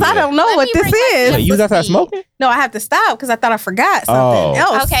speed. because I don't know Let what me this bring Lexi is. up Wait, you was outside smoking? No, I have to stop because I thought I forgot something Oh.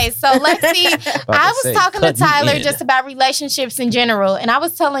 else. Okay, so let's see. I was say, talking to cut me Tyler in. just about relationships in general, and I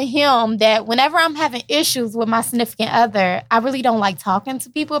was telling him that whenever I'm having issues with my significant other, I really don't like talking to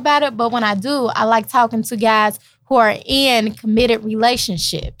people about it. But when I do, I like talking to guys who are in committed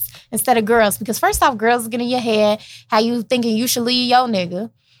relationships instead of girls. Because first off, girls get in your head how you thinking you should leave your nigga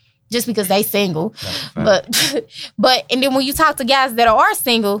just because they single. But and then when you talk to guys that are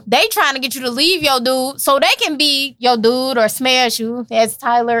single, they trying to get you to leave your dude so they can be your dude or smash you. As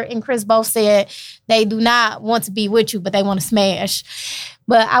Tyler and Chris both said, they do not want to be with you, but they want to smash.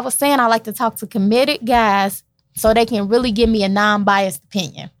 But I was saying I like to talk to committed guys so they can really give me a non-biased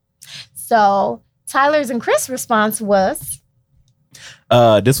opinion. So Tyler's and Chris' response was,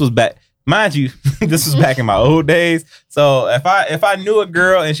 This was back. Mind you, this was back in my old days. So if I knew a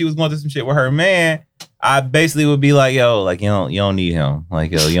girl and she was going through some shit with her man, I basically would be like, yo, like you don't need him.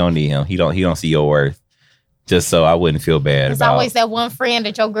 Like, yo, you don't need him. He don't see your worth. Just so I wouldn't feel bad. there's always that one friend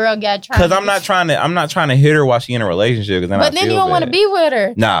that your girl got trying. Because I'm not trying to hit her while she in a relationship. But then you don't want to be with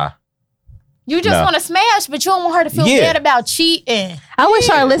her. Nah. You just want to smash, but you don't want her to feel bad about cheating. I wish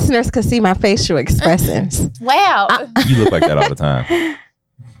our listeners could see my facial expressions. Wow. You look like that all the time.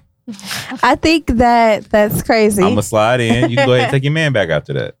 I think that's crazy. I'm gonna slide in. You can go ahead and take your man back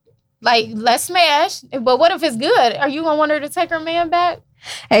after that. Like, let's smash. But what if it's good? Are you going to want her to take her man back?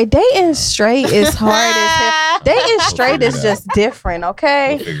 Hey, dating straight is hard as hell. Dating straight is just different,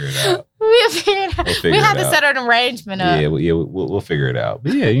 okay? We'll figure it out. We'll figure it out. We'll figure We have it to out. set an arrangement up. Yeah, we'll figure it out.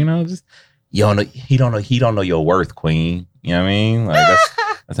 But yeah, just he don't know your worth, queen. You know what I mean? Like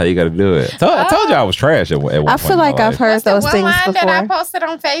that's how you got to do it. I told you I was trash at one point. I feel like I've heard What's the those one things line that I before. posted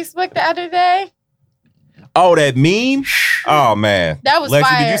on Facebook the other day? Oh, that meme? Oh man, That was Lexi,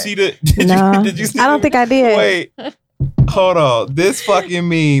 fire. did you see the? No, Did you see I don't think I did. Wait, hold on. This fucking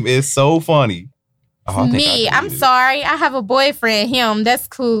meme is so funny. Oh, I think I Me, I'm deleted it. sorry. I have a boyfriend. Him, that's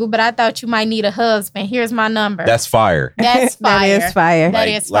cool. But I thought you might need a husband. Here's my number. That's fire. That's fire. That is fire. That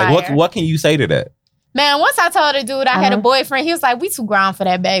is fire. Like what can you say to that? Man, once I told the dude I had a boyfriend, he was like, "We too grown for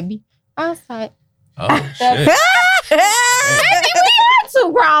that, baby." I was like, Oh shit. "Baby, we are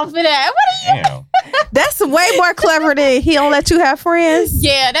too grown for that." What are you? Damn. That's way more clever than he don't let you have friends.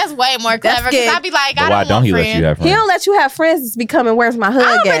 Yeah, that's way more clever. Because good. I'd be like, But I why don't don't want he let friends. you have He friends? don't let you have friends. It's becoming where's my hug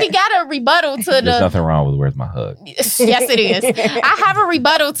I already at? got a rebuttal to There's the. nothing wrong with where's my hug. Yes, it is. I have a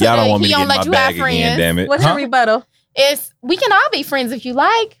rebuttal to Y'all don't the. want me He to don't get in let my you have bag friends. again, damn it. What's Huh? your rebuttal? It's we can all be friends if you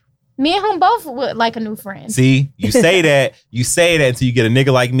like. Me and him both would like a new friend. See, you say that until you get a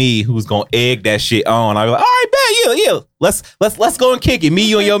nigga like me who's gonna egg that shit on. I'll be like, all right, bet you. Let's go and kick it. Me,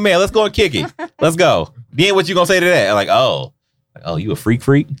 you, and your man. Let's go and kick it. Let's go. Then what you gonna say to that? Like, oh, you a freak?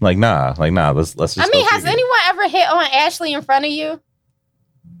 Like, nah. Let's just. I mean, go has kick it. anyone ever hit on Ashley in front of you?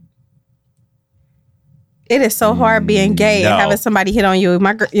 It is so hard being gay No. and having somebody hit on you.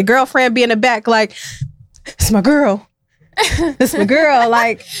 Your girlfriend be in the back like, it's my girl. It's my girl.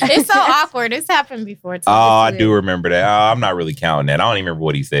 Like, It's so awkward. It's happened before too. Oh, I do remember that. Oh, I'm not really counting that. I don't even remember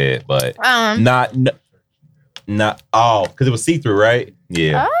what he said, but not. Oh, because it was see through, right?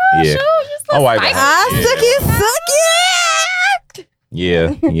 Yeah. Oh, yeah. shoot, just My wife. suck it. Yeah.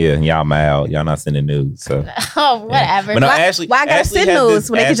 Y'all mad. Y'all not sending news. So. Oh, whatever. But no, Why, Ashley. why I gotta Ashley send has news this-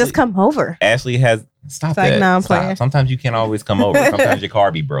 when they can just Ashley- come over? Ashley has. Stop like, that. no, I'm Stop. playing. Sometimes you can't always come over. Sometimes your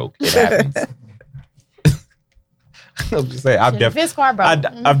car be broke. It happens. I'm just saying. If his car broke.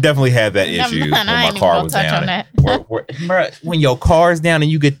 I've definitely had that Never issue mind, when I my ain't car even was gonna touch down. on that. Bruh, when your car's down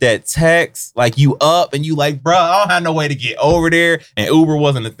and you get that text, like you up and you like, bro, I don't have no way to get over there, and Uber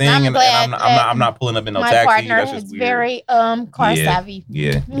wasn't a thing, I'm and glad I'm not pulling up in no my taxi. partner That's is just weird. very car Yeah. savvy.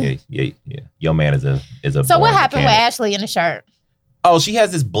 Yeah. Your man is a. So what born happened with mechanic. Ashley in the shirt? Oh, she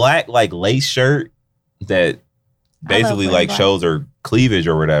has this black like lace shirt that basically wearing like black. shows her cleavage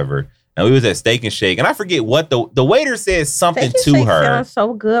or whatever. And we was at Steak and Shake, and I forget what the waiter said something Steak to and Shake her. sounds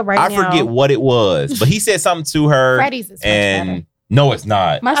so good right I now. forget what it was, but he said something to her. Freddy's is much better. And no, it's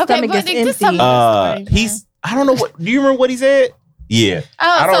not. My stomach but is just tell empty. me the story, He's I don't know what. Do you remember what he said? Yeah,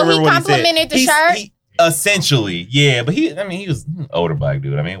 I don't Oh, so remember he what he said. complimented the shirt? Essentially, yeah, but he was an older black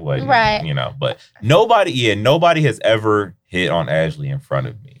dude. I mean, what, Right. but nobody has ever hit on Ashley in front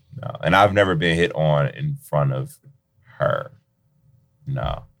of me. No, and I've never been hit on in front of her.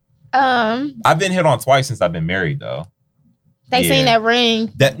 No, I've been hit on twice since I've been married, though. They seen that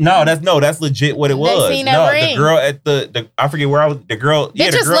ring. That's legit what it They was. seen that No, ring. the girl at the I forget where I was. The girl, the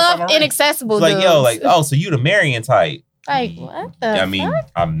Bitches girl love found my ring. inaccessible She's like, dudes. yo, like, oh, so you the Marion type? Like, what the I mean,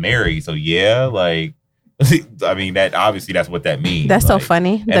 fuck? I'm married, so yeah, like, I mean, that obviously that's what that means. That's so like,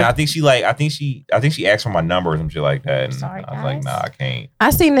 funny. And I think she asked for my number or some shit like that, and Sorry, I was like, guys. nah, I can't. I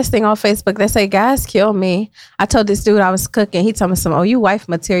seen this thing on Facebook. They say guys kill me. I told this dude I was cooking. He told me some, oh, you wife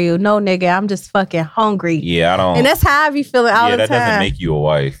material. No, nigga, I'm just fucking hungry. Yeah, I don't. And that's how I be feeling all the that time. doesn't make you a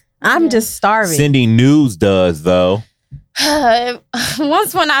wife. I'm just starving. Sending news does though.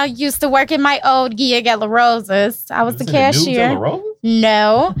 Once when I used to work in my old gig at La Rosa's, I was the Sending nudes on the cashier. road?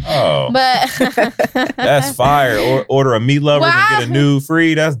 No, Oh, but that's fire. Or order a meat lovers and get a nude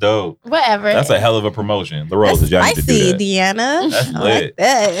free. That's dope. whatever. That's a hell of a promotion. The That's roses, y'all need to do spicy, that. Deanna. That's I lit. like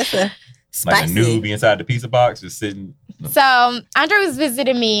that. That's a Like spicy. a nude be inside the pizza box, just sitting. So Andre was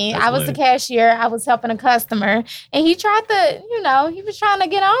visiting me. That's I was the lit. cashier. I was helping a customer, and he tried to, he was trying to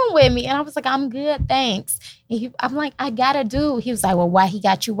get on with me, and I was like, "I'm good, thanks." And I'm like, "I gotta do." He was like, "Well, why he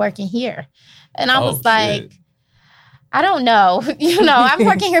got you working here?" And I Oh, was like, shit. "I don't know. I'm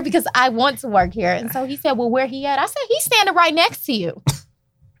working here because I want to work here." And so he said, "Well, where he at?" I said, "He's standing right next to you."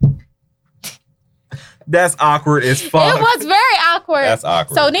 That's awkward as fuck. It was very awkward. That's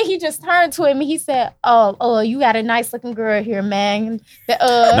awkward. So then he just turned to him and he said, "Oh, you got a nice looking girl here, man."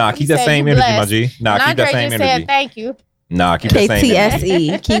 Nah, he keep that said, same "You energy, my blessed." G. Nah, And keep Andre that same just energy. said, "Thank you." Nah, keep that same energy.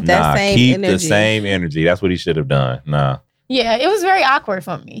 KTSE. Keep that Nah, same keep energy. the same energy. That's what he should have done. Nah. Yeah, it was very awkward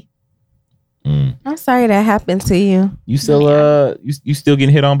for me. Mm. I'm sorry that happened to you. You still you still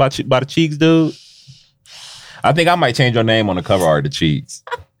getting hit on by the cheeks, dude? I think I might change your name on the cover art, the cheeks.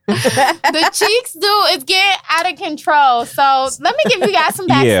 The cheeks, dude, is getting out of control. So let me give you guys some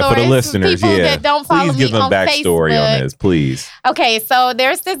backstory. Yeah, for the listeners, people yeah. that don't follow Please give me them on backstory Facebook. on this, please. Okay, so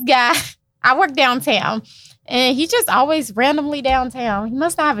there's this guy. I work downtown, and he just always randomly downtown. He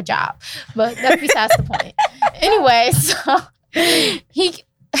must not have a job, but that's besides the point. Anyway, so he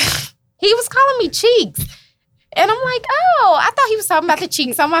was calling me cheeks, and I'm like, oh, I thought he was talking about the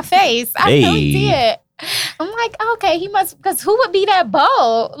cheeks on my face. I really Hey. did. I'm like, okay, he must, because who would be that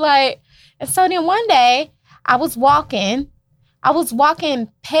bold? Like, and so then one day I was walking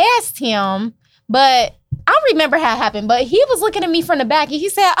past him, But I don't remember how it happened, but he was looking at me from the back and he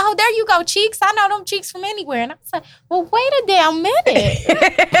said, "Oh, there you go, cheeks. I know them cheeks from anywhere." And I was like, "Well, wait a damn minute."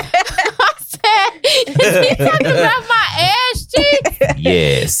 I said, "Is he talking about my ass cheeks?"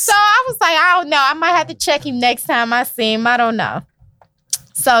 Yes. So I was like, I don't know. I might have to check him next time I see him. I don't know.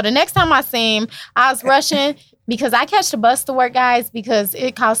 So the next time I see him, I was rushing because I catch the bus to work, guys, because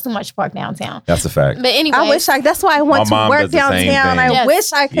it costs too much to park downtown. That's a fact. But anyway, I wish that's why I want to work downtown. I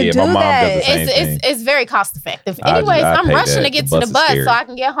wish I could do my mom that. does the same thing. It's very cost effective. Anyways, I'm rushing to get to the bus so I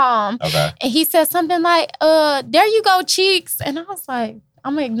can get home. Okay. And he said something like, there you go, cheeks. And I was like,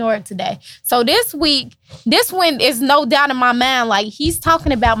 I'm gonna ignore it today. So this week, this one is no doubt in my mind, like he's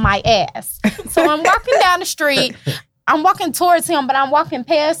talking about my ass. So I'm walking down the street. I'm walking towards him, but I'm walking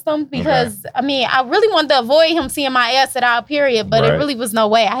past him because, I mean, I really wanted to avoid him seeing my ass at all, period. But it really was no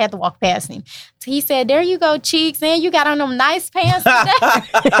way. I had to walk past him. So he said, there you go, cheeks. And you got on them nice pants today.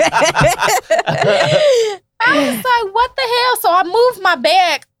 I was like, what the hell? So I moved my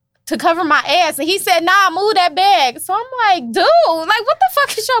bag to cover my ass. And he said, nah, move that bag. So I'm like, dude, like, what the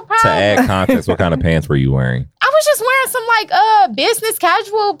fuck is your problem? To add context, what kind of pants were you wearing? I was just wearing some, like, business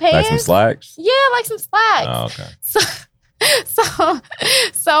casual pants. Like some slacks? Yeah, like some slacks. Oh, okay.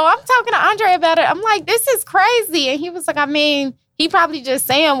 So I'm talking to Andre about it. I'm like, this is crazy. And he was like, I mean, he probably just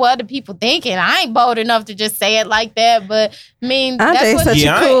saying what other people thinking. I ain't bold enough to just say it like that. But, I mean, Andre's that's what such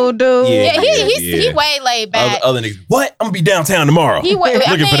a cool dude. Yeah, he way laid back. Other niggas, what? I'm going to be downtown tomorrow. He way,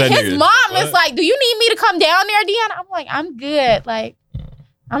 looking for that his nigga. mom is like, do you need me to come down there, Deanna? I'm like, I'm good. Like,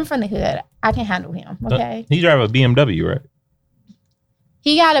 I'm from the hood. I can handle him, okay? He drive a BMW, right?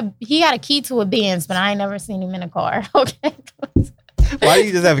 He got a key to a Benz, but I ain't never seen him in a car, okay? Why do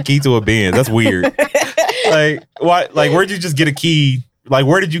you just have a key to a Benz? That's weird. Like, why? Like, where'd you just get a key? Like,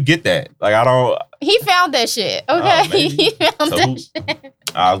 where did you get that? Like, I don't... He found that shit, okay? He found that shit.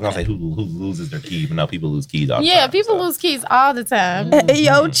 I was going to say who loses their key, but no, people lose keys all the time. Yeah, people lose keys all the time.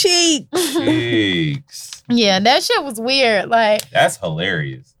 Yo, cheek. Cheeks. Yeah, that shit was weird. Like, that's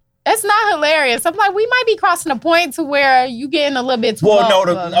hilarious. It's not hilarious. I'm like, we might be crossing a point to where you getting a little bit too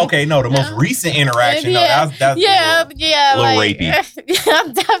the most recent interaction. Yeah, no, that's yeah, a little like, rapey. Yeah,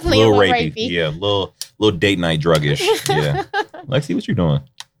 I'm definitely a little rapey. Yeah, little date night druggish. Yeah. Lexi, what you doing?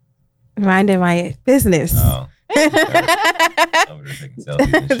 Minding my business. Oh. Over there taking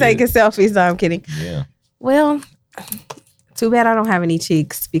selfies. Taking selfies. No, I'm kidding. Yeah. Well, too bad I don't have any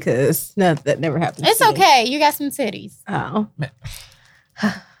cheeks because that never happens. It's okay. You got some titties. Oh.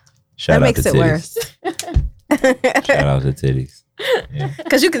 Shout that out makes to it titties. worse. Shout out to titties.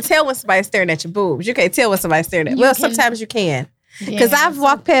 Because you can tell when somebody's staring at your boobs. You can't tell when somebody's staring at. Well, sometimes you can. Because I've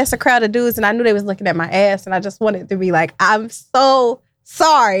walked past a crowd of dudes and I knew they was looking at my ass, and I just wanted to be like, I'm so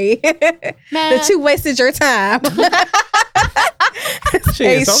sorry that you wasted your time.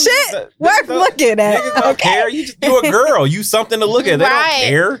 Ain't shit worth looking at. Niggas don't care. You a girl. You something to look at. They don't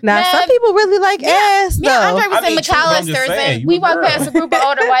care. Now, some people really like ass, though. Yeah, Andre was in McAllister's and we walked past a group of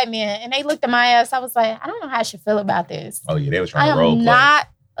older white men and they looked at my ass. I was like, I don't know how I should feel about this. Oh, yeah, they was trying to role play. I am not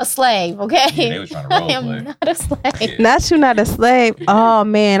a slave, okay? Yeah, they was trying to role play. I am not a slave. Not you, not a slave. Oh,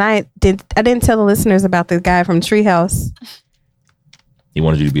 man, I didn't tell the listeners about this guy from Treehouse. He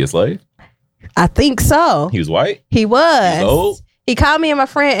wanted you to be a slave? I think so. He was white? He was. He was old? He called me and my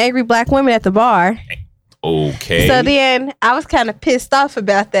friend angry black women at the bar. Okay. So then I was kind of pissed off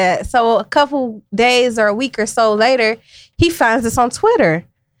about that. So a couple days or a week or so later, he finds us on Twitter.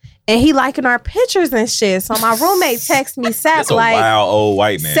 And he liking our pictures and shit. So my roommate texts me, Sap, That's a like... wild old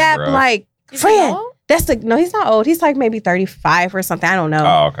white man, Sap, bro. like, friend, no, he's not old. He's like maybe 35 or something. I don't know.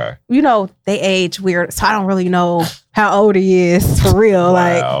 Oh, okay. You know, they age weird. So I don't really know how old he is for real.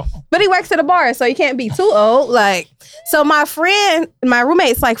 Wow. Like, but he works at a bar, so he can't be too old. Like, so my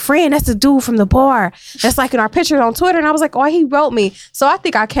roommate's like, friend, that's the dude from the bar. That's like in our pictures on Twitter. And I was like, oh, he wrote me. So I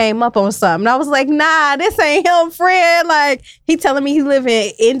think I came up on something. I was like, nah, this ain't him, friend. Like, he telling me he live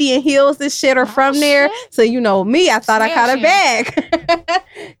in Indian Hills, this shit, or from there. So, you know, me, I thought I caught a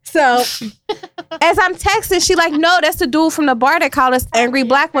bag. So as I'm texting, she like, no, that's the dude from the bar that called us angry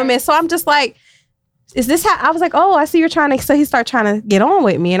black women. So I'm just like, is this how? I was like, oh, I see you're trying to. So he started trying to get on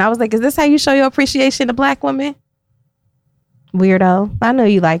with me, and I was like, is this how you show your appreciation to black women? Weirdo. I know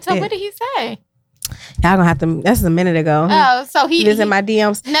you liked it. So what did he say? Y'all gonna have to. That's a minute ago. Oh, so he was in my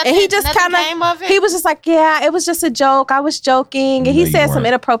DMs, and he just kind of. He was just like, yeah, it was just a joke. I was joking, and he said some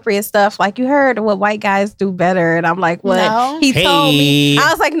inappropriate stuff, like you heard what white guys do better, and I'm like, what? No. He told me. I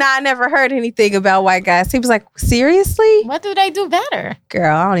was like, nah, I never heard anything about white guys. He was like, seriously? What do they do better?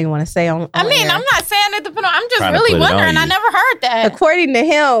 Girl, I don't even want to say on. I mean, I'm not saying it. I'm just really wondering. I never heard that. According to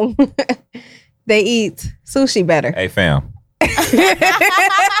him, they eat sushi better. Hey, fam.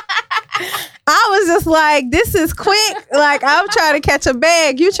 I was just like, this is quick. Like, I'm trying to catch a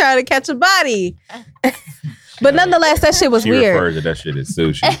bag. You trying to catch a body. But nonetheless, that shit was she weird. refers to that shit as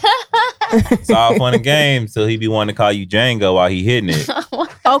sushi. It's all fun and games till he be wanting to call you Django while he hitting it.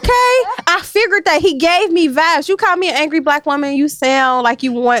 Okay? I figured that he gave me vibes. You call me an angry black woman, you sound like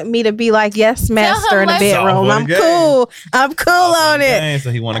you want me to be like, yes, master in the bedroom. I'm cool. I'm cool on it. So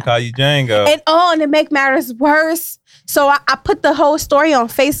he want to call you Django. And to make matters worse, so I put the whole story on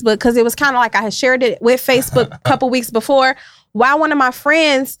Facebook because it was kind of like I had shared it with Facebook a couple weeks before. While one of my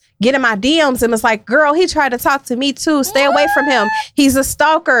friends get in my DMs and was like, girl, he tried to talk to me too. Stay away from him. He's a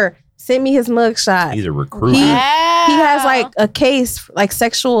stalker. Send me his mugshot. He's a recruiter. He has like a case, like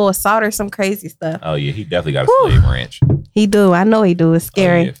sexual assault or some crazy stuff. Oh, yeah. He definitely got a slave ranch. He do. I know he do. It's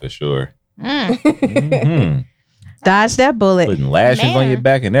scary. Oh, yeah, for sure. Dodge that bullet. Putting lashes on your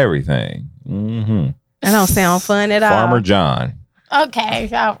back and everything. That don't sound fun at all. Farmer John. Okay,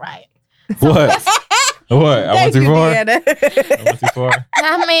 all right. What? What? I went too far? Deanna. I went too far?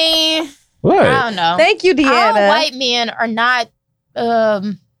 I mean, What? I don't know. Thank you, All Deanna. white men are not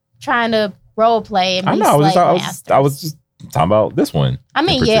trying to role play and be I know. slave I was just talking about this one. I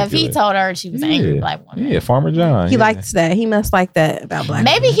mean, in yeah, if he particular. told her she was an angry black woman. Yeah, Farmer John. He yeah. likes that. He must like that about black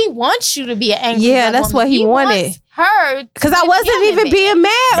Maybe women. he wants you to be an angry Yeah, black that's woman. what he wanted. wants her. Because I wasn't even being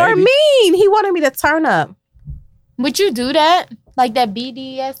mad or Maybe. mean. He wanted me to turn up. Would you do that? Like that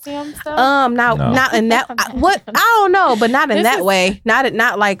BDSM stuff? Not in that. What I don't know, but not in This that is- way.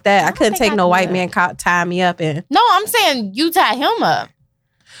 Not like that. I couldn't think take I no could. white man tie me up and. No, I'm saying you tie him up.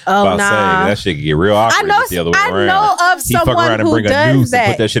 Oh About nah. saying, that shit could get real awkward. I know. if it's the other way I around. know of He fuck someone around and who bring a does noose that.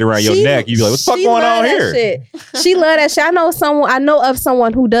 and put that shit around your neck. You be like, what the fuck she going love on that here? shit. She love that shit. I know of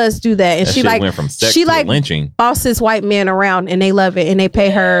someone who does do that, and That she shit like went from sex she to like lynching. bosses white men around, and they love it, and they pay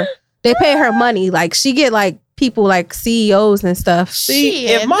her. They pay her money. Like she get like people like CEOs and stuff. See,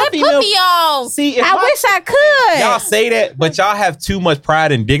 Shit, if my let female, put me on. see, if I my- wish I could. y'all say that, but y'all have too much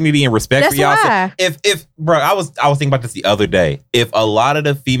pride and dignity and respect That's for y'all. why. If bro, I was thinking about this the other day. If a lot of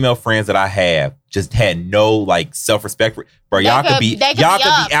the female friends that I have just had no like self-respect for, bro, y'all could be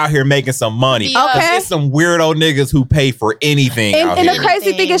up. out here making some money. Be up. Okay. There's some weirdo niggas who pay for anything out And the here.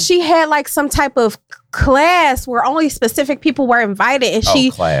 crazy thing is, she had like some type of class where only specific people were invited, and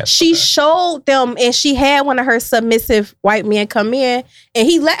Class. she Okay. showed them, and she had one of her submissive white men come in, and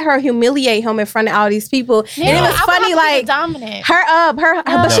he let her humiliate him in front of all these people. And it was I funny, would have to be like the dominant.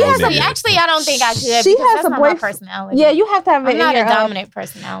 but she No, has nigga. Actually, I don't think I could. She because has that's a not my boyfriend. personality. Yeah, you have to have it I'm not in a your dominant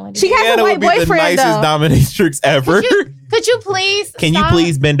personality. She has Deanna a white would be the boyfriend nicest though. dominatrix ever. Could you please? Can you stop?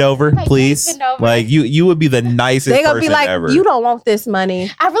 please bend over, Like, please? please bend over. Like you would be the nicest They gonna person be like, ever. you don't want this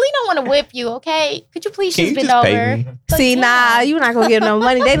money. I really don't want to whip you. Okay, could you please Can just you bend just pay over? me? Like, See, nah, damn. you're not gonna get no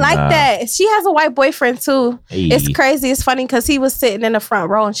money. They like Nah. that. She has a white boyfriend too. Hey. It's crazy. It's funny because he was sitting in the front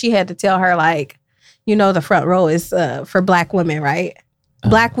row and she had to tell her, like, you know, the front row is for black women, right?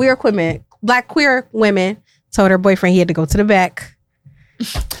 Black queer women told her boyfriend he had to go to the back.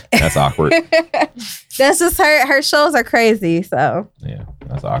 That's awkward. That's just her shows are crazy. So, Yeah,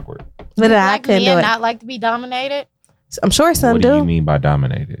 that's awkward. but I Black couldn't men do it. not like to be dominated. I'm sure some What do you do. mean by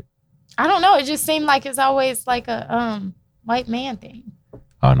dominated? I don't know. It just seemed like it's always like a white man thing.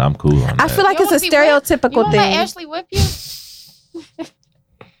 Oh no, I'm cool on that. I feel like You it's a wanna be whipped? You stereotypical want to let thing. Ashley whip you?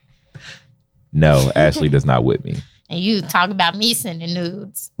 No, Ashley does not whip me. And you talk about me sending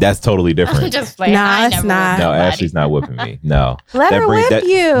nudes. That's totally I'm different. just playing. Nah, I it's never not. whipped No, nobody. Ashley's not whipping me. No. Let her whip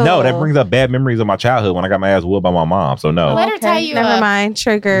you. No, that brings up bad memories of my childhood when I got my ass whooped by my mom. So no. Let her tie you Never up. mind.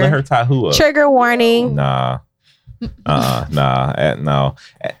 Trigger. Let her tie who up? Trigger warning. Nah.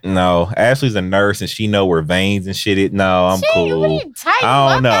 No. Ashley's a nurse and she know where veins and shit. No, I'm Shit, cool. What are you tie you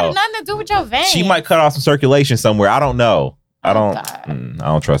I don't up? Got know. nothing to do with your veins. She might cut off some circulation somewhere. I don't know. I Oh, don't. God. I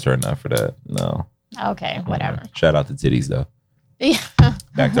don't trust her enough for that. No. Okay, whatever. Shout out to titties though. Yeah.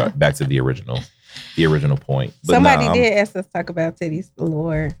 Back to the original point. But Somebody nah, did ask us to talk about titties.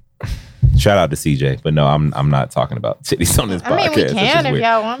 Lord. Shout out to CJ, but no, I'm not talking about titties on this podcast. I mean, we That's can just if weird.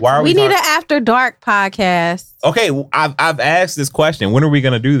 y'all want. Why are We we need talking- an after dark podcast. Okay, I've asked this question. When are we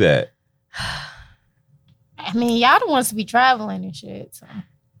gonna do that? I mean, y'all the ones to be traveling and shit. So.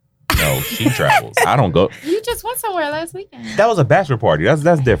 No, she travels. I don't go. You just went somewhere last weekend. That was a bachelor party.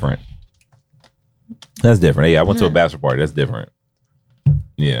 That's different. That's different. Yeah, I went to a bachelor party. That's different.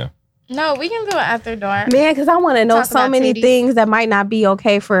 Yeah. No, we can do it after dark. Man, because I want to know Talk so about many titties. things that might not be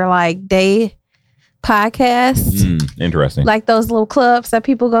okay for like day podcasts. Interesting. Like those little clubs that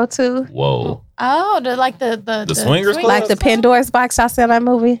people go to. Whoa. Oh, the swingers club? Like the Pandora's Box. Y'all seen that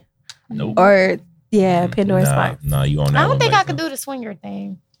movie? Nope. Or, yeah, Pandora's Box. Nah, you on that I don't one, think I Mason. could do the swinger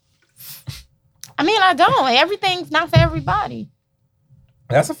thing. I mean, I don't. Everything's not for everybody.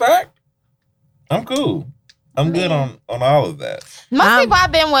 That's a fact. I'm cool. I'm good on all of that. Most people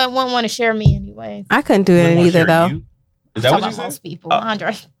I've been with wouldn't want to share me anyway. I couldn't do it either though. You? Is that what you said? Most people,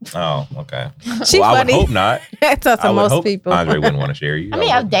 Andre. Oh, okay. She I would funny. hope not. That's most people. Andre wouldn't want to share you. I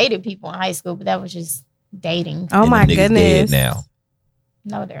mean, I've dated people in high school, but that was just dating. Oh my Dead goodness. now.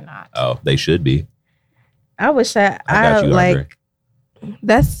 No, they're not. Oh, they should be. I wish I got you, Andre.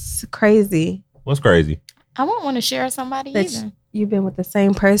 that's crazy. What's crazy? I won't want to share somebody That either. you've been with the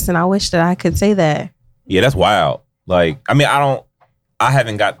same person. I wish that I could say that. Yeah, that's wild. Like, I mean, I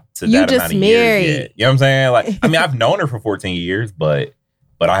haven't got to You that just amount of married. years yet. You know what I'm saying? Like, I mean, I've known her for 14 years, but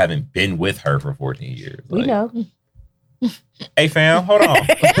I haven't been with her for 14 years. We Like, know. hey fam, hold on.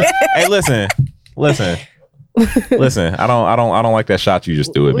 Hey, listen. I don't like that shot you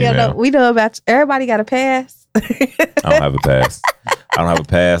just threw at me, man. We know about everybody got a pass. I don't have a pass.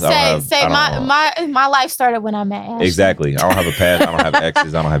 My life started when I met Ashley. Exactly. I don't have a pass. I don't have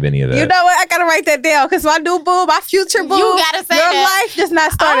exes. I don't have any of that. You know what? I gotta write that down because my new boo, my future boo, You gotta say your that. life does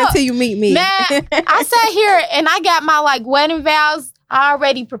not start until you meet me. Man, I sat here and I got my wedding vows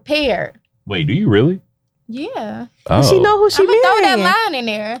already prepared. Wait, do you really? Yeah. Oh. She know who she I'm gonna throw that marrying. line in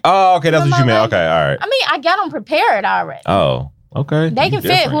there. Oh, okay. That's what you meant. Okay, all right. I mean, I got them prepared already. Oh, okay. They can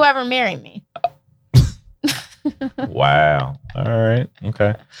fit whoever married me. Wow. All right.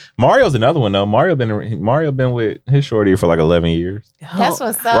 Okay. Mario's another one though. Mario been with his shorty for like 11 years. That's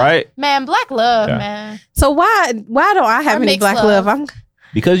what's up. Right? Man, black love, Yeah. man. So why don't I have Or any mixed black love. love?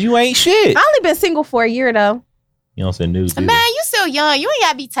 Because you ain't shit. I only been single for a year though. You don't send news. Man, you still young. You ain't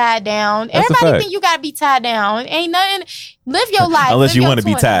gotta be tied down. That's a Everybody fact. think you gotta be tied down. Ain't nothing. Live your life. Unless Live you your want to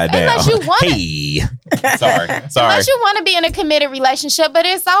be 20s. tied down. Unless you want to. Hey. Sorry. Unless you want to be in a committed relationship, but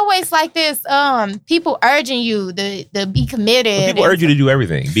it's always like this. People urging you to be committed. People urge you to do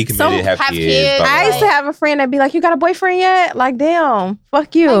everything. Be committed, have kids. blah, blah, I blah. used to have a friend that'd be like, "You got a boyfriend yet?" Like, damn,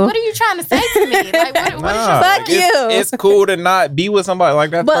 fuck you. Like, what are you trying to say to me? Like, what is Nah, your Fuck like, you. It's cool to not be with somebody like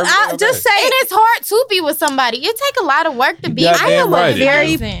that. But I just say, And it's hard to be with somebody. It take a lot of work to You be. goddamn I am right a it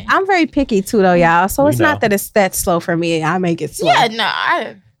very. do. I'm very picky too, though, y'all. So We it's know. not that it's that slow for me. I make it slow. Yeah, no,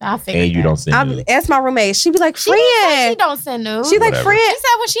 I figured. and you that. don't send news. Ask my roommate. She be like, She didn't say she friend. don't send nudes. She like, Whatever. friend. She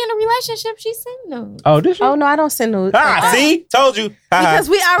said when she in a relationship, she send nudes. Oh, did you? Oh no, I don't send nudes. See? Told you. Because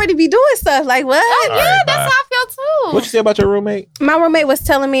we already be doing stuff. Like what? Oh, All yeah, right, that's bye. how I feel too. What you say about your roommate? My roommate was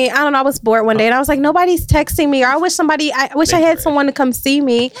telling me, I don't know, I was bored one day and I was like, nobody's texting me, or I wish I had someone to come see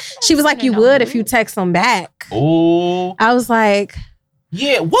me. She was like, you would if you text them back. Oh. I was like,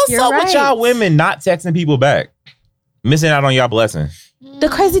 Yeah, what's You're up with right. y'all women not texting people back? Missing out on y'all blessing. the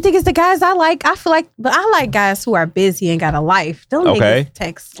crazy thing is the guys I like, I feel like, but I like guys who are busy and got a life. Them Okay. niggas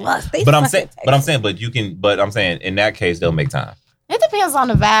text sluts. They But I'm fucking saying, text. but I'm saying in that case they'll make time. It depends on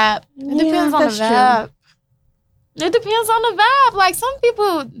the vibe. It Yeah, depends on the that's true. vibe. It depends on the vibe. Like some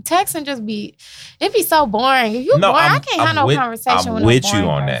people text and just it be so boring. If you boring, I can't have no conversation I'm with with no you boring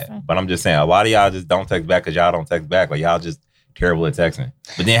on person. that. But I'm just saying a lot of y'all just don't text back because y'all don't text back. Like y'all just terrible at texting.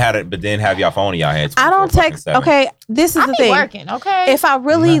 But then have y'all phone in y'all hands. I don't text. 24/7. Okay, this is I the be thing. working, okay? If I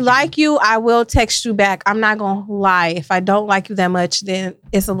really Not you. like you, I will text you back. I'm not gonna lie. If I don't like you that much, then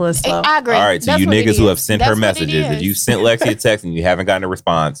it's a little slow. I agree. All right, so That's you what it niggas who is. have sent That's her what it messages, if is. you sent Lexi a text and you haven't gotten a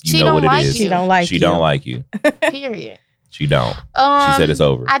response, you She know don't what it like is. you. She don't like She you. don't like you. Period. She don't. She said it's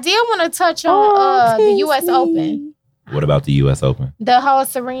over. I did want to touch on the U.S. Open. What about the U.S. Open? The whole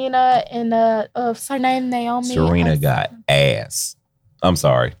Serena and what's her name, Naomi. Serena got ass. I'm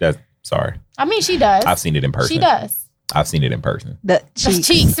sorry. Sorry. I mean, she does. I've seen it in person. She does. I've seen it in person. The That's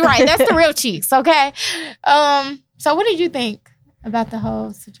cheeks, right? That's the real cheeks. Okay. So what did you think about the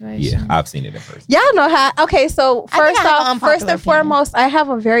whole situation? Yeah, I've seen it in person. Y'all know how. Okay, so I think first I have an off, unpopular first and opinion. foremost, I have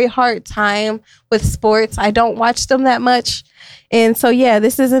a very hard time with sports. I don't watch them that much, and so yeah,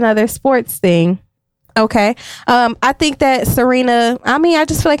 this is another sports thing. Okay, I think that Serena. I mean, I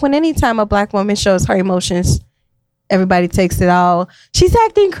just feel like when anytime a black woman shows her emotions, everybody takes it all. She's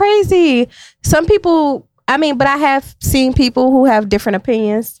acting crazy. Some people. I mean, but I have seen people who have different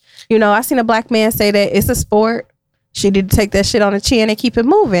opinions. You know, I seen a black man say that it's a sport. She did take that shit on the chin and keep it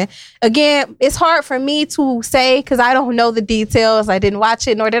moving. Again, it's hard for me to say because I don't know the details. I didn't watch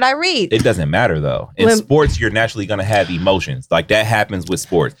it, nor did I read. It doesn't matter though. In When- sports, you're naturally gonna have emotions. Like that happens with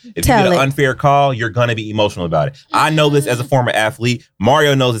sports. If Tell you get an it. unfair call, you're gonna be emotional about it. I know this as a former athlete.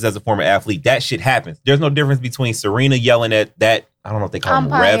 Mario knows this as a former athlete. That shit happens. There's no difference between Serena yelling at that. I don't know if they call them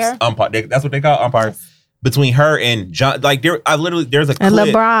Umpire. refs. Umpire. That's what they call umpires. Between her and John, like there's a clip. And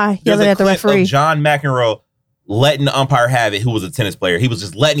LeBron There's yelling a at the clip referee. of John McEnroe letting the umpire have it, who was a tennis player. He was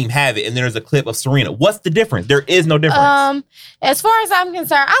just letting him have it. And then there's a clip of Serena. What's the difference? There is no difference. As far as I'm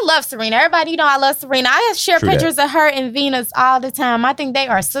concerned, I love Serena. Everybody I love Serena. I share pictures of her and Venus all the time. I think they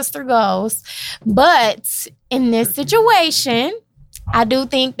are sister goals. But in this situation, I do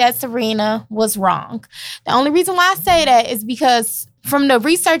think that Serena was wrong. The only reason why I say that is because from the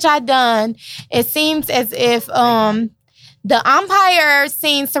research I've done, it seems as if the umpire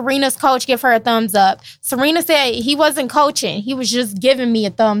seen Serena's coach give her a thumbs up. Serena said he wasn't coaching. He was just giving me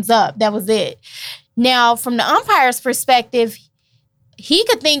a thumbs up. That was it. Now, from the umpire's perspective, he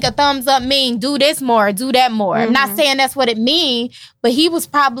could think a thumbs up mean do this more, do that more. I'm not saying that's what it means, but he was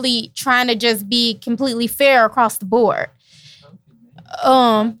probably trying to just be completely fair across the board.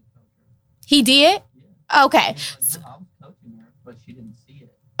 He did? Okay.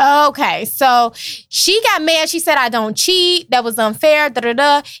 Okay, so she got mad. She said, I don't cheat. That was unfair. In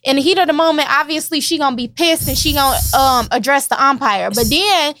the heat of the moment, obviously, she going to be pissed and she going to address the umpire. But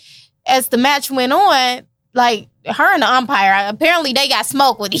then, as the match went on, like, her and the umpire, apparently they got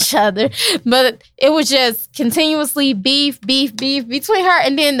smoke with each other. But it was just continuously beef between her.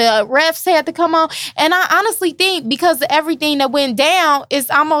 And then the refs had to come on. And I honestly think because of everything that went down,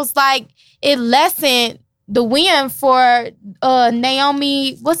 it's almost like it lessened the win for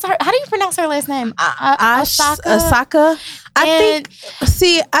Naomi. How do you pronounce her last name? Osaka. I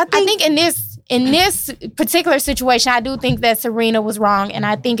think in this particular situation, I do think that Serena was wrong, and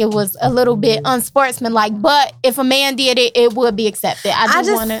I think it was a little bit unsportsmanlike. But if a man did it, it would be accepted.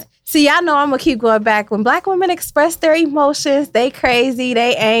 See, I know I'm gonna keep going back. When Black women express their emotions, they crazy,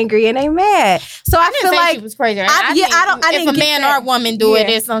 they angry, and they mad. So I feel like she was crazy. If a man or a woman do it,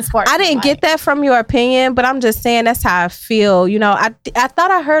 it's unsportsmanlike. I didn't get that from your opinion, but I'm just saying that's how I feel. You know, I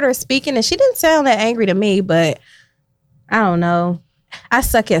thought I heard her speaking, and she didn't sound that angry to me, but I don't know. I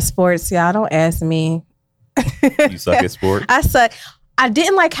suck at sports, y'all. Don't ask me. You suck at sports? I suck. I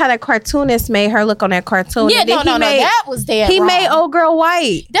didn't like how that cartoonist made her look on that cartoon. Yeah, no, that was dead He wrong. made old girl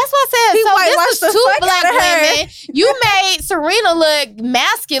white. That's what I said. He So this was two black her. women. You made Serena look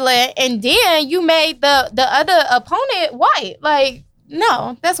masculine, and then you made the other opponent white. Like,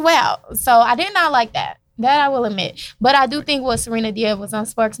 no, that's wild. So I did not like that. That I will admit. But I do think what Serena did was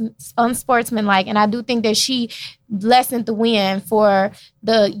unsportsmanlike, and I do think that she lessened the win for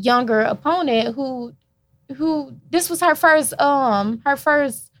the younger opponent who this was her first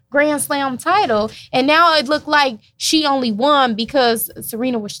Grand Slam title, and now it looked like she only won because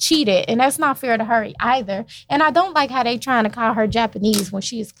Serena was cheated, and that's not fair to her either. And I don't like how they trying to call her Japanese when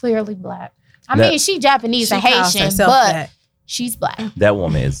she is clearly black. I mean, she's Japanese and Haitian, but she's black. That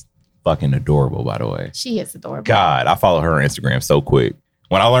woman is fucking adorable, by the way. She is adorable. God, I follow her on Instagram so quick.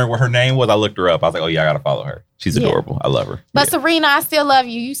 When I learned what her name was, I looked her up. I was like, oh yeah, I gotta follow her. She's adorable. I love her. But Serena, I still love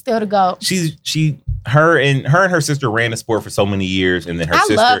you. You still the GOAT. Her and her sister ran the sport for so many years, and then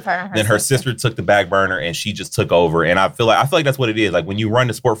her sister took the back burner, and she just took over. And I feel like that's what it is. Like when you run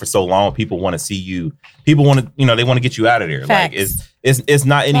the sport for so long, people want to see you. People want to, they want to get you out of there. Facts. Like it's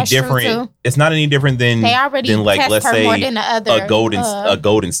not any different. It's not any different than like let's say a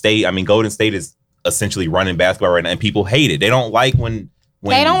Golden State. I mean, Golden State is essentially running basketball right now, and people hate it. They don't like when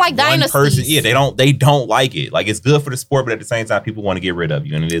they don't like dynasties. They don't like it. Like it's good for the sport, but at the same time, people want to get rid of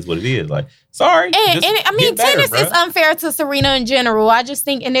you, and it is what it is. Like, sorry. And I mean, tennis is unfair to Serena in general. I just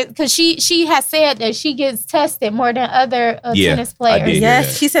think, because she has said that she gets tested more than other tennis players.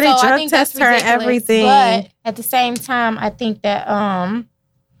 Yes, she said they drug test her and everything. But at the same time, I think that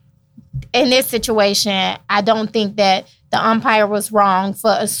in this situation, I don't think that the umpire was wrong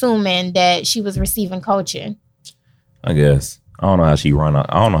for assuming that she was receiving coaching. I guess. I don't know how she run. I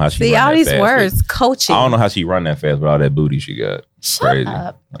don't know how she. See run all that these fast. words, coaching. I don't know how she run that fast with all that booty she got. Shut Crazy.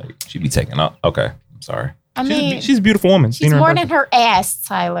 up. Like she be taking up. Okay, I'm sorry. She's a beautiful woman. She's more than her ass,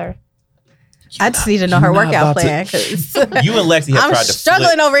 Tyler. I just need to know her workout plan. You and Lexi have tried to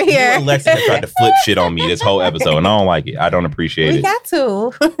struggling over here. You and Lexi have tried to flip shit on me this whole episode, and I don't like it. I don't appreciate it. We got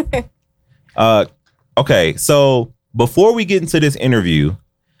to. Okay, so before we get into this interview,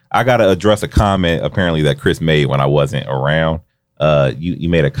 I got to address a comment apparently that Chris made when I wasn't around. You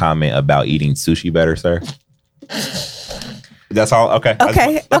made a comment about eating sushi better, sir. That's all. Okay.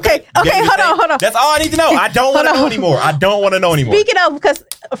 Okay. Hold on. That's all I need to know. I don't want to know anymore. I don't want to know anymore. Speaking of, because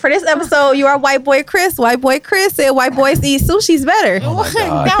for this episode, you are White Boy Chris. White Boy Chris said white boys eat sushi's better. Oh my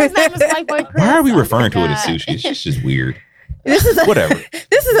God. That was name is White Boy Chris. Why are we referring to it as sushi? It's just weird. Whatever.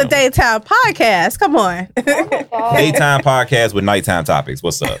 This is a daytime podcast. Come on. Daytime podcast with nighttime topics.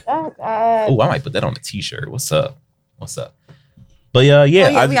 What's up? Oh, I might put that on a t-shirt. What's up? But we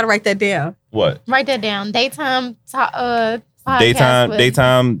gotta write that down. What? Write that down. Daytime podcast.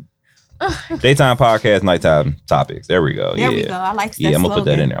 Daytime Daytime podcast, nighttime topics. There we go. There we go. I like that. Yeah, I'm gonna put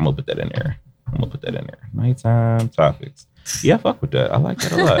that slogan. in there. I'm gonna put that in there. Nighttime topics. Yeah, fuck with that. I like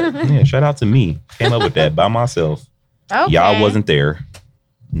that a lot. Yeah, shout out to me. Came up with that by myself. Okay. Y'all wasn't there.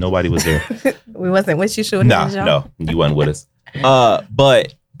 Nobody was there. We wasn't with you shooting. No, you wasn't with us.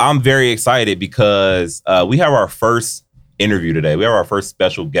 But I'm very excited because we have our first interview today. We have our first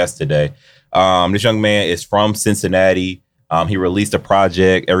special guest today. This young man is from Cincinnati. He released a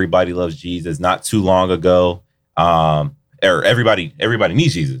project, Everybody Loves Jesus, not too long ago. Everybody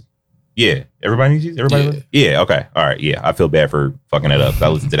needs Jesus. Yeah, everybody needs Jesus. Everybody. Yeah. Okay. All right. Yeah, I feel bad for fucking it up. I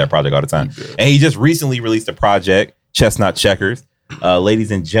listen to that project all the time. And he just recently released a project, Chestnut Checkers.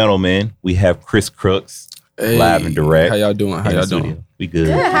 Ladies and gentlemen, we have Chris Crooks, live and direct. How y'all doing? We good.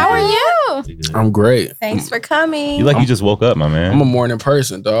 Good. How are you? We good. I'm great. Thanks for coming. You just woke up, my man. I'm a morning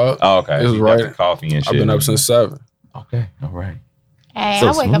person, dog. Oh, okay. This is You got right. the coffee and shit. I've been up since 7. Okay. All right. Hey, So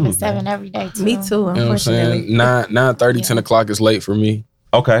I wake up at smooth, 7 man. every day too. Me too. You know what I'm Unfortunately, saying? 9:30, Yeah. 10 o'clock is late for me.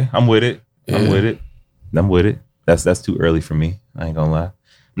 Okay. I'm with it. I'm Yeah. with it. That's too early for me. I ain't gonna lie.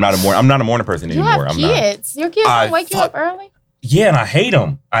 I'm not a morning person You anymore. have I'm not. kids. Your kids I don't wake you up early? Yeah, and I hate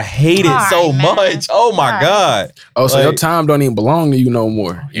them. I hate it All so right, man. much. Oh my All right. God. Oh, so Like- your time don't even belong to you no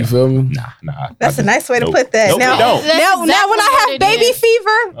more. You feel me? Nah. that's a nice way to Nope. put that. Nope, now, it don't. That's now when exactly I what have it baby is.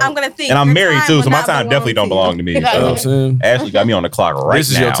 fever, I'm gonna think. And I'm your married too, will so my not time belong definitely don't to belong to me. You know what I'm saying? Ashley got me on the clock right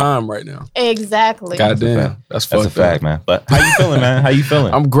This is now. your time right now. Exactly. Goddamn. That's That's a fucked fact, up. man. But how you feeling, man? How you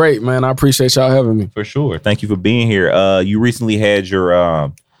feeling? I'm great, man. I appreciate y'all having me. For sure. Thank you for being here. You recently had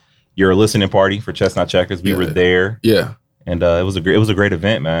your listening party for Chestnut Checkers. We were there, Yeah. and it was a great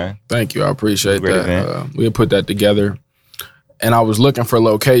event, man. Thank you. I appreciate Great that. event. We had put that together. And I was looking for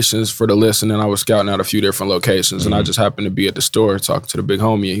locations for the listen, and I was scouting out a few different locations. And I just happened to be at the store talking to the big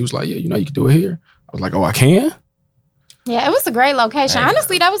homie, and he was like, "Yeah, you can do it here." I was like, "Oh, I can?" Yeah, it was a great location. Hey.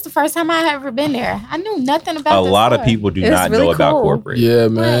 Honestly, that was the first time I had ever been there. I knew nothing about A the lot of store. people do It's not really know about cool. corporate. Yeah,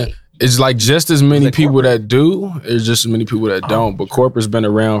 man. Right. It's like just as many Is it people corporate? that do. There's just as many people that don't. But corporate's been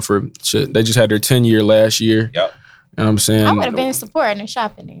around for shit. They just had their 10-year last year. Yep. And I'm saying, I would have been supporting and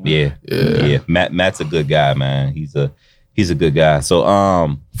shopping there. Yeah. Matt's a good guy, man. He's a good guy.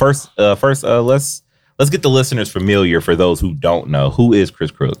 So first, let's get the listeners familiar for those who don't know. Who is Chris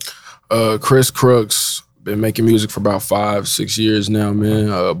Crooks? Chris Crooks, been making music for about 5-6 years now,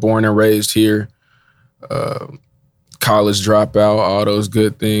 man. Born and raised here. College dropout, all those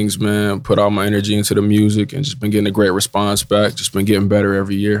good things, man. Put all my energy into the music and just been getting a great response back. Just been getting better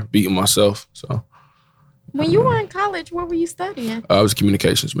every year, beating myself. So When you were in college, what were you studying? I was a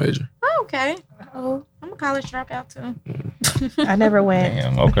communications major. Oh, okay. Oh, I'm a college dropout too. I never went.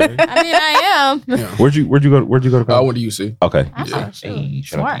 Damn. Okay. I mean, I am. Where'd you go to I college? went to UC. Okay. Oh, shoot. Hey,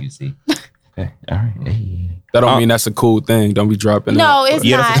 shout out to Smart. UC. Okay. All right. Hey. That don't mean that's a cool thing. Don't be dropping No, out. it's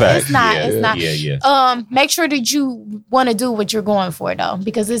Yeah, that's a not. fact. It's not. Yeah, It's not. Yeah. Make sure that you want to do what you're going for though,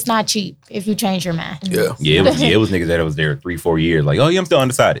 because it's not cheap if you change your mind. Yeah. Yeah, it was niggas that was there 3-4 years. Like, oh yeah, I'm still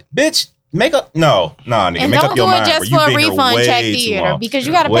undecided. Bitch, make up. Nah, nigga, And make don't up your do it mind. just bro. for a You've been here refund way check too theater long. because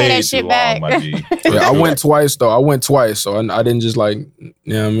you got to pay Way that too shit long, back. my G. Yeah, I went twice though. I went twice, so I didn't just like, you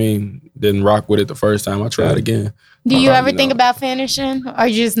know what I mean, didn't rock with it the first time. I tried again. Do you ever You think know. about finishing, or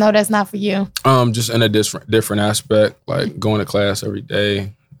you just know that's not for you? Just in a different aspect, like going to class every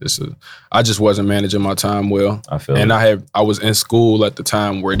day. I just wasn't managing my time well, I feel and it. I was in school at the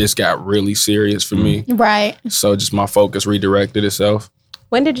time where this got really serious for me. Right. So just my focus redirected itself.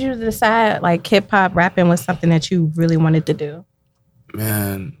 When did you decide like hip hop rapping was something that you really wanted to do?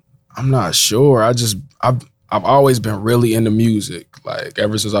 Man, I'm not sure. I've always been really into music. Like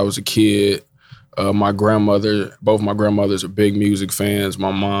ever since I was a kid. Both my grandmothers are big music fans. My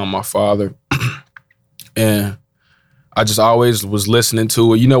mom, my father, and I just always was listening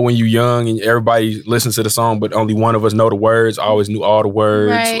to it. You know, when you're young and everybody listens to the song, but only one of us know the words. I always knew all the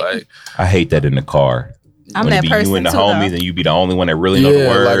words. Right. Like, I hate that in the car. I'm When it that be person you and the too, homies, though. and you be the only one that really know the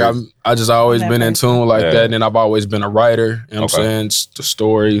words. like I just always That been in person. tune like Yeah. that. And I've always been a writer. You know what Okay. I'm saying? The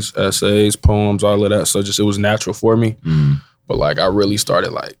stories, essays, poems, all of that. So just it was natural for me. Mm, But like I really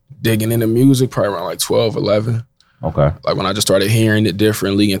started like digging into music probably around like 12, 11. okay, Like when I just started hearing it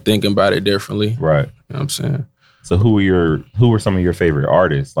differently and thinking about it differently. right. You know what I'm saying? So who were some of your favorite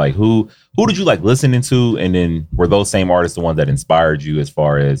artists? Like who did you like listening to, and then were those same artists the ones that inspired you as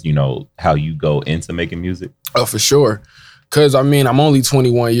far as, you know, how you go into making music? Oh, for sure. Cause I mean, I'm only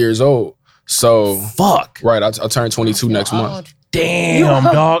 21 years old. So Fuck. right, I turned 22 next month. Damn,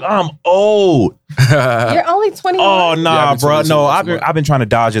 dog, I'm old. You're only 21. Oh Yeah, nah, I've been bro. 22 No, next I've been trying to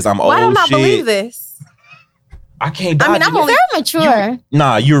dodge this. I'm Why old. don't I shit. believe this? I can't dodge I mean, I'm it. only Very mature.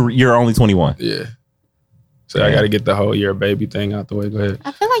 Nah, you're only 21. Yeah. So I got to get the whole year baby thing out the way. Go ahead.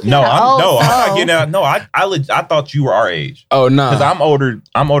 I feel like I'm not getting out. No, I thought you were our age. Oh no, because I'm older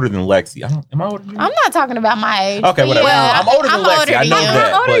than Lexi. Am I older than you? I'm not talking about my age. Okay, whatever. Yeah, I'm older than Lexi. I know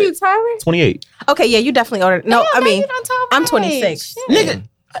that. How old are you, Tyler? 28. Okay, yeah, you definitely older. No, I mean, I'm 26. Nigga,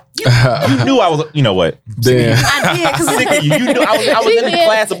 you knew I was. You know what? Damn. I did because Sick of you. You knew I was in the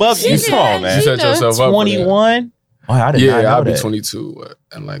class above you. Come on, man. You set yourself up. 21. Oh, I did not know I'll be that. 22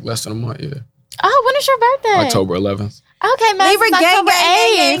 in like less than a month. Yeah, Oh, when is your birthday? October 11th. Okay, man. Libra gang,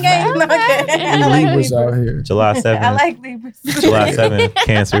 gang, gang, gang. Okay. I like Libras Libra. out here. July 7th. I like Libras. July 7th.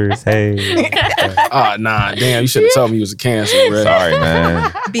 Cancers. Hey. Ah, nah, damn. You should have told me you was a Cancer, bro. Sorry,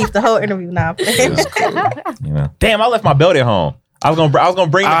 man. Beef the whole interview now. That's cool. You know. Damn, I left my belt at home. I was gonna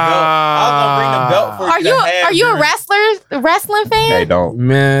bring the belt. I was gonna bring the belt for you. Are you a wrestling fan? Hey, don't.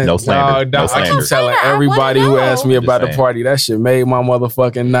 Man, No slander. no No I slander. keep telling I everybody wanna who know. asked me Just about the saying. party, that shit made my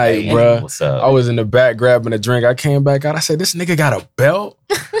motherfucking night, Hey, bruh. what's up? I was in the back grabbing a drink. I came back out. I said, this nigga got a belt?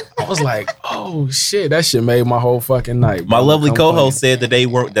 I was like, oh shit, that shit made my whole fucking night. My bro. lovely Come co-host said that they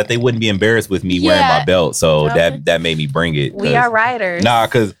wouldn't be embarrassed with me wearing Yeah. my belt, so Okay. that made me bring it. We are riders. Nah,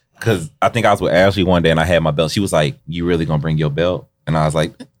 cause I think I was with Ashley one day and I had my belt. She was like, "You really gonna bring your belt?" And I was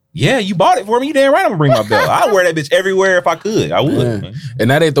like, "Yeah, you bought it for me. You damn right I'm gonna bring my belt. I'd wear that bitch everywhere if I could. I would." Yeah.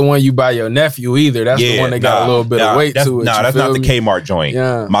 And that ain't the one you buy your nephew either. That's the one that got a little bit of weight to it. Nah, you that's feel not the me? Kmart joint.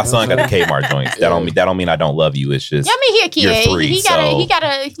 Yeah. My son got the Kmart joint. That don't mean I don't love you. It's just Yeah, I mean, he a kid. You're 3, he gotta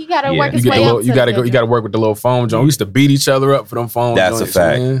Yeah. work You his get way the up. little, you gotta go. You gotta work with the little phone joint. We used to beat each other up for them phone that's joints. a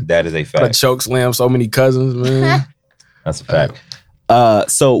fact. Man. That is a Gotta fact. choke slam so many cousins, man. That's a fact.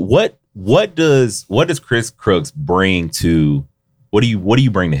 So what does Chris Crooks bring to what do you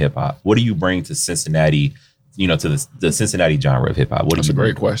bring to hip hop? What do you bring to Cincinnati? You know, to the Cincinnati genre of hip hop. What That's do a you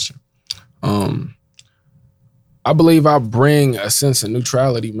great bring? question. I believe I bring a sense of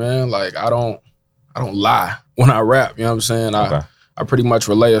neutrality, man. Like I don't lie when I rap. You know what I'm saying? Okay. I pretty much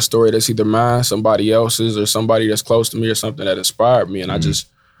relay a story that's either mine, somebody else's, or somebody that's close to me, or something that inspired me, and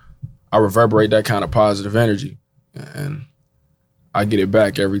I reverberate that kind of positive energy, and I get it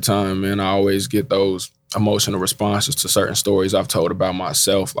back every time, man. I always get those emotional responses to certain stories I've told about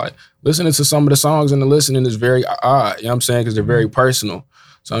myself. Like listening to some of the songs and the listening is very odd, you know what I'm saying? Because they're very personal.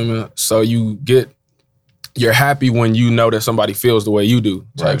 So you're happy when you know that somebody feels the way you do,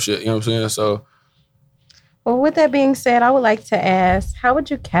 type Right. shit. You know what I'm saying? So Well, with that being said, I would like to ask, how would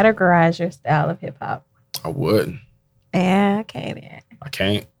you categorize your style of hip hop? I wouldn't. Yeah, okay then. I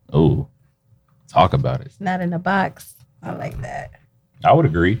can't. Ooh, talk about it. It's not in a box. I like that. I would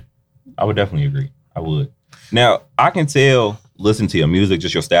agree. I would definitely agree. I would. Now, I can tell, listen to your music,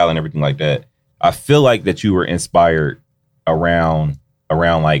 just your style and everything like that. I feel like that you were inspired around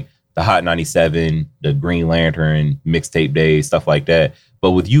like the Hot 97, the Green Lantern, mixtape days, stuff like that.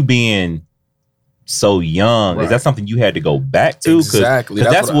 But with you being so young, Right. is that something you had to go back to? Exactly.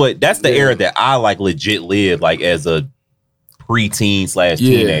 Because that's the yeah. era that I like legit lived like as a preteen /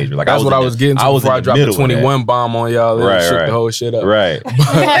 teenager. Like that's what I was getting to before I dropped the middle of that. 21 bomb on y'all. Then Right, shook right. the whole shit up. Right.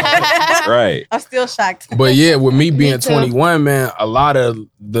 Right. I'm still shocked. But yeah, with me being too. 21, man, a lot of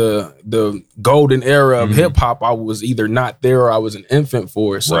the golden era of Mhm. hip hop, I was either not there or I was an infant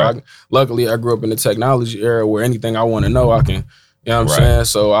for it. So Right. luckily, I grew up in the technology era where anything I want to know, I can. You know what I'm Right. saying?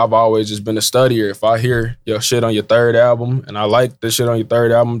 So I've always just been a studier. If I hear your shit on your third album and I like this shit on your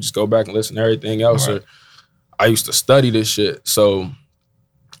third album, just go back and listen to everything else. Right. Or I used to study this shit. So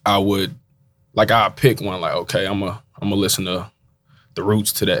I would, like, I'd pick one, like, okay, I'm gonna listen to the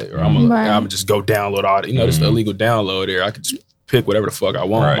Roots today, or I'm Right. gonna just go download all the, this Mhm. illegal download there. I could just pick whatever the fuck I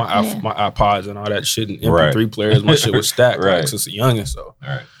want. Right. My iPods and all that shit and Right. MP3 players, my shit was stacked Right. like since a youngin'. So All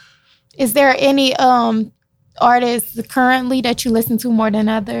right. Is there any artists currently that you listen to more than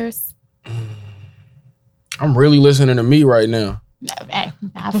others? I'm really listening to me right now, I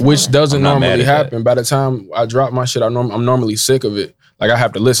feel which it. doesn't I'm not mad normally at that. happen. By the time I drop my shit, I'm normally sick of it. Like I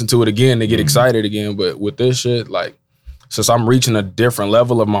have to listen to it again to get Mhm. excited again. But with this shit, like, since I'm reaching a different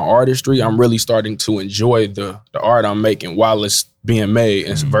level of my artistry, I'm really starting to enjoy the art I'm making while it's being made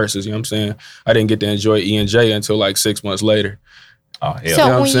and Mhm. versus, you know what I'm saying? I didn't get to enjoy E&J until like 6 months later. Oh, hell. So You know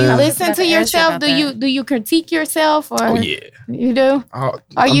what I'm when you saying? listen About to to ask you yourself, about do you critique yourself or Oh yeah. you do?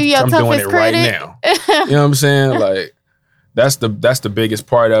 Are you your I'm doing toughest it right critic? now. You know what I'm saying? Like that's the biggest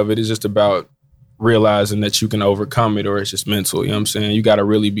part of it. It's just about realizing that you can overcome it or it's just mental. You know what I'm saying? You gotta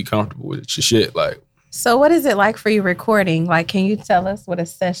really be comfortable with your shit. Like So what is it like for you recording? Like, can you tell us what a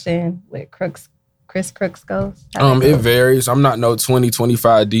session with Chris Crooks goes? How that it goes? varies. I'm not no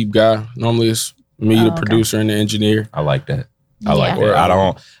 20-25 deep guy. Normally it's me, Oh, the okay. producer and the engineer. I like that. I like Yeah.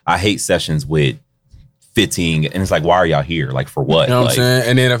 that. I hate sessions with 15 and it's like, why are y'all here? Like for what? You know what Like, I'm saying?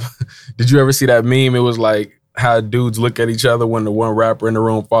 And then did you ever see that meme? It was like how dudes look at each other when the one rapper in the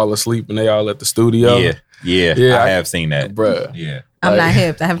room fall asleep and they all at the studio. Yeah, I have seen that. Bruh. Yeah. I'm not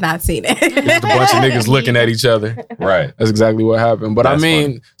hip. I have not seen it. Just a bunch of niggas looking at each other. Right. That's exactly what happened. But That's I mean,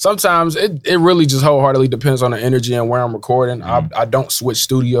 funny. sometimes it really just wholeheartedly depends on the energy and where I'm recording. I don't switch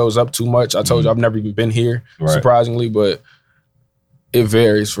studios up too much. I told you I've never even been here, surprisingly, but it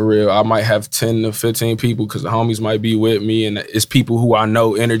varies for real. I might have 10 to 15 people because the homies might be with me, and it's people who I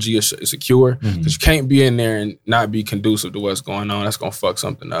know energy is secure. Because you can't be in there and not be conducive to what's going on. That's going to fuck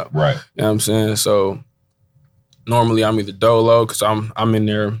something up. Right. You know what I'm saying? So normally I'm either dolo because I'm in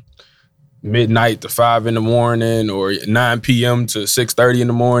there midnight to 5 in the morning or 9 p.m. to 6:30 in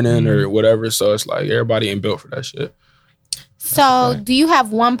the morning or whatever. So it's like everybody ain't built for that shit. So do you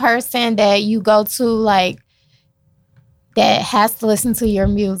have one person that you go to like that has to listen to your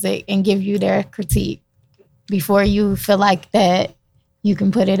music and give you their critique before you feel like that you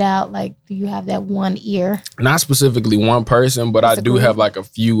can put it out? Like, do you have that one ear? Not specifically one person, but I do have like a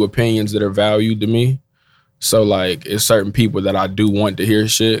few opinions that are valued to me. So like, it's certain people that I do want to hear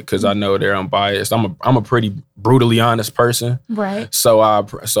shit because I know they're unbiased. I'm a pretty brutally honest person, right? So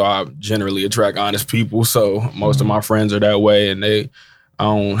I generally attract honest people. So most of my friends are that way, and I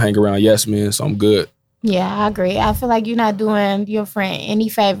don't hang around yes men, so I'm good. Yeah, I agree. I feel like you're not doing your friend any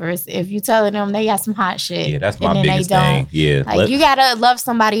favors if you telling them they got some hot shit. Yeah, that's my biggest thing. Yeah, like you gotta love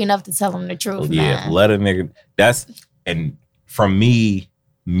somebody enough to tell them the truth. Yeah, let a nigga. And from me,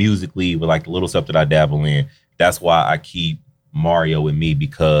 musically, with like the little stuff that I dabble in, that's why I keep Mario with me,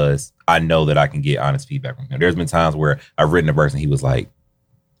 because I know that I can get honest feedback from him. There's been times where I've written a verse and he was like,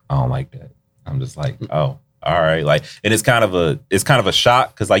 "I don't like that." I'm just like, "Oh. All right," like, and it's kind of a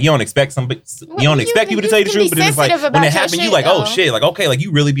shock because like you don't expect people to tell you the truth, but then it's like when it happens, you like, oh shit, like okay, like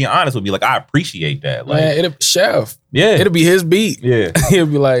you really being honest with me, like I appreciate that. Like, man, it'll Chef, it'll be his beat, he'll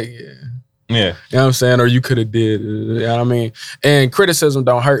be like, yeah, you know what I'm saying, or you could have did, you know what I mean, and criticism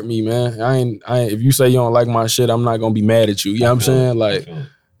don't hurt me, man. I ain't if you say you don't like my shit, I'm not gonna be mad at you. You know what I'm saying, like.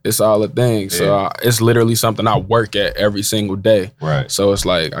 It's all a thing. So it's literally something I work at every single day. Right. So it's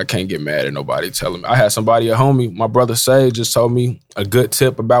like, I can't get mad at nobody telling me. I had somebody, a homie, my brother Say, just told me a good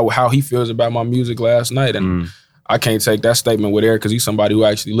tip about how he feels about my music last night. And I can't take that statement with air because he's somebody who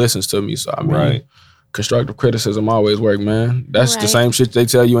actually listens to me. So I mean, constructive criticism always work, man. That's the same shit they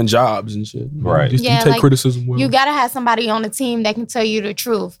tell you in jobs and shit. Right. You take criticism well. You gotta have somebody on the team that can tell you the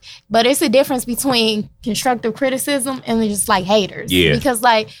truth. But it's a difference between constructive criticism and just like haters. Yeah. Because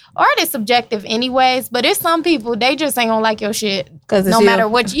like art is subjective anyways, but it's some people, they just ain't gonna like your shit. No you. matter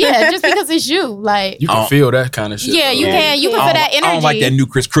what just because it's you. Like you can feel that kind of shit. Yeah, you can. You can feel that energy. I don't like that new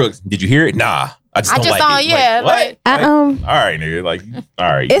Crooks. Did you hear it? Nah. I just don't like it. Yeah, like, what? all right, nigga. Like, all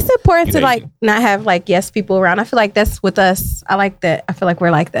right. It's important to like not have like yes people around. I feel like that's with us. I like that. I feel like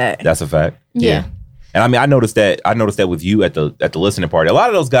we're like that. That's a fact. Yeah. And I mean, I noticed that with you at the listening party. A lot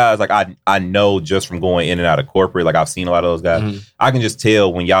of those guys, like I know just from going in and out of corporate, like I've seen a lot of those guys. I can just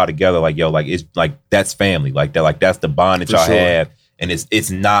tell when y'all together, like yo, like it's like that's family, like that, like that's the bond that y'all have, and it's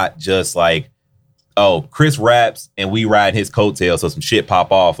not just like, oh, Chris raps and we ride his coattails, so some shit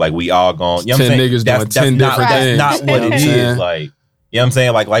pop off, like we all gone. You know what I'm saying? Niggas doing 10 different things. That's not what it is. Like, you know what I'm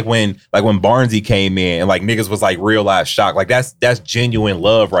saying? Like when Barnesy came in and like niggas was like real life shocked. Like that's genuine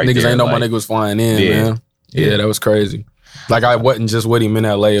love right there. Niggas ain't know like, my nigga was flying in, man. Yeah, that was crazy. Like I wasn't just with him in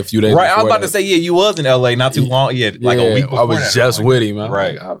LA a few days. Right, I was about to say, you was in LA not too long. Yeah, like a week before I was just with him, man.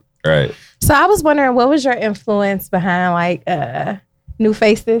 Right. Right. So I was wondering, what was your influence behind like New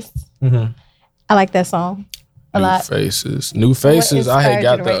Faces? I like that song a lot. New Faces. I had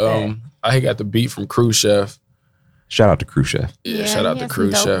got the beat from Crooks Chef. Shout out to Crooks Chef. Yeah, shout out to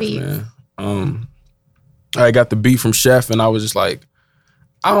Crooks Chef, man. I got the beat from Chef, and I was just like,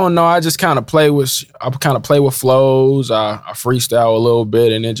 I don't know. I just kind of play with flows. I freestyle a little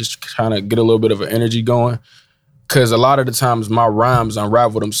bit, and then just kind of get a little bit of an energy going. Because a lot of the times my rhymes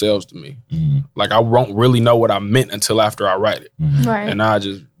unravel themselves to me. Like I won't really know what I meant until after I write it. Right. And I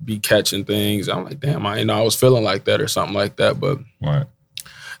just be catching things. I'm like, damn, I was feeling like that or something like that. But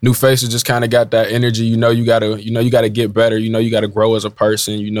New Faces just kind of got that energy. You gotta get better. You gotta grow as a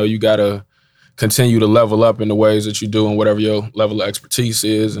person. You gotta continue to level up in the ways that you do and whatever your level of expertise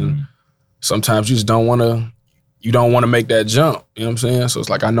is. And sometimes you just don't want to make that jump. You know what I'm saying? So it's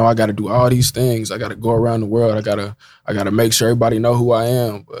like, I know I got to do all these things. I got to go around the world. I got to make sure everybody know who I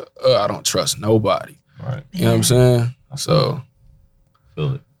am. But I don't trust nobody. Right. You know what I'm saying? So.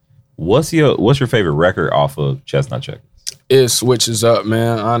 Feel it. What's your favorite record off of Chestnut Checkers? It switches up,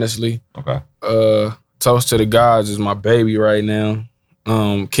 man, honestly. Okay. Toast to the Gods is my baby right now.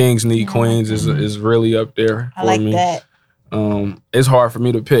 Kings Need Queens is really up there for me. I like that. It's hard for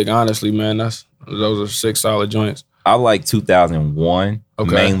me to pick, honestly, man. Those are 6 solid joints. I like 2001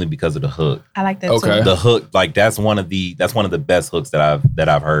 Okay. mainly because of the hook. I like that Okay. too. The hook, like that's one of the best hooks that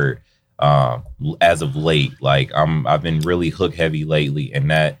I've heard as of late. Like I've been really hook heavy lately, and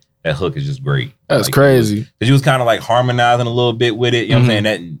that hook is just great. That's like, crazy. Because you was kind of like harmonizing a little bit with it, you know what I'm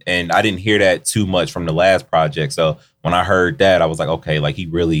saying? And I didn't hear that too much from the last project. So when I heard that, I was like, okay, like he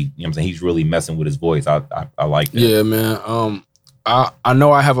really, you know what I'm saying? He's really messing with his voice. I like that. Yeah, man. I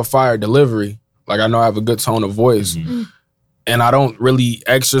know I have a fire delivery. Like I know I have a good tone of voice. Mm-hmm. And I don't really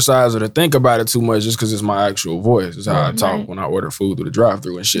exercise or think about it too much just because it's my actual voice. It's how I talk when I order food through the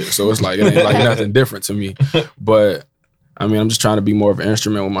drive-thru and shit. So it's like, it ain't like nothing different to me. But I mean, I'm just trying to be more of an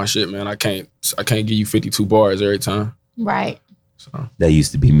instrument with my shit, man. I can't give you 52 bars every time. Right. So That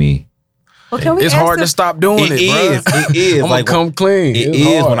used to be me. Well, can we it's ask hard to stop doing it, bro. It is. I'm like gonna come clean. It It's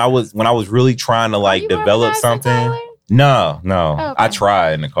is hard. when I was really trying to like You develop harmonizing, something. Tyler? No. Okay. I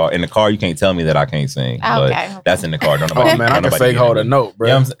try in the car. In the car, you can't tell me that I can't sing. But Okay. that's in the car. Don't Oh nobody, man, I don't can nobody fake hear hold me. a note, bro.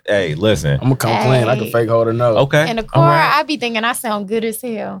 You know what I'm saying? Hey, listen. I'm gonna come clean. I can Hey. fake hold a note. Okay. In the choir, All right. I be thinking I sound good as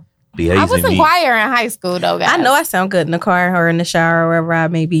hell. Be I hazing was in me. choir in high school though, guys. I know I sound good in the car or in the shower or wherever I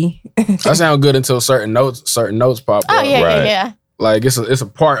may be. I sound good until certain notes pop Oh up. yeah, Right. yeah. Like it's a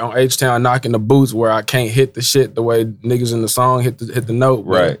part on H-Town knocking the boots where I can't hit the shit the way niggas in the song hit the note.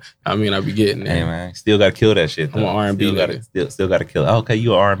 But, Right. I mean, I be getting Hey it. man, still gotta kill that shit. I'm Though. an R&B Still gotta nigga. still gotta kill it. Okay,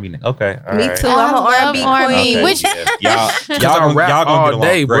 you an R&B nigga. Okay, all Me right. too. I'm an I R&B love R&B. queen. Okay, Which yeah. Cause y'all I gonna rap get all along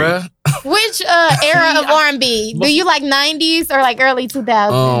day, great. bruh. Which era of R&B? Do you like 90s or like early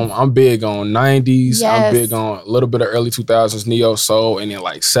 2000s? I'm big on 90s. Yes. I'm big on a little bit of early 2000s neo soul and then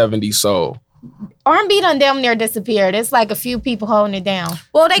like 70s soul. R&B done damn near disappeared. It's like a few people holding it down.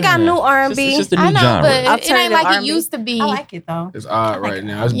 Well, they got new It's R&B. just a new I know, genre. but it ain't Alternative like R&B. it used to be. I like it though. It's odd right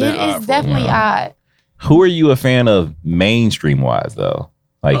now. It's been It odd is for a definitely while. odd. Who are you a fan of mainstream wise though?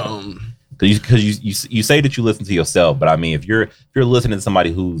 Like, because you say that you listen to yourself, but I mean, if you're listening to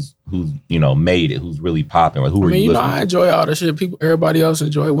somebody who's made it, who's really popping, like who I are mean, you you know, listening I to? enjoy all the shit. Everybody else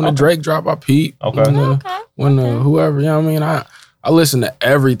enjoy it. When the Okay. Drake drop, I peep. Okay. When whoever, you know what I mean? I listen to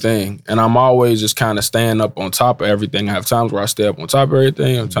everything, and I'm always just kind of staying up on top of everything. I have times where I stay up on top of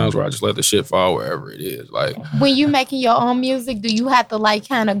everything, and times where I just let the shit fall wherever it is. Like, When you making your own music, do you have to like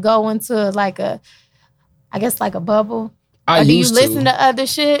kind of go into like a bubble? I Or do you used listen to. to other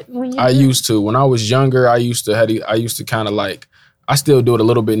shit when you I do? used to. When I was younger, I used to kind of like. I still do it a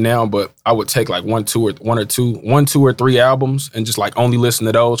little bit now, but I would take like one, two, or three albums and just like only listen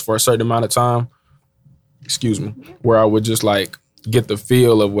to those for a certain amount of time. Excuse me. Where I would just like get the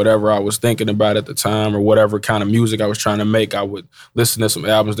feel of whatever I was thinking about at the time or whatever kind of music I was trying to make. I would listen to some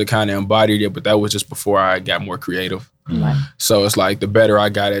albums that kind of embodied it, but that was just before I got more creative. So it's like the better I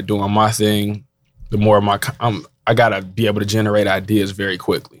got at doing my thing, the more I gotta be able to generate ideas very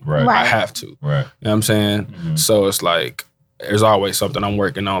quickly. Right. I have to. Right. You know what I'm saying? Mhm. So it's like there's always something I'm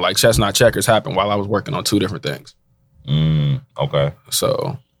working on. Like Chestnut Checkers happened while I was working on two different things. Okay.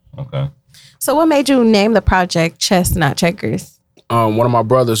 So Okay. So what made you name the project Chestnut Checkers? one of my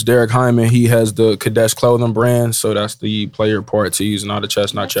brothers, Derek Hyman, he has the Kadesh clothing brand. So that's the player part tees and all the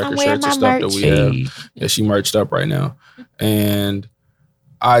Chestnut Yes, Checker I'm wearing shirts and my stuff that merch. we have. Hey. Yeah, she merched up right now. And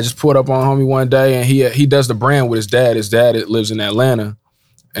I just pulled up on homie one day, and he does the brand with his dad. His dad lives in Atlanta,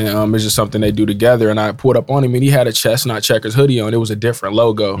 and it's just something they do together. And I pulled up on him, and he had a Chestnut Checkers hoodie on. It was a different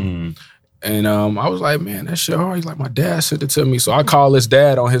logo, and I was like, man, that shit hard. He's like, my dad sent it to me, so I call his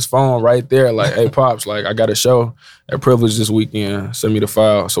dad on his phone right there, like, hey pops, like I got a show at Privilege this weekend. Send me the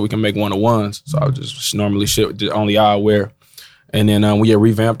file so we can make one-on-ones. So I would just normally ship the only I wear, and then we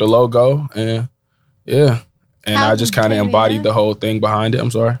revamped the logo, and yeah. And How I just kind of good, embodied yeah. the whole thing behind it.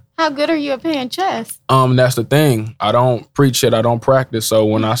 I'm sorry. How good are you at playing chess? That's the thing. I don't preach it. I don't practice. So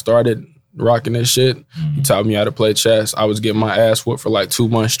when I started rocking this shit, he taught me how to play chess. I was getting my ass whooped for like 2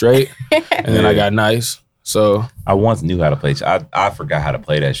 months straight, and then I got nice. So I once knew how to play. I forgot how to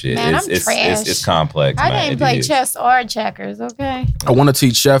play that shit. Man, it's I'm it's, trash. it's complex. I man. didn't It play is. chess or checkers, okay? I want to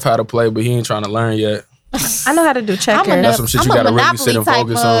teach Chef how to play, but he ain't trying to learn yet. I know how to do checkers. That's some shit you gotta really sit and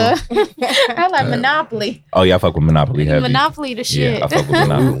focus on. I like Monopoly. Oh yeah, I fuck with Monopoly heavy. Monopoly the shit. Yeah, I fuck with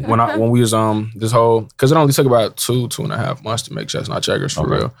Monopoly. when we was this whole, because it only took about 2.5 months to make Chestnut Checkers for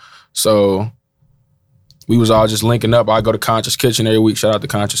Okay. real. So we was all just linking up. I go to Conscious Kitchen every week. Shout out to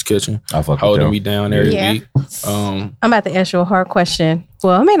Conscious Kitchen, I fuck with holding them. me down every Yeah. week. I'm about to ask you a hard question.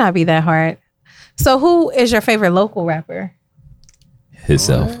 Well, it may not be that hard. So who is your favorite local rapper?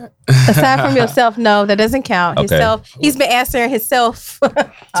 Himself. Aside from yourself, no, that doesn't count. Okay. Himself. He's been answering himself.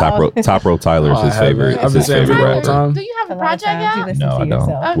 Top row Tyler is Oh, his I haven't. favorite. I've Is been his saying favorite it all the rapper. time. Do you have a A lot of project times you out? listen No, to I don't.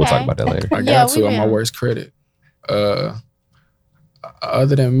 yourself. We'll Okay. talk about that later. I got Yeah, to. we I'm my will. worst critic.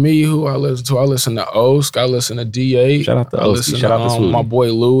 Other than me, who I listen to? I listen to Osk. I listen to D8. Shout out to I Oski. listen Shout out to Swooty. my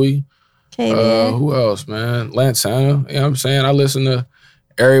boy Louie. Okay, Who else, man? Lantana. You know what I'm saying? I listen to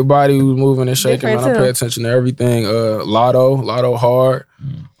everybody who's moving and shaking, man. I pay attention to everything. Lotto hard.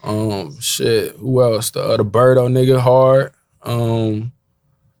 Shit. Who else? The Birdo nigga hard.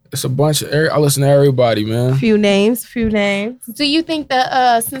 It's a bunch of. I listen to everybody, man. Few names. Do you think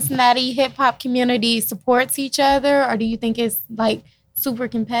the Cincinnati hip hop community supports each other, or do you think it's like super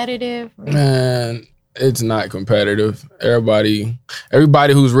competitive? Man, it's not competitive. Everybody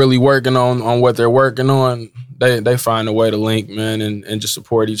who's really working on what they're working on, they find a way to link, man, and just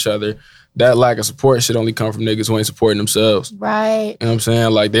support each other. That lack of support should only come from niggas who ain't supporting themselves. Right. You know what I'm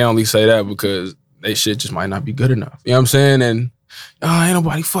saying? Like, they only say that because they shit just might not be good enough. You know what I'm saying? And ain't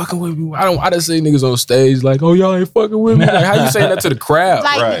nobody fucking with me. I just see niggas on stage like, oh, y'all ain't fucking with me. Like, how you saying that to the crowd?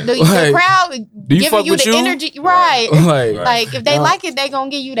 Like, Right. the crowd giving you the energy. Right. Like, if they like it, they gonna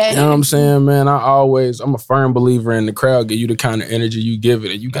give you that You know what I'm energy. saying, man? I'm a firm believer in the crowd give you the kind of energy you give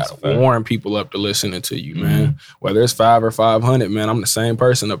it, and you gotta warm people up to listening to you, man. Whether it's 5 or 500, man, I'm the same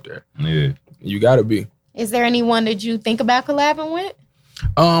person up there. Yeah. You gotta be. Is there anyone that you think about collabing with?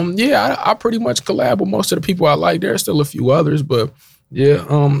 Yeah, I pretty much collab with most of the people I like. There's still a few others, but yeah,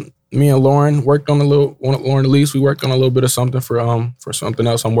 me and Lauren worked on Lauren Elise, we worked on a little bit of something for something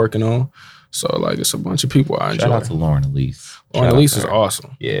else I'm working on. So like, it's a bunch of people I enjoy. Shout out to Lauren Elise. Lauren Elise is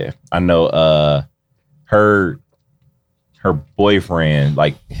awesome. Yeah, I know. Her boyfriend,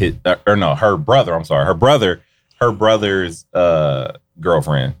 like her brother. I'm sorry, her brother's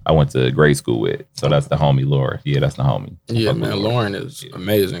girlfriend. I went to grade school with. So that's the homie, Laura. Yeah, that's the homie. Yeah, man, Lauren is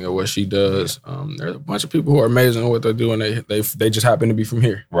amazing at what she does. There's a bunch of people who are amazing at what they do, and they just happen to be from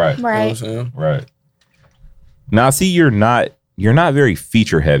here. Right. You know what I'm saying? Right. Now, see, you're not very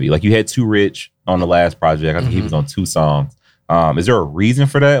feature heavy. Like, you had Too Rich on the last project. I think he was on 2 songs. Is there a reason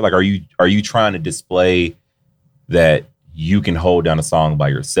for that? Like, are you trying to display that you can hold down a song by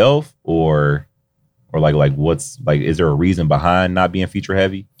yourself, or like what's like? Is there a reason behind not being feature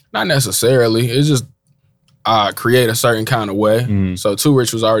heavy? Not necessarily. It's just I create a certain kind of way. So Too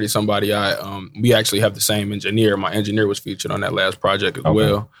Rich was already somebody we actually have the same engineer. My engineer was featured on that last project as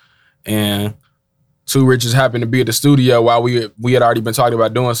well, and Too Rich just happened to be at the studio while we had already been talking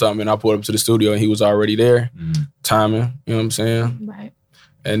about doing something, and I pulled up to the studio and he was already there. Timing, you know what I'm saying? Right.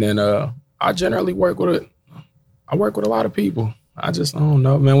 And then I generally work with a lot of people. I don't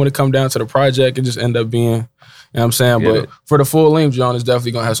know, man. When it comes down to the project, it just end up being, you know what I'm saying? But for the full length, John is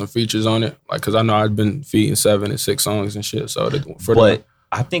definitely gonna have some features on it. Like, cause I know I've been feeding 7 and 6 songs and shit. So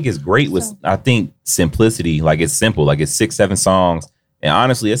I think it's great with, I think simplicity, like it's simple, like it's 6, 7 songs. And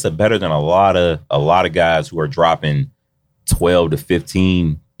honestly, it's better than a lot of guys who are dropping 12 to 15,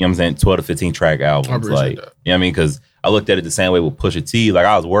 you know what I'm saying? 12 to 15 track albums. I appreciate that. You know what I mean? Cause I looked at it the same way with Pusha T. Like,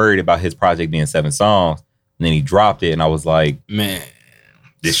 I was worried about his project being 7 songs. And then he dropped it, and I was like, "Man,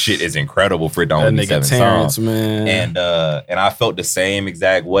 this shit is incredible for it to only be 7 songs." Man. And I felt the same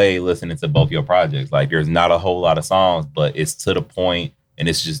exact way listening to both your projects. Like, there's not a whole lot of songs, but it's to the point, and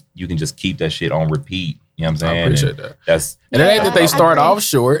it's just, you can just keep that shit on repeat. You know what I'm saying? I appreciate that. And it ain't that they start off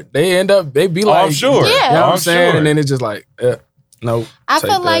short. They be like, off short. Yeah. You know what I'm saying? And then it's just like, no. I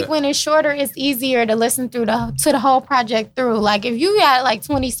feel like when it's shorter, it's easier to listen to the whole project through. Like, if you got like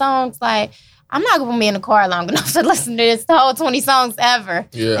 20 songs, like, I'm not going to be in the car long enough to listen to the whole 20 songs ever,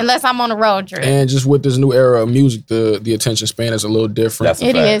 unless I'm on a road trip. And just with this new era of music, the attention span is a little different.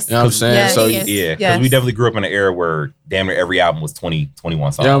 It is. You know what I'm saying? Yes, so because we definitely grew up in an era where damn near every album was 20,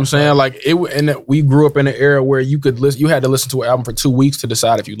 21 songs. You know what I'm saying? Like, we grew up in an era where you had to listen to an album for 2 weeks to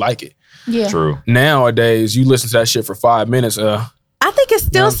decide if you like it. Yeah. True. Nowadays, you listen to that shit for 5 minutes. I think it's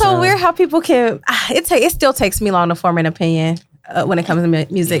still so weird how people can. It still takes me long to form an opinion when it comes to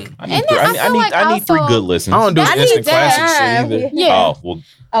music. I need 3 good listens. I don't do the instant classic shit either. Yeah. Oh, well,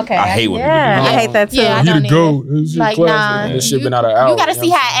 Okay. I hate when people do that. I hate that too. Yeah, I don't go. Like, nah. This shit been out of hours. You got to see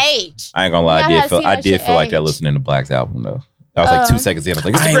how it age. I ain't gonna lie, I did feel like that age. listening to Black's album though. I was like 2 seconds in. I was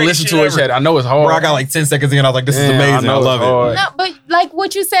like, I ain't listened to it yet. I know it's hard. Bro, I got like 10 seconds in. I was like, this is amazing. I love it. No, but like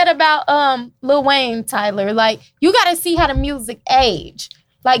what you said about Lil Wayne, Tyler, like you got to see how the music age.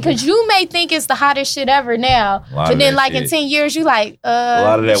 Like, cause you may think it's the hottest shit ever now, but then like in 10 years, you like, a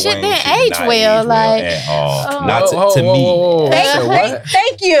lot of that shit Wayne didn't shit age well. Like, at all. Not to me.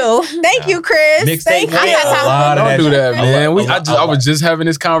 Thank you, Chris. Mixtape Thank you. Don't do that, man. I was just having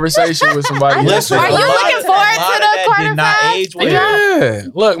this conversation with somebody. Listen, are you looking forward to the quarterfinals? Yeah.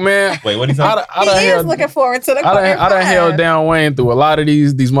 Look, man. Wait, what are you talking? He is looking forward to the quarterfinals. I done held down Wayne through a lot of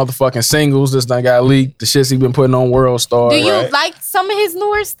these motherfucking singles. This done got leaked. The shits he been putting on World Star. Do you like some of his newer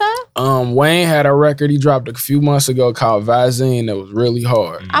newer stuff? Wayne had a record he dropped a few months ago called Vazine that was really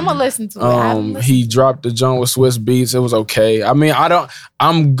hard. I'm gonna listen to it. He dropped the joint with Swiss Beats. It was okay. I mean,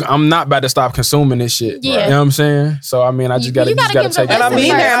 I'm not about to stop consuming this shit. Yeah. You know what I'm saying? So I mean, I just gotta take it. And I mean,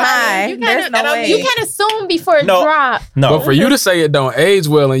 neither am I. You There's no way. You can't assume before it drop. No. But for you to say it don't age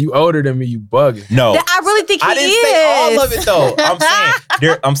well and you older than me, you bugging. No. I really think he I didn't is. say all of it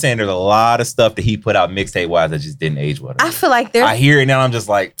though. I'm saying there's a lot of stuff that he put out mixtape wise that just didn't age well. I feel like there's. I hear it now. I'm just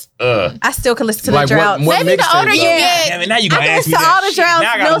like, ugh. I still can listen to Like the droughts. what Maybe the mixtape, older you though? get. Damn it, now you gonna I can ask me listen to that all the shit. droughts,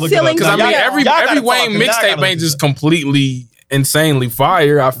 Now I gotta no look it up, ceiling. Because I mean, every gotta Wayne talk, 'cause I mixtape gotta ain't just look it up. completely insanely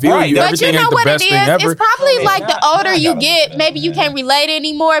fire. I feel Right. you. But But you Everything know ain't the what it best thing is? ever. It's probably Man, like the now older I you gotta look get, it up, maybe you man. can't relate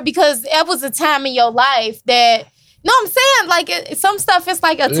anymore because that was a time in your life that. No, I'm saying like some stuff is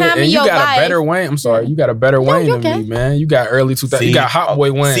like a time in And you your got life. a better Wayne. I'm sorry, you got a better Wayne you than me, okay. man. You got early 2000. You got Hot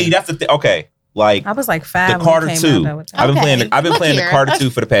Boy Wayne. See, that's the thing. Okay, like I was like 5. the Carter when it 2. came out, though. I've been Okay, playing. I've been look playing the here. Carter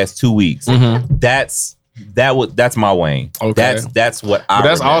 2 for the past 2 weeks. Mhm. That's my Wayne. Okay. That's what I. But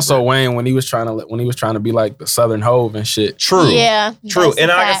that's remember. also Wayne when he was trying to be like the Southern Hove and shit. True. Yeah, True. that's a And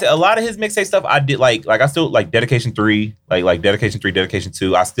like I fact. said, a lot of his mixtape stuff I did like I still like Dedication 3, like Dedication 3, Dedication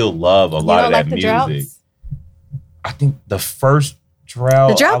 2. I still love a You lot don't of like that the music. droughts? I think the first drought.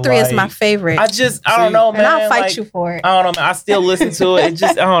 The Drought 3 is like. my favorite. I don't know, man. and I'll fight like, you for it. I don't know, man. I still listen to it. It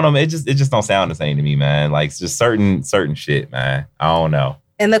just, I don't know, man. It just don't sound the same to me, man. Like it's just certain shit, man. I don't know.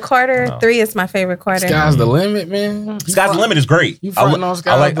 And the Carter 3 is my favorite Carter. Sky's the limit, man. Sky's the Limit is great. You fronting on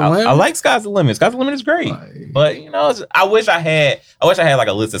Sky's the Limit? I like Sky's the Limit. Sky's the Limit is great. Like- But you know, I wish I had like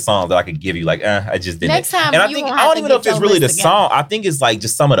a list of songs that I could give you. Like, I just didn't. Next time, and I you think won't I have don't to even know if get it's your really the list song. I think it's like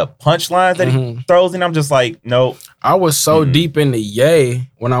just some of the punchlines that he Mhm. throws in. I'm just like, nope. I was so deep into Ye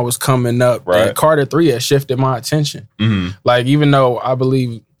when I was coming up Right. that Carter 3 had shifted my attention. Mhm. Like even though I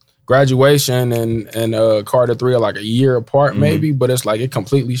believe Graduation and Carter 3 are like a year apart, maybe, but it's like it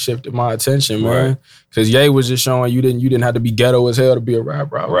completely shifted my attention, man. Right. Because Ye was just showing you didn't have to be ghetto as hell to be a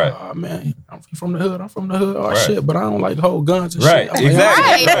rapper. I was Right. like, oh man, I'm from the hood. Oh Right. shit, but I don't like hold guns and Right. shit. I'm like,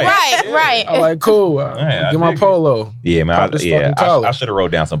 Exactly. Right. I'm like, cool. Right, I Get my dig it. polo. Yeah, man. Pop this fucking collar. I should have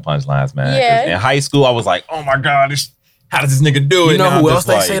wrote down some punchlines, man. 'Cause Yeah. In high school, I was like, oh my god, how does this nigga do it? You know Now who I'm else just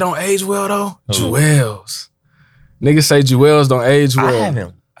they like, say don't age well though? Who? Jewels. Niggas say Jewels don't age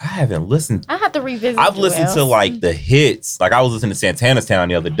well. I haven't listened. I have to revisit. I've listened to like the hits. Like I was listening to Santana's Town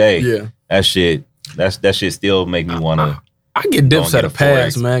the other day. Yeah. That shit still make me want to. I get dips Don't at get a a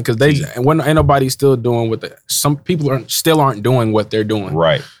pass, 4X. man, because when ain't nobody still doing what some people aren't doing what they're doing.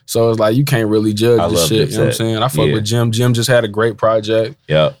 Right. So it's like you can't really judge I this love shit. You know what I'm Dipset. saying? I fuck Yeah. with Jim. Jim just had a great project.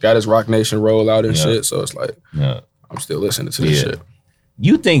 Yeah. Got his Rock Nation roll out and Yeah. shit. So it's like Yeah. I'm still listening to this Yeah. shit.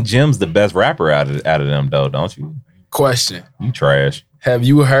 You think Jim's the best rapper out of them though, don't you? Question. You trash. Have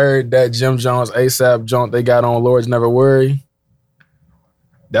you heard that Jim Jones ASAP joint they got on Lords Never Worry?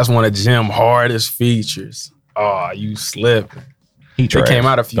 That's one of Jim's hardest features. Oh, you slipping. He It trash. came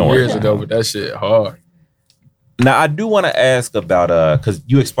out a few Don't worry. years ago, but that shit hard. Now I do want to ask about because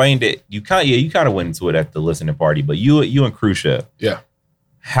you explained it. You kind of went into it at the listening party, but you and Crucia. Yeah.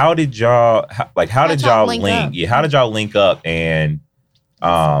 How did y'all link link? up? Yeah, how did y'all link up? And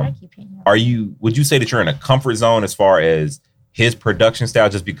would you say that you're in a comfort zone as far as his production style?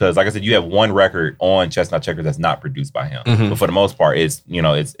 Just because, like I said, you have one record on Chestnut Checkers that's not produced by him, Mhm. but for the most part, it's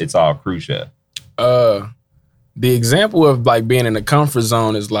all Crucia. The example of like being in a comfort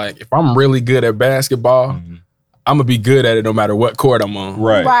zone is like if I'm really good at basketball, I'm gonna be good at it no matter what court I'm on.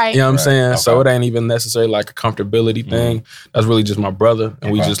 Right. You know what I'm Right. saying? So Okay. it ain't even necessarily like a comfortability thing. That's really just my brother, and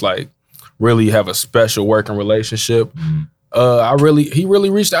we Okay. just like really have a special working relationship. He really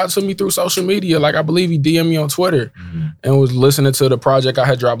reached out to me through social media. Like I believe he DM'd me on Twitter and was listening to the project I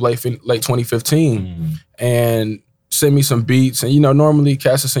had dropped late 2015 and sent me some beats. And normally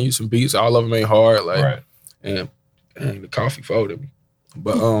Cass will send you some beats. All of them ain't hard. Like Right. and the coffee folded me.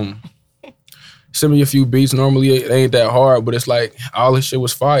 But send me a few beats. Normally it ain't that hard, but it's like all his shit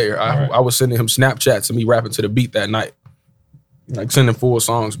was fire. I was sending him Snapchats of me rapping to the beat that night. Like sending full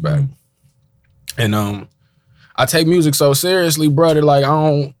songs back. And I take music so seriously, brother. Like I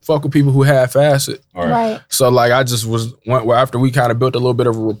don't fuck with people who half-ass it. Right. So like I just went where after we kind of built a little bit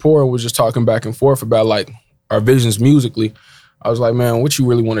of a rapport and was just talking back and forth about like our visions musically. I was like, man, what you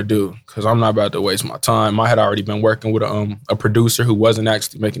really want to do? Because I'm not about to waste my time. I had already been working with a producer who wasn't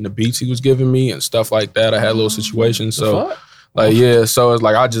actually making the beats he was giving me and stuff like that. I had little situations. So like, yeah. So it's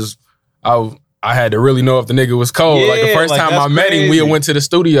like I had to really know if the nigga was cold. Like the Yeah, first like, time I that's met him, we crazy. went to the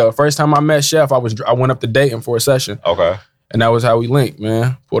studio. First time I met Chef, I went up to Dayton for a session. Okay. And that was how we linked,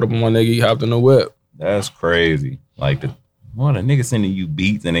 man. Pulled up on my nigga, he hopped in the whip. That's crazy. Like the nigga sending you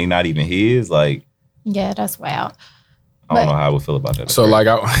beats and they not even his. Like Yeah, that's wild. I don't know how I would feel about that. So like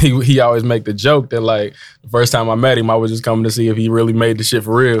he always make the joke that like the first time I met him, I was just coming to see if he really made the shit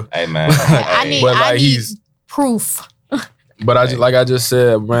for real. Hey man, I need he's proof. But I just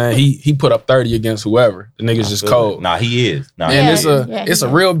said, man, he put up 30 against whoever. The nigga's just cold. Nah, he is. Nah, and it's a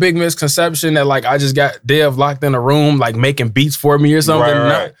real big misconception that like I just got Dev locked in a room like making beats for me or something.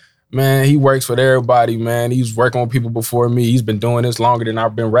 Right. Man, he works with everybody, man. He's working with people before me. He's been doing this longer than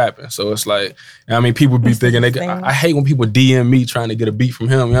I've been rapping. So it's like, I mean, people be thinking, I hate when people DM me trying to get a beat from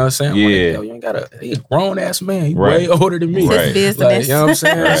him. You know what I'm saying? Yeah. Like, you ain't got he's a grown ass man. He's way older than me. Right. Like, you know what I'm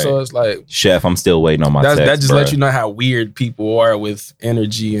saying? Right. So it's like, Chef, I'm still waiting on my text, that just bro. lets you know how weird people are with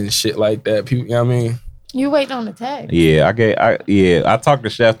energy and shit like that. People, you know what I mean? You waiting on the text. Yeah, I talked to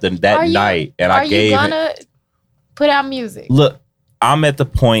Chef that night, and I gave. Are you gonna put out music? Look, I'm at the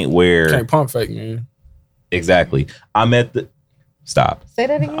point where Can't pump fake, man. Exactly. I'm at the stop. Say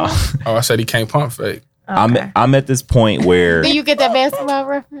that again. I said he can't pump fake. Okay. I'm at this point where. Do you get that basketball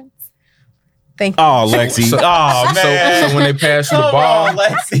reference? Thank you. Oh, Lexi. So, man. So when they pass you the Come ball, on,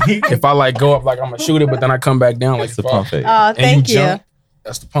 Lexi. if I like go up like I'm gonna shoot it, but then I come back down like That's the pump fake. Oh, and thank you. jump,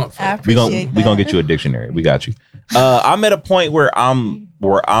 that's the pump I fake. We appreciate gonna that. get you a dictionary. We got you. I'm at a point where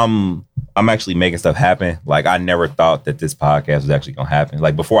I'm actually making stuff happen. Like I never thought that this podcast was actually gonna happen.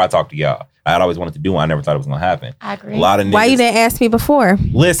 Like before I talked to y'all, I had always wanted to do one. I never thought it was gonna happen. I agree. A lot of niggas. Why you didn't ask me before?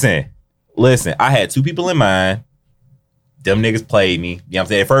 Listen. I had two people in mind. Them niggas played me. You know what I'm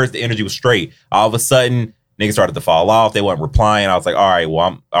saying? At first, the energy was straight. All of a sudden, niggas started to fall off. They weren't replying. I was like, all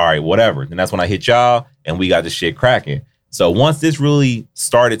right, whatever. And that's when I hit y'all, and we got this shit cracking. So once this really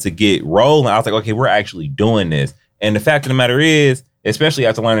started to get rolling, I was like, okay, we're actually doing this. And the fact of the matter is, especially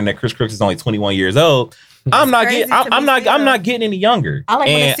after learning that Chris Crooks is only 21 years old, I'm not getting any younger. All I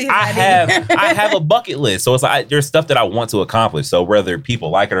wanna And see is I ID. have a bucket list. So it's like there's stuff that I want to accomplish. So whether people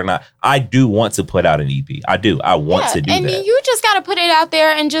like it or not, I do want to put out an EP. I do. I want to do and that. you just got to put it out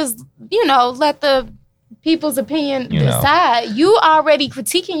there and just, let the people's opinion decide. You already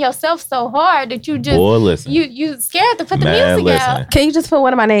critiquing yourself so hard that you just, Boy, listen. you scared to put the Man, music listen. out. Can you just put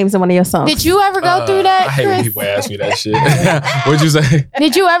one of my names in one of your songs? Did you ever go through that, I hate when Chris? people ask me that shit. What'd you say?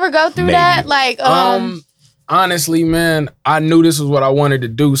 Did you ever go through Maybe. that? Like, Honestly, man, I knew this was what I wanted to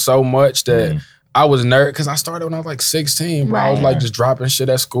do so much that I was nerd because I started when I was like 16. Bro. I was like just dropping shit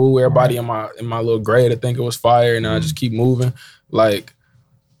at school. Everybody in my little grade, I think it was fire, and I just keep moving. Like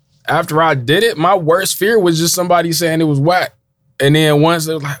after I did it, my worst fear was just somebody saying it was whack. And then once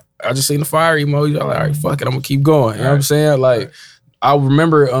it was like, I just seen the fire emoji. I'm like, all right, fuck it, I'm gonna keep going. You know what I'm saying? Like I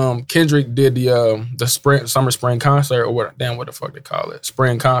remember Kendrick did the summer spring concert or what the fuck they call it?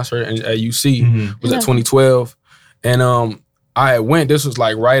 Spring concert at UC was at 2012. And I went, this was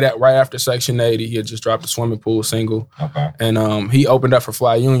like right after Section 80. He had just dropped a Swimming Pool single. Okay. And he opened up for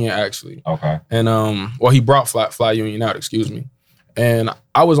Fly Union actually. Okay. And he brought Fly Union out, excuse me. And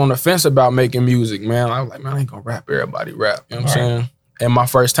I was on the fence about making music, man. I was like, man, I ain't gonna rap, everybody rap. You know what I'm saying? And my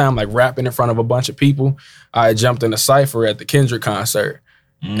first time like rapping in front of a bunch of people, I jumped in a cypher at the Kendrick concert.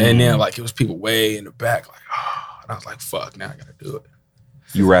 And then like it was people way in the back, like, and I was like, fuck, now I gotta do it.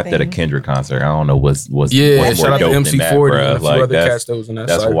 You rapped at a Kendrick concert. I don't know what's shout more out to dope MC40 than that, and bro. a few Like other cats that was in that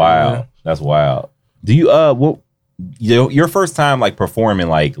that's cypher, wild. man. That's wild. Do you your first time like performing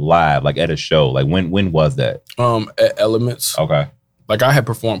like live, like at a show, like when was that? At Elements. Okay. Like I had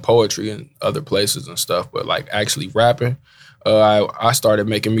performed poetry in other places and stuff, but like actually rapping, I started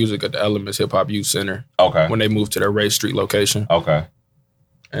making music at the Elements Hip Hop Youth Center. Okay. When they moved to their Ray Street location. Okay.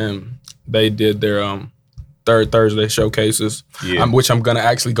 And they did their third Thursday showcases, which I'm gonna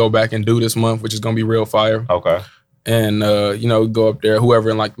actually go back and do this month, which is gonna be real fire. Okay. And go up there, whoever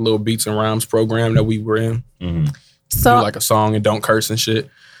in like the little Beats and Rhymes program that we were in, So do like a song and don't curse and shit.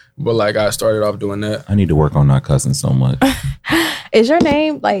 But like I started off doing that. I need to work on not cussing so much. is your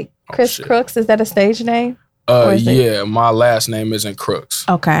name like Chris Crooks? Is that a stage name? Yeah, my last name isn't Crooks.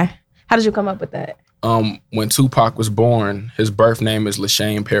 Okay. How did you come up with that? When Tupac was born, his birth name is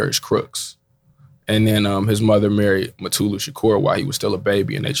Lashane Parrish Crooks. And then his mother married Mutulu Shakur while he was still a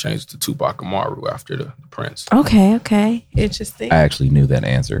baby, and they changed it to Tupac Amaru after the prince. Okay. Interesting. I actually knew that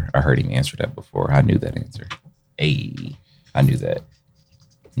answer. I heard him answer that before. I knew that answer. Hey, I knew that.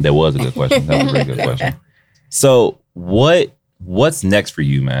 That was a good question. That was a really good question. So what's next for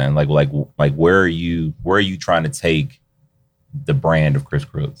you, man? Like where are you trying to take the brand of Chris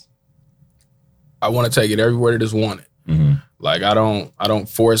Crooks? I want to take it everywhere that is wanted. Mm-hmm. Like I don't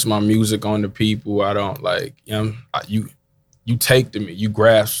force my music on the people. I don't you take to me, you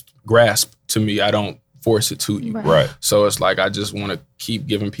grasp to me. I don't force it to you. Right. So it's like I just want to keep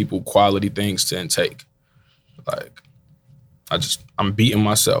giving people quality things to intake. Like I'm beating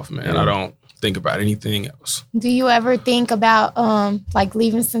myself, man. I don't think about anything else. Do you ever think about like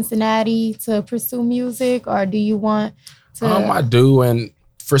leaving Cincinnati to pursue music, or do you want to? I do, and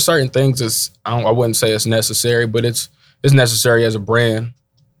for certain things, I wouldn't say it's necessary, but it's necessary as a brand,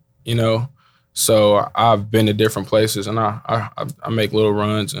 you know. So I've been to different places, and I make little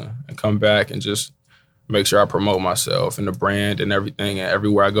runs and come back and just make sure I promote myself and the brand and everything. And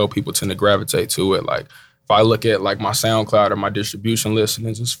everywhere I go, people tend to gravitate to it. Like if I look at like my SoundCloud or my distribution list, and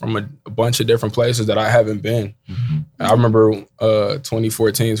it's just from a bunch of different places that I haven't been. Mm-hmm. I remember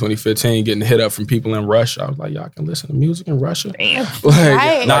 2014, 2015 getting hit up from people in Russia. I was like, y'all can listen to music in Russia? Damn.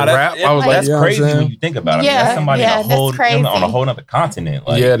 Right. Rap. I was like, that's crazy when you think about it. Yeah, That's somebody that's crazy. on a whole other continent.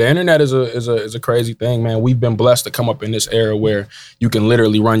 Like, yeah, the internet is a crazy thing, man. We've been blessed to come up in this era where you can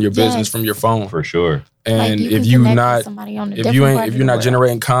literally run your business from your phone. For sure. And like if you're not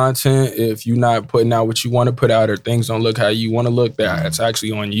generating content, if you're not putting out what you want to put out, or things don't look how you want to look, that's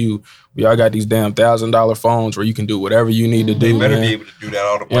actually on you. We all got these damn $1,000 phones where you can do whatever you need to do. You better man. be able to do that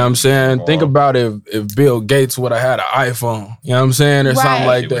all the time. You know what I'm saying? Think about if Bill Gates would have had an iPhone, you know what I'm saying, or something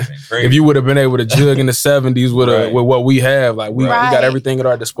like that. If you would have been able to jug in the 70s with what we have, like we got everything at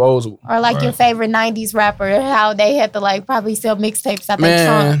our disposal. Or like your favorite 90s rapper, how they had to like probably sell mixtapes at their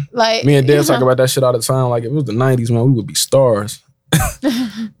trunk. Like me and Dad talk about that shit all the time. Like if it was the 90s, man, we would be stars.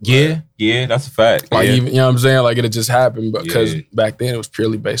 Yeah, that's a fact. Like even, you know what I'm saying? Like it just happened because back then it was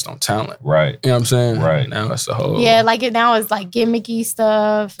purely based on talent. Right. You know what I'm saying? Right. Now it's a whole like now it's like gimmicky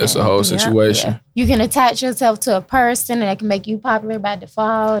stuff. It's a whole situation. Yeah. You can attach yourself to a person and that can make you popular by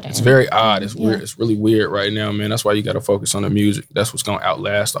default. It's very odd. It's weird. It's really weird right now, man. That's why you gotta focus on the music. That's what's gonna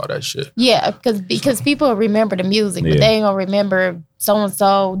outlast all that shit. Yeah, because people remember the music, but they ain't gonna remember so and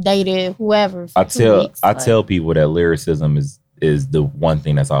so dated whoever. I tell people that lyricism is the one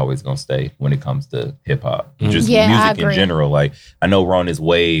thing that's always gonna stay when it comes to hip hop. Mm-hmm. Just music in general. Like I know we're on this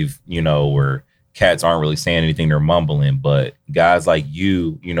wave, you know, where cats aren't really saying anything, they're mumbling, but guys like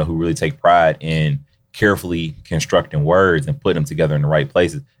you know, who really take pride in carefully constructing words and put them together in the right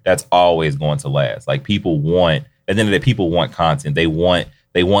places, that's always going to last. Like people want, at the end of the day, people want content. They want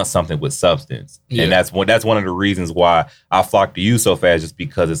something with substance. Yeah. And that's one of the reasons why I flock to you so fast, just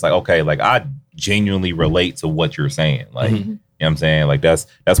because it's like, okay, like I genuinely relate to what you're saying. Like, you know what I'm saying? Like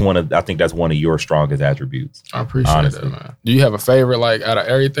I think that's one of your strongest attributes. I appreciate that, man. Do you have a favorite, like out of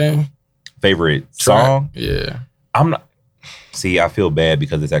everything? Favorite song? Yeah. I'm not. See, I feel bad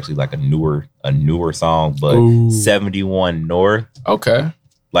because it's actually like a newer song, but 71 North. Okay.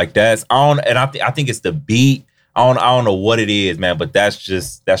 Like that's on, and I think it's the beat. I don't know what it is, man, but that's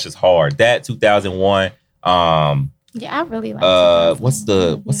just hard. That 2001. I really like. What's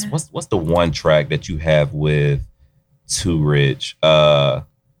the one track that you have with Too Rich?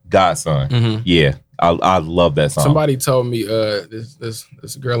 Godson. Mm-hmm. Yeah. I love that song. Somebody told me this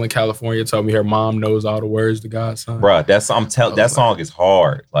girl in California told me her mom knows all the words to Godson. Bruh, that song is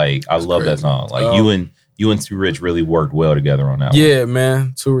hard. Like I love that song. Like you and Too Rich really worked well together on that one. Yeah,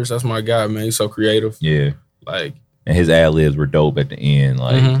 man. Too Rich, that's my guy, man. He's so creative. Yeah. Like, and his ad-libs were dope at the end.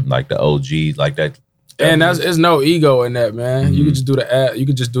 Like like the OGs, like that. And there's no ego in that, man. Mm-hmm. You could just do you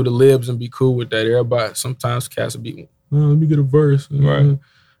could just do the libs and be cool with that. Everybody, sometimes cats will be, let me get a verse. Right.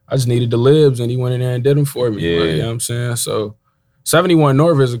 I just needed the libs, and he went in there and did them for me. Yeah. Like, you know what I'm saying? So 71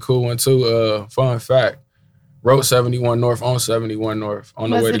 North is a cool one, too. Fun fact. Wrote 71 North on 71 North on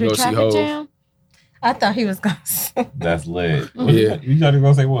the way to go see Hov. I thought he was going to say. That's lit. Yeah. You thought he was going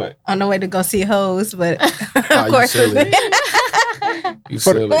to say what? On the way to go see Hoes, but of course. You silly. You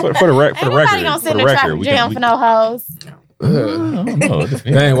silly. For the record. Everybody don't sit in the traffic jam for no hoes.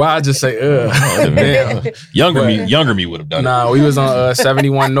 Dang, why I just say damn. Younger me would have done it. Nah, we was on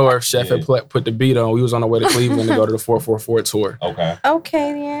 71 North. Chef had put the beat on. We was on our way to Cleveland to go to the 444 tour.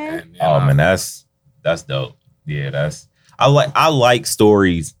 Okay, yeah. Oh man, that's dope. Yeah, I like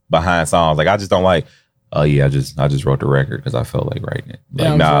stories behind songs. Like I just don't like, oh yeah, I just wrote the record because I felt like writing it.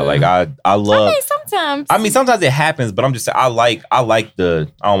 Like like I love. Sometimes it happens, but I'm just saying I like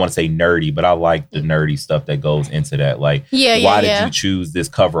the, I don't want to say nerdy, but I like the nerdy stuff that goes into that. Like, why did you choose this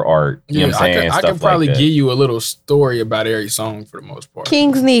cover art? You know what I'm saying? I can probably give you a little story about every song for the most part.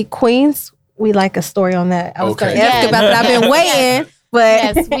 Kings Need Queens. We like a story on that. I was going to ask about that. I've been waiting,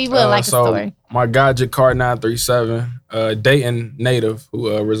 but yes, we will like a story. My guy Jakar 937, Dayton native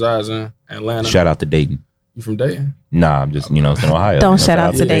who resides in Atlanta. Shout out to Dayton. You from Dayton? Nah, I'm just, it's in Ohio. Don't shout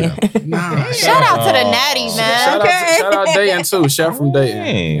out to Dayton. Shout out to the Natty, man. Shout out Dayton too. Chef from Dayton.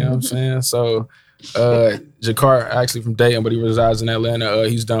 You know what I'm saying? So Jakar actually from Dayton, but he resides in Atlanta.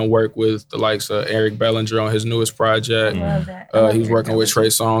 He's done work with the likes of Eric Bellinger on his newest project. Love that. He's working with Trey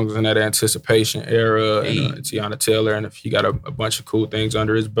Songz in that Anticipation era, and Tiana Taylor, and he got a bunch of cool things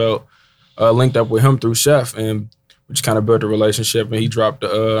under his belt. linked up with him through Chef, and we just kind of built a relationship. And he dropped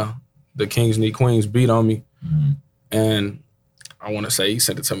the Kings Need Queens beat on me, and I want to say he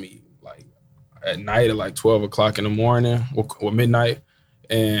sent it to me like at night at like 12 o'clock in the morning or midnight,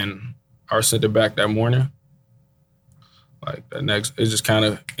 and I sent it back that morning. Like that next, it just kind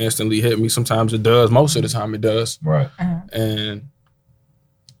of instantly hit me. Sometimes it does. Most of the time it does. Right. And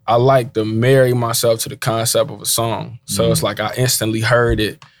I like to marry myself to the concept of a song. So it's like I instantly heard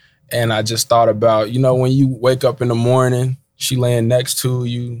it, and I just thought about, when you wake up in the morning, she laying next to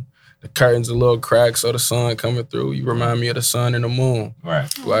you, the curtains a little cracked, so the sun coming through. You remind me of the sun and the moon. Right.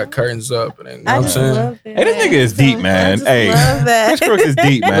 Like curtains up. And you know what I'm saying? Hey, this nigga is deep, man. Hey, Chris Crooks is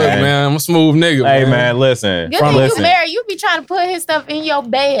deep, man. Look, man, I'm a smooth nigga. Hey, man, listen. Good thing you married. You be trying to put his stuff in your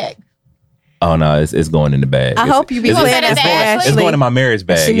bag. Oh no, it's going in the bag. I hope you be playing it back. It's going in my marriage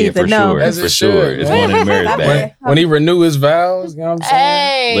bag, yeah, for sure. As For it sure. should, It's man. going in the marriage bag. When he renew his vows, you know what I'm saying?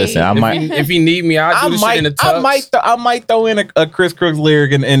 Hey. Listen, I might. If he need me, I'll do the shit in the tux. I might throw in a Chris Crooks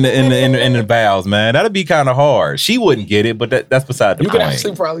lyric in the vows, man. That'd be kind of hard. She wouldn't get it, but that's beside the You point. could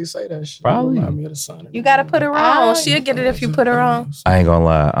actually probably say that shit. Probably. Remind me of the sun. You gotta put her on. She'll get it if you put her on. I ain't gonna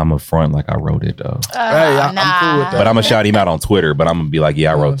lie, I'm a front like I wrote it though. I'm cool with that. But I'm gonna shout him out on Twitter. But I'm gonna be like,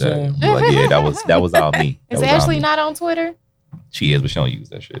 yeah, I wrote that. Be like, yeah, that was all me. Is Ashley not on Twitter? She is, but she don't use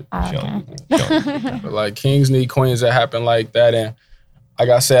that shit. She don't use it. She don't use it. But like Kings Need Queens, that happen like that. And like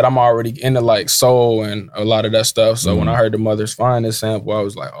I said, I'm already into like soul and a lot of that stuff. So when I heard the Mother's Finest sample, I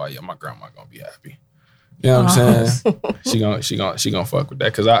was like, oh yeah, my grandma gonna be happy. You know what I'm saying? She gonna fuck with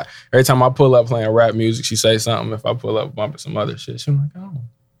that. Cause every time I pull up playing rap music, she say something. If I pull up bumping some other shit, she's like, oh,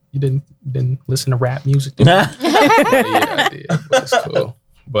 you didn't listen to rap music? Yeah, I did. But it's cool.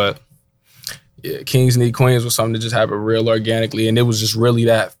 But yeah, Kings Need Queens was something that just happened real organically. And it was just really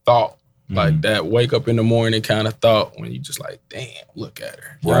that thought, like that wake up in the morning kind of thought when you just like, damn, look at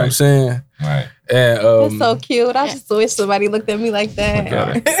her. You know what I'm saying? Right. And It's so cute. I just wish somebody looked at me like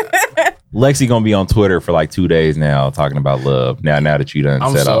that. Lexi gonna be on Twitter for like 2 days now talking about love. Now that you done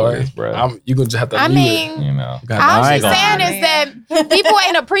I'm said all sorry. this, bro. You gonna just have to I leave mean, it. You know. All I she's ain't saying gonna- is that people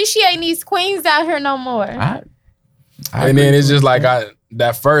ain't appreciating these queens out here no more. And then it's just like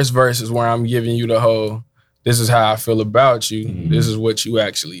that first verse is where I'm giving you the whole, this is how I feel about you. This is what you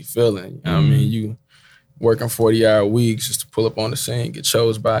actually feeling. You know what I mean? You working 40-hour weeks just to pull up on the scene, get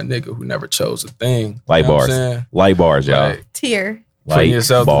chose by a nigga who never chose a thing. Light You know what I'm bars. saying? Light bars, y'all. Like, Tear. putting Light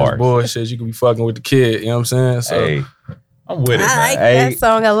yourself through this bars. bullshit, you could be fucking with the kid. You know what I'm saying? So Hey, I'm with it, I man. like Hey, that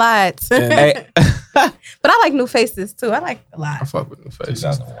song a lot. hey. But I like New Faces too. I like it a I lot. fuck with the face.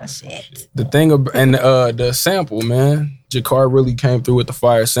 2001. Shit. The thing and the sample, man, Jakar really came through with the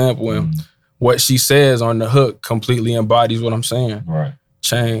fire sample, and what she says on the hook completely embodies what I'm saying. Right.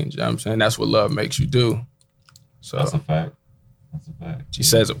 Change, you know what I'm saying? That's what love makes you do. So That's a fact. That's a fact. she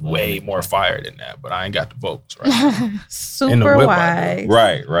says it way more fire than that, but I ain't got the vocals right. Super whip, wide.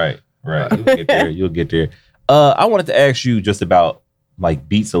 Right. You'll get there. You'll get there. I wanted to ask you just about like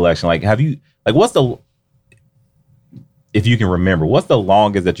beat selection. Like, have you what's the, if you can remember, what's the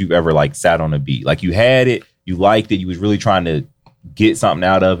longest that you've ever like sat on a beat? Like you had it, you liked it, you was really trying to get something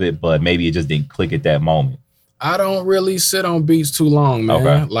out of it, but maybe it just didn't click at that moment. I don't really sit on beats too long, man.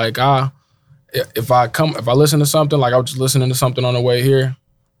 Okay. Like if I listen to something, like I was just listening to something on the way here,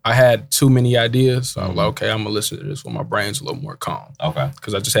 I had too many ideas. So I was like, okay, I'm gonna listen to this when my brain's a little more calm. Okay.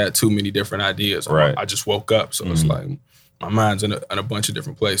 Because I just had too many different ideas. Right. I just woke up, so it's like my mind's in a bunch of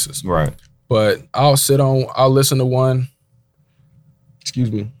different places. Right. But I'll listen to one.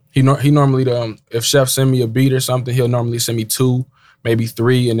 Excuse me. He normally if Chef send me a beat or something, he'll normally send me 2, maybe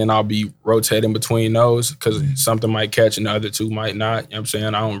 3, and then I'll be rotating between those because something might catch and the other 2 might not. You know what I'm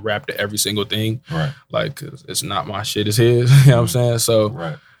saying? I don't rap to every single thing. Right. Like, 'cause it's not my shit, it's his. You know what I'm saying? So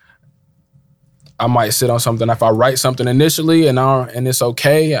Right. I might sit on something. If I write something initially and it's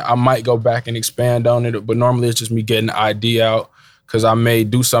okay, I might go back and expand on it. But normally it's just me getting the idea out because I may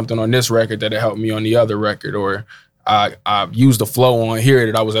do something on this record that'll help me on the other record, or I used the flow on here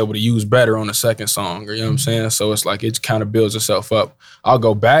that I was able to use better on the second song. Or, you know what I'm saying? So it's like it kind of builds itself up. I'll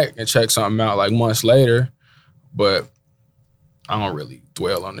go back and check something out like months later, but I don't really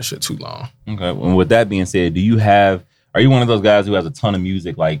dwell on this shit too long. Okay. And with that being said, are you one of those guys who has a ton of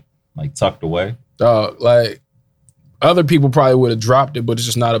music like tucked away? Dog, like other people probably would have dropped it, but it's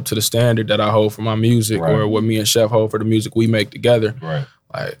just not up to the standard that I hold for my music or what me and Chef hold for the music we make together. Right.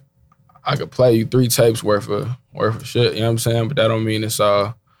 Like I could play you 3 tapes worth of shit, you know what I'm saying? But that don't mean it's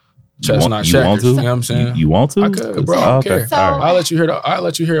all chestnut You want checkers. to? You know what I'm saying? You want to? I could, bro. I don't care. So- I'll let you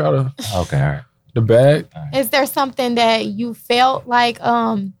hear out of Okay, all right. the bag. Is there something that you felt like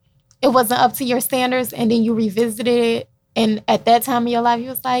it wasn't up to your standards and then you revisited it And at that time in your life, you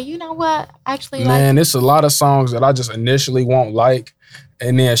was like, you know what? Actually, Man, it's a lot of songs that I just initially won't like,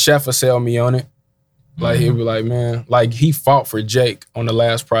 and then Chef will sell me on it. Like he'll be like, man, like he fought for Jake on the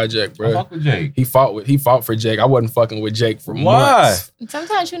last project, bro. I fuck with Jake. He fought for Jake. I wasn't fucking with Jake for Why? months.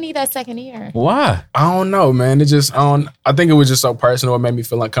 sometimes you need that second ear. Why? I don't know, man. I think it was just so personal. It made me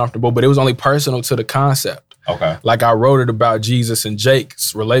feel uncomfortable, but it was only personal to the concept. Okay. Like I wrote it about Jesus and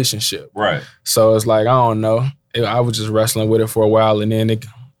Jake's relationship. Right. So it's like, I don't know. I was just wrestling with it for a while, and then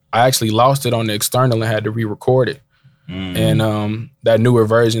I actually lost it on the external and had to re-record it. And that newer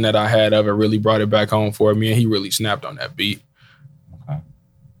version that I had of it really brought it back home for me, and he really snapped on that beat. Okay.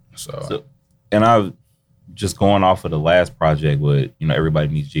 So and I just going off of the last project with, Everybody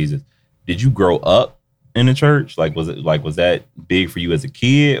Needs Jesus. Did you grow up in the church? Like, was that big for you as a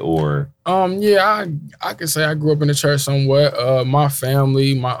kid, or? Yeah, I could say I grew up in the church somewhat. My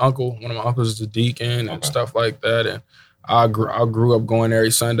family, one of my uncles is a deacon and stuff like that, and I grew up going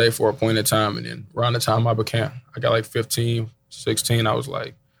every Sunday for a point in time, and then around the time I got like 15, 16, I was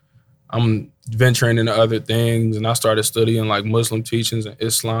like, I'm venturing into other things, and I started studying like Muslim teachings and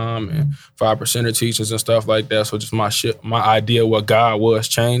Islam and 5%er teachings and stuff like that. So just my idea of what God was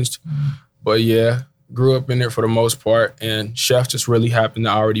changed. But yeah, grew up in there for the most part, and Chef just really happened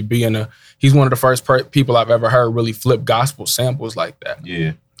to already be he's one of the first people I've ever heard really flip gospel samples like that.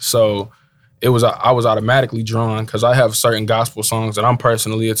 Yeah. So I was automatically drawn because I have certain gospel songs that I'm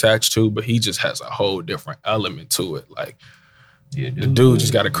personally attached to, but he just has a whole different element to it. Like, the dude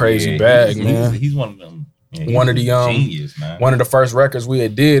just got a crazy bag, man. He's one of them. Yeah, one of the genius, man. One of the first records we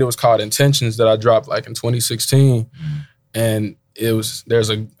did, it was called Intentions that I dropped like in 2016, and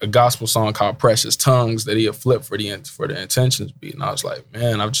there's a gospel song called Precious Tongues that he had flipped for the Intentions beat, and I was like,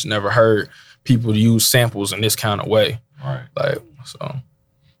 man, I've just never heard people use samples in this kind of way. Right. Like,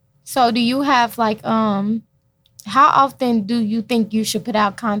 So do you have like, how often do you think you should put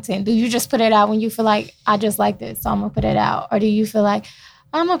out content? Do you just put it out when you feel like, I just like this, so I'm gonna put it out? Or do you feel like,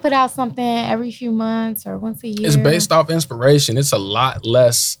 I'm gonna put out something every few months or once a year? It's based off inspiration. It's a lot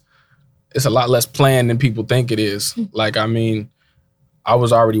less planned than people think it is. Like, I mean, I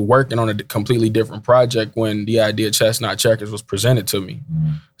was already working on a completely different project when the idea Chestnut Checkers was presented to me.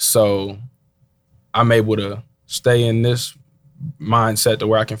 So I'm able to stay in this mindset to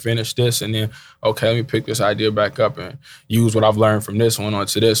where I can finish this, and then, okay, let me pick this idea back up and use what I've learned from this one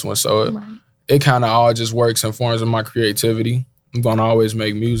onto this one. So it kind of all just works and forms of my creativity. I'm gonna always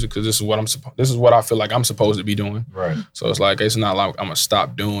make music because this is what I feel like I'm supposed to be doing. Right. So it's like, it's not like I'm gonna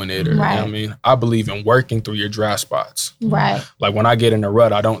stop doing it, or you know what I mean? I believe in working through your dry spots. Right. Like when I get in a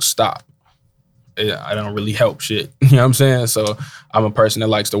rut, I don't stop. I don't really help shit. You know what I'm saying? So I'm a person that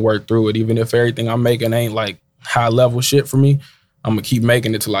likes to work through it. Even if everything I'm making ain't like high level shit for me, I'm gonna keep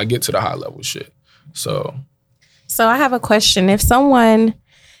making it till I get to the high level shit. So I have a question. If someone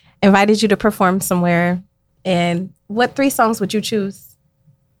invited you to perform somewhere, and what 3 songs would you choose?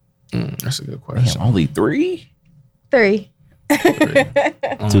 That's a good question. Damn, only 3? 3.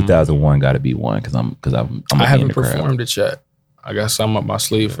 2001 got to be one because I haven't performed it yet. I got something up my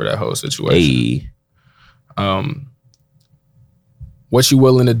sleeve for that whole situation. Hey. What You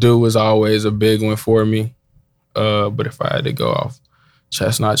Willing to Do is always a big one for me. But if I had to go off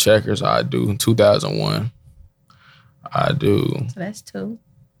Chestnut Checkers, I'd do 2001. I do. So that's 2.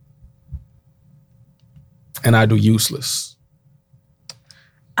 And I do Useless.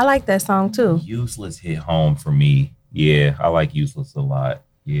 I like that song too. Useless hit home for me. Yeah, I like Useless a lot.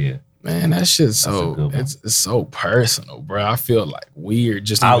 Yeah. Man, that shit's so it's so personal, bro. I feel like weird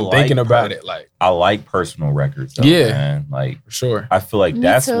just even thinking about it. Like, I like personal records though, yeah, man. Like, for sure. I feel like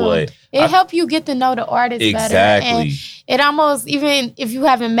that's what it help you get to know the artist better. And it almost, even if you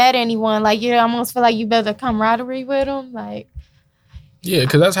haven't met anyone, like you almost feel like you build a camaraderie with them. Like, yeah,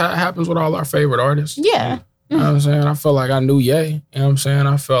 because that's how it happens with all our favorite artists. Yeah. You know what I'm saying? I felt like I knew Ye. You know what I'm saying?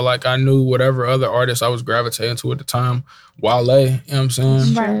 I felt like I knew whatever other artist I was gravitating to at the time. Wale, you know what I'm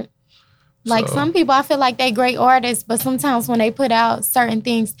saying? Right. Like some people, I feel like they great artists, but sometimes when they put out certain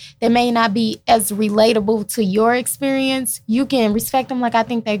things that may not be as relatable to your experience, you can respect them like I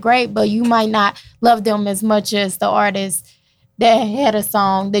think they're great, but you might not love them as much as the artist that had a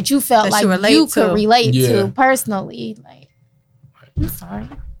song that you felt that like you could relate to personally. Like, I'm sorry.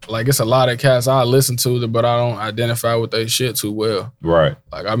 Like, it's a lot of cats I listen to, but I don't identify with their shit too well. Right.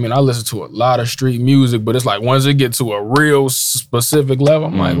 Like, I mean, I listen to a lot of street music, but it's like once it get to a real specific level,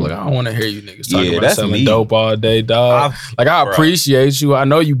 I'm like, look, I don't want to hear you niggas talking about selling dope all day, dog. I appreciate you. I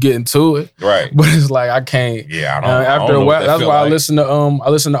know you getting to it. Right. But it's like, I can't. Yeah, I don't after a while, that's why I listen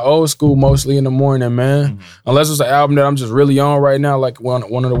to old school mostly in the morning, man. Unless it's an album that I'm just really on right now, like one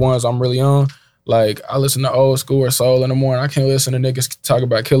of the ones I'm really on. Like, I listen to old school or soul in the morning. I can't listen to niggas talk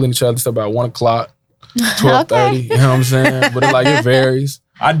about killing each other until about 1 o'clock, 12:30. You know what I'm saying? But it varies.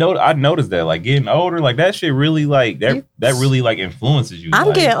 I noticed that, like, getting older, like, that shit really, like, that really, like, influences you. I'm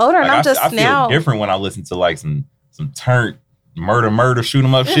like, getting older, and like, I'm just I feel now different when I listen to, like, some turnt murder, shoot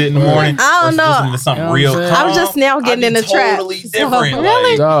 'em up shit in the morning. I don't know. Listening to something You know real what I'm calm. saying? I'm just now getting in the trap. Totally different.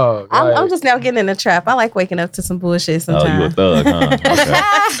 Really? Dog, I'm just now getting in the trap. I like waking up to some bullshit Oh, you a sometimes. thug,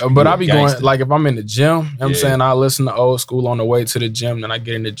 huh? Okay. But You I a be gangster. going, like, if I'm in the gym, you know what I'm Yeah. saying, I listen to old school on the way to the gym, then I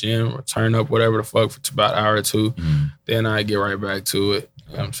get in the gym, or turn up whatever the fuck for about an hour or two, Mhm. then I get right back to it.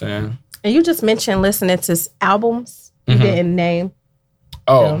 You know what I'm saying? And you just mentioned listening to albums. You Mhm. didn't name.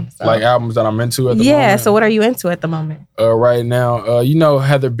 Oh, Yeah, so- like albums that I'm into at the Yeah. moment? So what are you into at the moment? Right now, you know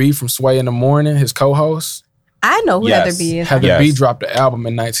Heather B from Sway in the Morning, his co-host? I know who Yes. Heather B is. Heather Yes. B dropped the album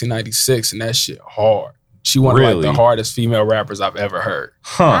in 1996, and that shit hard. She one of like Really? the hardest female rappers I've ever heard.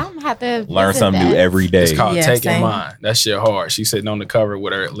 Huh. I'm gonna have to Learn visit something new that. every day. It's called Yeah, Taking same. Mine. That shit hard. She's sitting on the cover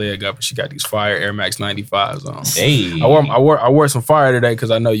with her leg up, and she got these fire Air Max 95s on. Hey. I wore some fire today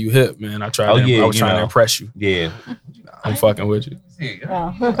because I know you hip, man. I was trying to impress you. Yeah. I'm fucking with you.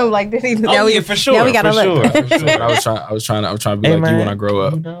 Oh. I'm like, did he, Oh, now we, yeah, for sure. now we gotta for look. Sure, for sure. I was trying to be Hey, like man. you when I grow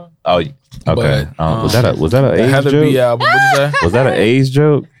up. Oh, okay. But, was that an The age Heather joke? B album. What you say? Was that an age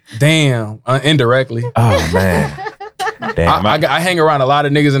joke? Damn, indirectly. Oh man. Damn. I hang around a lot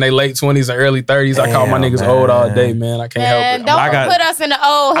of niggas in their late 20s and early 30s. I call my Damn, niggas man. old all day, man. I can't Man, help it. don't I got- put us in the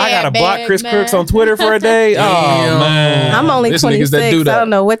old I gotta block headband, Chris man. Crooks on Twitter for a day. Damn. Oh man. I'm only There's niggas that 26. do that. I don't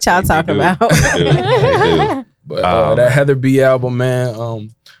know what y'all talking do. about. They do. But Oh, that man. Heather B album, man.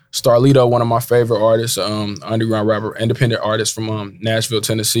 Starlito, one of my favorite artists, underground rapper, independent artist from Nashville,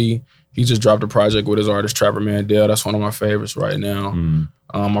 Tennessee. He just dropped a project with his artist Trapper Mandel. That's one of my favorites right now. Mm.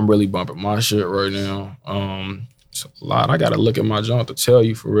 I'm really bumping my shit right now. It's a lot. I gotta look at my junk to tell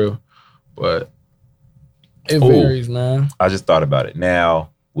you for real, but it Ooh. varies, man. I just thought about it.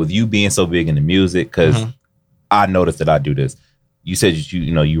 Now, with you being so big into music, because Mhm. I noticed that I do this. You said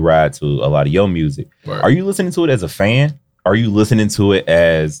you ride to a lot of your music. Right. Are you listening to it as a fan? Are you listening to it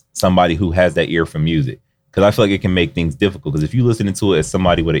as somebody who has that ear for music? Because I feel like it can make things difficult. Because if you listening to it as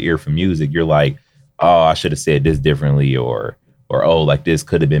somebody with an ear for music, you're like, oh, I should have said this differently, or oh, like this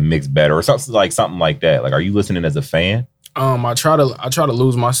could have been mixed better, or something like that. Like, are you listening as a fan? I try to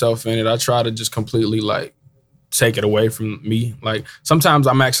lose myself in it. I try to just completely like take it away from me. Like sometimes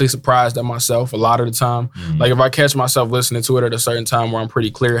I'm actually surprised at myself a lot of the time. Mhm. Like if I catch myself listening to it at a certain time where I'm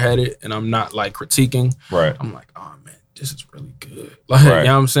pretty clear headed and I'm not like critiquing, Right. I'm like, oh man, this is really good. Like, Right. you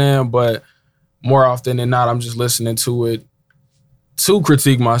know what I'm saying? But more often than not, I'm just listening to it to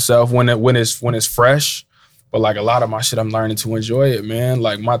critique myself when it's fresh. But like a lot of my shit, I'm learning to enjoy it, man.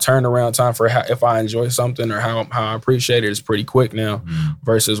 Like my turnaround time for if I enjoy something or how I appreciate it is pretty quick now, Mhm.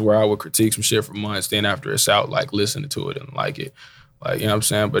 versus where I would critique some shit for months. Then after it's out, like listening to it and like it, like you know what I'm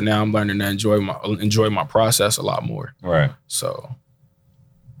saying. But now I'm learning to enjoy my process a lot more. Right. So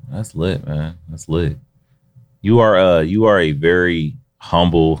That's lit, man. That's lit. You are a very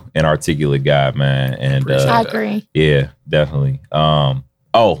humble and articulate guy, man. And Appreciate I that. agree. yeah, definitely. My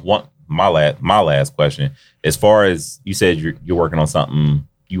last question. As far as you said, you're working on something.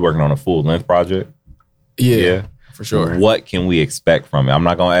 You working on a full length project? yeah, for sure. What can we expect from it? I'm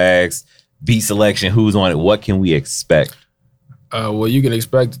not gonna ask beat selection, who's on it. What can we expect? Well, you can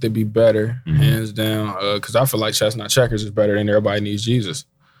expect it to be better, Mhm. hands down. Because I feel like Chestnut Checkers is better than Everybody Needs Jesus.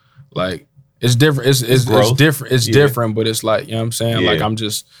 Like it's different. It's growth. different. It's Yeah. different, but it's like you know what I'm saying. Yeah. Like I'm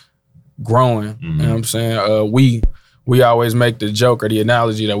just growing. Mhm. You know what I'm saying. We always make the joke or the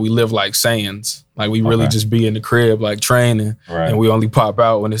analogy that we live like Saiyans. Like we really Okay. just be in the crib like training, Right. and we only pop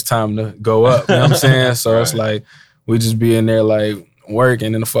out when it's time to go up. You know what I'm saying? So it's Right. like we just be in there like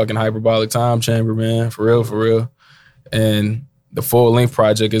working in a fucking hyperbolic time chamber, man. For real. And the full length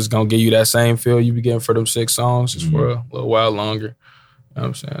project is gonna give you that same feel you be getting for them 6 songs, just for a little while longer. You know what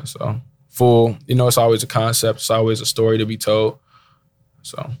I'm saying? So full, it's always a concept, it's always a story to be told.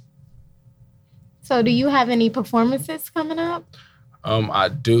 So, do you have any performances coming up? I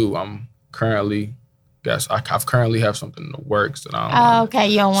do. I'm currently I've currently have something in the works that I'm Oh, okay,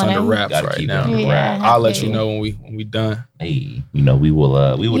 you don't it's want under to. wraps Gotta right keep it now. under Yeah. wraps. I'll let okay. you know when we done. Hey, we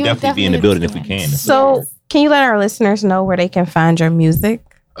will You definitely be in the definitely building if we can. can. So, can you let our listeners know where they can find your music?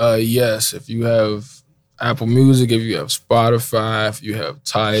 Yes, if you have Apple Music, if you have Spotify, if you have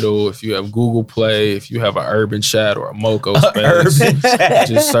Tidal, if you have Google Play, if you have an Urban Chat or a Moco space, Urban Chat.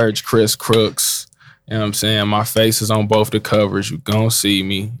 just search Chris Crooks. You know what I'm saying? My face is on both the covers. You gonna see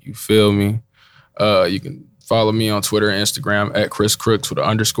me. You feel me? You can follow me on Twitter and Instagram at Chris Crooks with an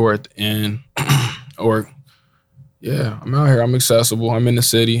underscore at the end. Or Yeah, I'm out here. I'm accessible. I'm in the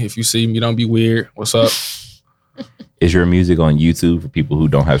city. If you see me, don't be weird. What's up? Is your music on YouTube for people who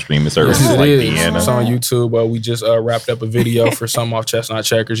don't have streaming services? Yes, it like is. Deanna? It's on YouTube. We just wrapped up a video for some off Chestnut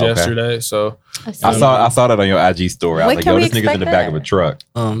Checkers yesterday. So I saw that on your IG story. I was When like, can yo, we this nigga's in the expect back that? of a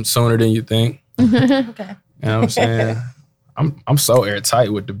truck. sooner than you think. Okay. You know what I'm saying? I'm so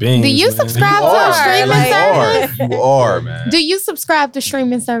airtight with the beans. Do you man. subscribe You to a are, streaming man. service? You are, man. Do you subscribe to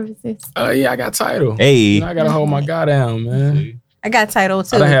streaming services? Yeah, I got Tidal. Hey. You know, I gotta hold my guy down, man. I got Tidal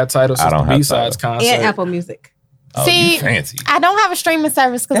too. I done had Tidal since I don't the have B-Sides concert. and Apple Music. Oh, See, you fancy. I don't have a streaming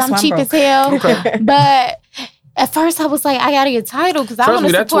service because That's I'm why I'm cheap broke. as hell. But at first I was like, I gotta get Tidal because I Trust want me,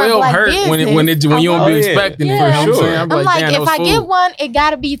 to that support 12 black hurt business. when you don't be Oh, yeah. expecting it. Yeah. You know what I'm Sure. saying? I'm like, damn, if that I was get food. one, it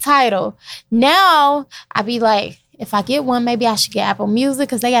gotta be Tidal. Now I be like, if I get one, maybe I should get Apple Music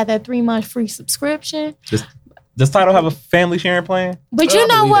because they got that 3-month free subscription. Does Tidal have a family sharing plan? But you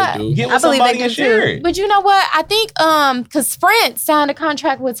know what? Get I with believe somebody they and do share too. it. But you know what? I think because Sprint signed a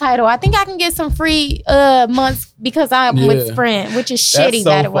contract with Tidal. I think I can get some free months because I'm with Yeah. Sprint, which is That's shitty, so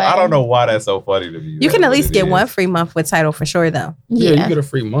by the way. I don't know why that's so funny to me. You can at least get one. one free month with Tidal for sure, though. Yeah, you get a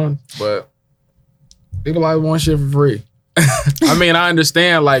free month, but people like want shit for free. I mean, I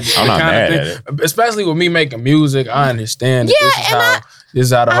understand like I'm the not kind mad of thing, especially with me making music. I understand that Yeah, this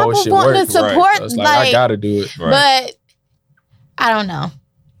is how the I whole would shit want to works. support, So it's like I gotta do it. but I don't know.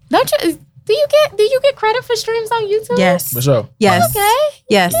 Don't you? Do you get credit for streams on YouTube? Yes. For sure. Yes. Okay.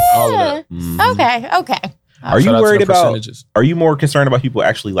 Yes. All of that. Mhm. Okay. Are you Shout out to worried the about? percentages. Are you more concerned about people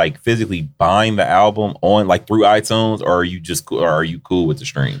actually like physically buying the album on like through iTunes, or are you just or are you cool with the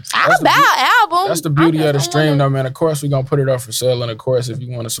streams? I'm That's the about album. That's the beauty of the stream, though, man. Of course, we're gonna put it up for sale, and of course, if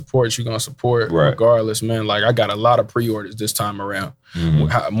you want to support, you're gonna support Right. regardless, man. Like I got a lot of pre-orders this time around,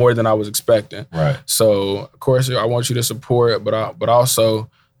 Mhm. more than I was expecting. Right. So, of course, I want you to support it, but also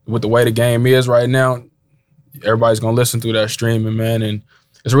with the way the game is right now, everybody's gonna listen through that streaming, man, and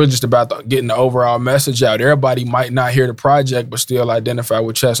it's really just about getting the overall message out. Everybody might not hear the project, but still identify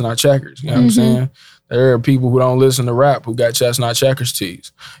with Chestnut Checkers. You know what I'm saying? There are people who don't listen to rap who got Chestnut Checkers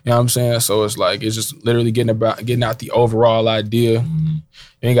tees. You know what I'm saying? So it's like it's just literally getting out the overall idea.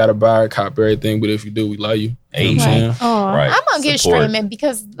 You ain't got to buy or cop everything, but if you do, we love you. You know what I'm saying? Oh, Right. I'm gonna get Support. streaming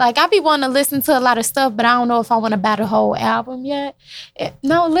because like I be wanting to listen to a lot of stuff, but I don't know if I want to buy the whole album yet.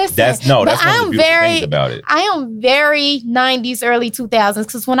 No, listen. That's but one of the I am beautiful things about it. I am very 90s, early 2000s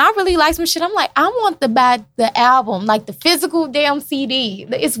because when I really like some shit, I'm like, I want to buy the album, like the physical damn CD.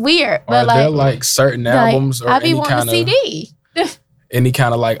 It's weird, Are but there like certain albums or I be any wanting kind a of CD. any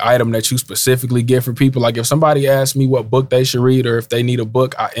kind of like item that you specifically get for people? Like if somebody asks me what book they should read or if they need a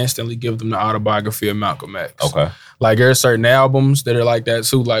book, I instantly give them the autobiography of Malcolm X. Okay. Like there are certain albums that are like that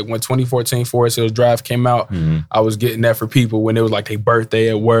too. Like when 2014 Forest Hills Drive came out, I was getting that for people when it was like their birthday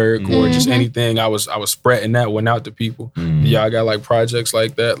at work or just anything. I was spreading that one out to people. Y'all got like projects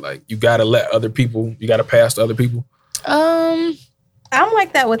like that. Like you gotta let other people, you gotta pass to other people. I'm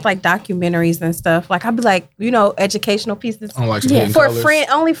like that with like documentaries and stuff. Like I'd be like, educational pieces. I don't like some Yeah. hidden For colors.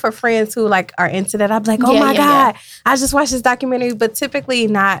 only for friends who like are into that. I'd be like, oh Yeah, my yeah, God, I just watched this documentary, but typically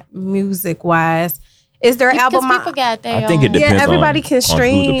not music wise. Is there an Because album? people got their I think it own- depends. everybody on, can on who the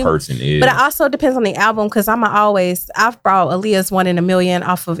stream, person is. But it also depends on the album because I've brought Aaliyah's 1 in a Million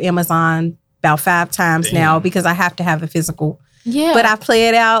off of Amazon about 5 times now because I have to have a physical. Yeah. But I play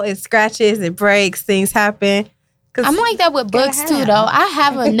it out, it scratches, it breaks, things happen. I'm like that with Gotta books too, have. though. I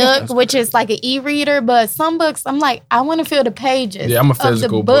have a Nook, which is like an e-reader, but some books, I'm like, I want to feel the pages. Yeah, I'm a of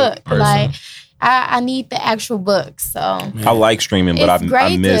physical the book person. Like, I need the actual book. So I like streaming, but it's I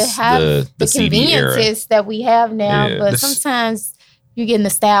great miss to have the CD era. conveniences that we have now, Yeah. but This- sometimes you get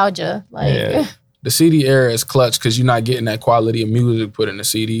nostalgia. Like, Yeah. The CD era is clutch because you're not getting that quality of music put in the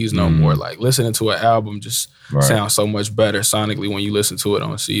CDs no more. Like listening to an album just Right. sounds so much better sonically when you listen to it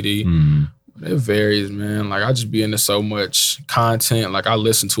on CD. It varies, man. Like I just be into so much content. Like I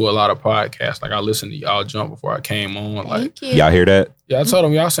listen to a lot of podcasts. Like I listened to y'all jump before I came on. Like thank you. Y'all hear that? yeah, I told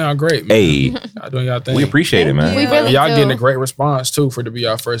them y'all sound great, man. Hey, Y'all doing y'all thing. we appreciate it, man. We really y'all do. getting a great response too for to be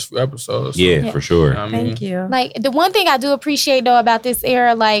our first few episodes. So, Yeah, for sure. you know what I mean? Thank you. Like the one thing I do appreciate though about this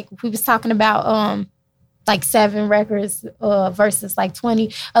era, like we was talking about like 7 records versus like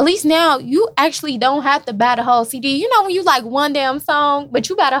 20. At least now you actually don't have to buy the whole CD. You know when you like one damn song, but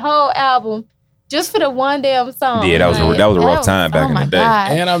you buy the whole album just for the one damn song. Yeah, that was a rough time back in the day.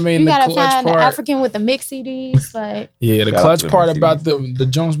 God. And I mean You the gotta clutch find the part. African with the mix CDs. Like Yeah, the Shout out clutch to them part CDs. about the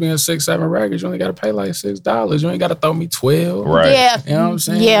Jones being 6-7 records, you only gotta pay like $6. You ain't gotta throw me 12. Right. yeah, You know what I'm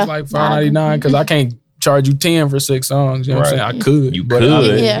saying? Yeah. It's like $5.99 because I can't charge you 10 for 6 songs. You know what I'm Right. saying? I could. You but could, I,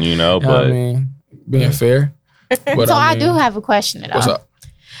 Yeah. you know, you know what but I mean, being fair. But So I mean, do have a question at What's all. up?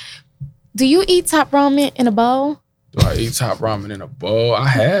 Do you eat top ramen in a bowl? Do I eat top ramen in a bowl? I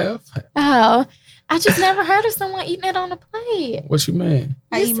have. Oh, I just never heard of someone eating it on a plate. What you mean?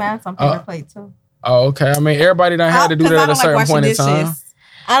 I eat mine on paper plate too. Oh, okay. I mean, everybody done had to do that at a certain point in time.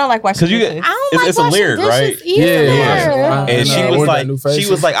 I don't like washing dishes. It's a lyric, right? Yeah. And she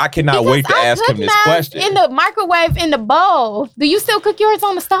was like, I cannot wait to ask him this question. In the microwave, in the bowl. Do you still cook yours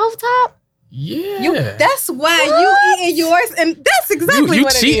on the stovetop? Yeah. That's why you eating yours, and that's exactly you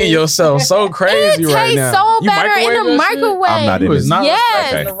what it is. You cheating yourself so crazy right now. It tastes so better in the microwave. I'm not in this.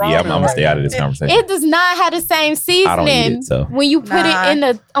 Yes. Okay. Yeah, I'm gonna stay out of this conversation. It does not have the same seasoning I don't eat it, so. when you put it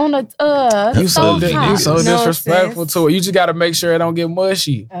on the You so stovetop. disrespectful to it. You just got to make sure it don't get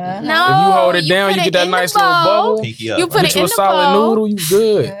mushy. No, if you hold it down, you get that nice little bubble. You put it in a the solid bowl. noodle, you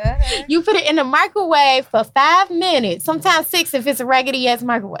good. You put it in the microwave for 5 minutes, sometimes 6 if it's a raggedy ass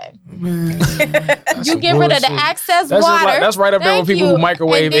microwave. You get rid of the excess water. That's right up there with people who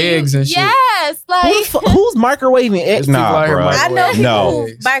microwave eggs and shit. Yes, like who's microwaving eggs? Nah, bro. I know people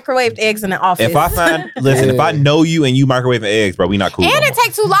who microwaved eggs in the office. If I know you and you microwaving eggs, bro, we not cool. And it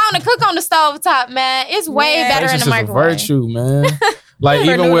takes too long to cook on the stovetop, man. It's way better in the microwave. It's a virtue, man. Like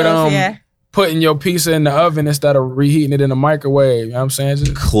even with putting your pizza in the oven instead of reheating it in the microwave. You know what I'm saying?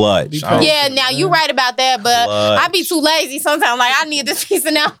 Just clutch. Yeah, now you right about that, but I be too lazy sometimes. Like, I need this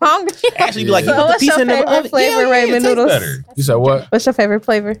pizza now. I'm hungry. Actually, be like, so what's your favorite flavor, ramen noodles? You said what? What's your favorite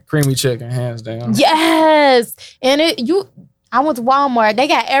flavor? Creamy chicken, hands down. Yes. And I went to Walmart. They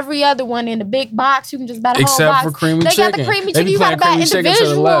got every other one in the big box. You can just buy the whole box. Except for creamy chicken. They got the creamy chicken. You got to buy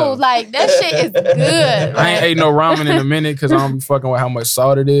individual. Like, that shit is good. I ain't ate no ramen in a minute because I don't be fucking with how much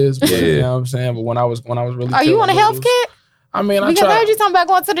salt it is. But, you know what I'm saying? But when I was really Are you on a health kit? I mean, because I heard you talking about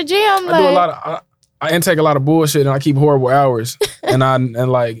going to the gym. I do a lot of... I intake a lot of bullshit and I keep horrible hours.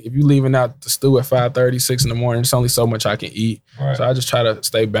 and like, if you leaving out the stew at 5:30, 6 in the morning, it's only so much I can eat. Right. So I just try to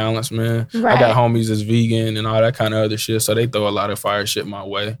stay balanced, man. Right. I got homies that's vegan and all that kind of other shit. So they throw a lot of fire shit my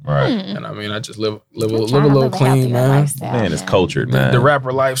way. Right. And I mean, I just live a little clean, man. Man, it's cultured, man. The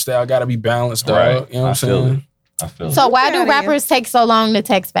rapper lifestyle got to be balanced, dog. Right. You know what I'm saying? I feel it. So why do rappers take so long to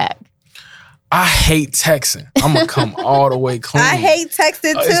text back? I hate texting. I'm gonna come all the way clean. I hate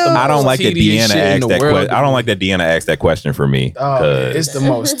texting too. I don't like that Deanna asked that question. I don't like that Deanna asked that question for me. It's the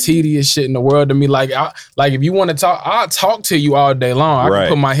most tedious shit in the world to me. Like if you want to talk, I'll talk to you all day long. I can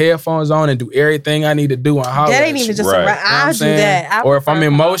put my headphones on and do everything I need to do and holler. That ain't even just I'll do that. Or if I'm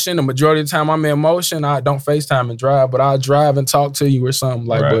in motion, the majority of the time I'm in motion, I don't FaceTime and drive, but I'll drive and talk to you or something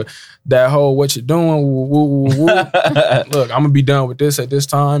like. But that whole what you doing, woo, woo, woo. Look, I'm gonna be done with this at this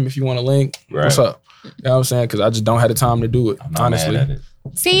time. If you want to link, what's up? You know what I'm saying? Because I just don't have the time to do it, honestly.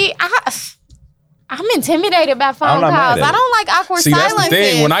 See, I'm intimidated by phone calls. I don't like awkward silences. That's the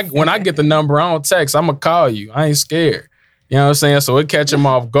thing. When I get the number, I don't text. I'm gonna call you. I ain't scared. You know what I'm saying? So it catch them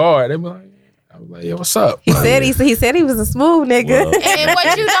off guard. They be like, yeah, what's up? He said he was a smooth nigga. And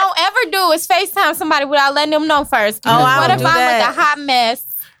what you don't ever do is FaceTime somebody without letting them know first. What if I'm like a hot mess?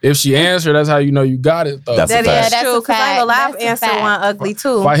 If she answered, that's how you know you got it. Though. That is true. Because I ain't gonna lie, I've answered one ugly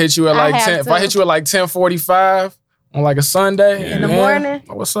too. If I hit you at like 10, if I hit you at like 10:45 on like a Sunday in the morning,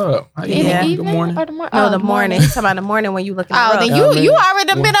 what's up? How you doing? Good morning. No, the morning. You talking about the morning when you looking. Then you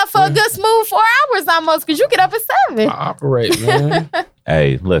already been up for a good smooth 4 hours almost because you get up at 7. I operate, man.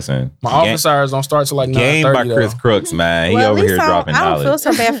 Hey, listen. My office hours don't start till like 9:30. Game by Chris Crooks, man. He over here dropping knowledge. I don't feel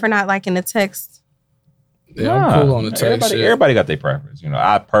so bad for not liking the text. Yeah, I'm cool on the text. Everybody got their preference. You know,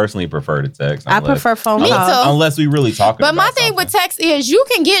 I personally prefer the text. I prefer phone calls. Unless we really talking about my thing with text is you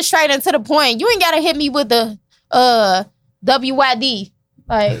can get straight into the point. You ain't got to hit me with the WYD.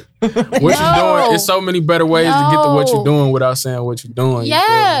 Like, what you doing? There's so many better ways to get to what you're doing without saying what you're doing.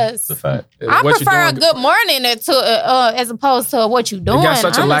 Yes. It's a fact. I prefer a good morning as opposed to what you're doing. You got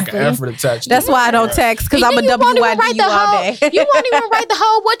such a lack of effort attached. That's why I don't text, because I'm a WYD you all day. You won't even write the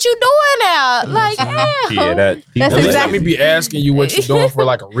whole what you doing out. Like, that's exactly. Let me be asking you what you're doing for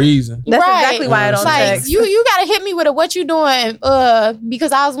like a reason. That's exactly why I don't text. You got to hit me with a what you doing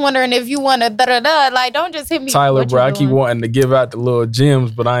because I was wondering if you want to da-da-da. Like, don't just hit me Tyler, bro, I keep wanting to give out the little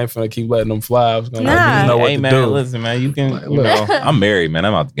gems, but I ain't finna keep letting them fly. I was gonna know what to do. Listen, man, you can. You know, I'm married, man.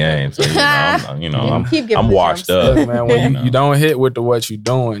 I'm out the game, so I'm washed up. Look, man, when you don't hit with the what you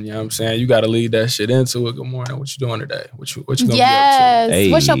doing, you know what I'm saying. You got to lead that shit into it. Good morning. What you doing today? What you gonna be up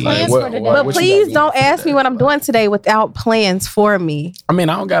to? What's your plans for today? But please don't ask me what I'm doing today without plans for me. I mean,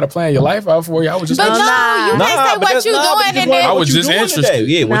 I don't gotta plan your life out for you. I was just. But you can't say what you doing and then I was just interested.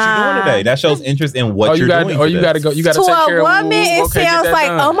 Yeah, what you doing today? That shows interest in what you're doing. Or you gotta go. You gotta take care of. To a woman, it sounds like,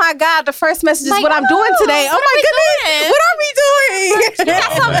 oh my God, the first message is what I'm doing today. Oh my goodness, what are we doing? You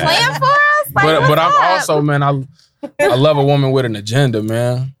got some plan for us? But I'm also, man, I love a woman with an agenda,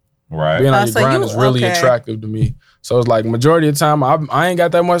 man. Right. Being on Oh, your so grind you- is really okay. attractive to me. So it's like majority of the time, I ain't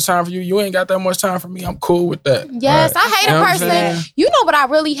got that much time for you. You ain't got that much time for me. I'm cool with that. Yes, Right. I hate You know a what I'm person. saying? You know what I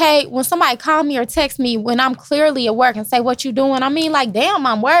really hate? When somebody call me or text me when I'm clearly at work and say, what you doing? I mean, like, damn,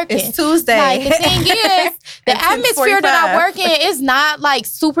 I'm working. It's Tuesday. Like, the thing is, the At atmosphere that I 10:45. work in is not like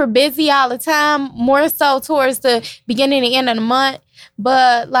super busy all the time, more so towards the beginning and end of the month.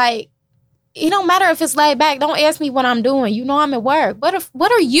 But like, it don't matter if it's laid back. Don't ask me what I'm doing. You know I'm at work. What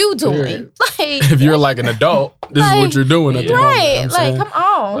are you doing? Period. Like, If you're like an adult, this is what you're doing at the moment. right? You know what I'm Like, saying? come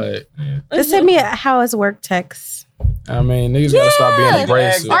on. Like, Just send me a how is work text. I mean, niggas gotta stop being Yeah.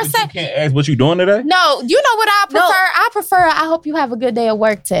 abrasive. Or You say- can't ask what you doing today. No, you know what I prefer? No. I prefer. I hope you have a good day at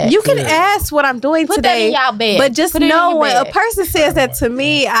work. Text. You can Yeah. ask what I'm doing Put that in today, y'all bed. but just Put it in know your when a bed. person says that to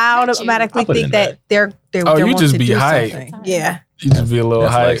me, I Not you. automatically I put it think in that they're Oh, you wanting just to be do hype. something. Yeah, You just be a little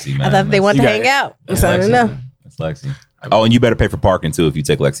That's hype. Lexi, man. I thought they wanted You to got hang it. out. That's So I don't Lexi. know. That's Lexi. Oh, and you better pay for parking too if you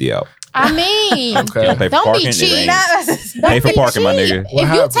take Lexi out. I mean, Okay. Don't pay for don't parking. be it cheating. ain't- Don't Pay for be parking, my cheating. nigga. What If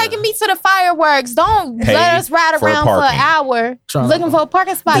happened? you taking me to the fireworks, don't Pay let us ride for around for an parking. hour Trying- looking for a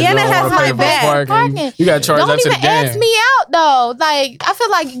parking spot. Niggas Yeah, don't that has wanna my pay for bad. Parking. You gotta charge Don't that to the even ask game. me out though. Like, I feel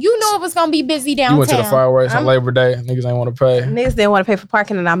like you knew it was gonna be busy downtown. You went to the fireworks on I'm- Labor Day. Niggas ain't want to pay. Niggas didn't want to pay for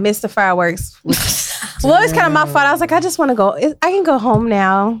parking, and I missed the fireworks. Well, it's kind of my fault. I was like, I just want to go. I can go home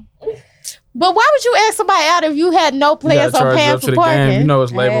now. But why would you ask somebody out if you had no You plans gotta on charge paying up to for the parking? game. You know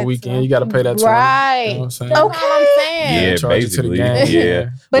it's I Labor had weekend. to. You gotta pay that 20. Right. You know what I'm saying? That's all I'm saying. Yeah, Charge it to the basically. game. Yeah.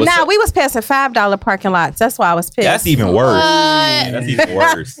 But What's now up? we was passing $5 parking lots. That's why I was pissed. That's even worse. What? That's even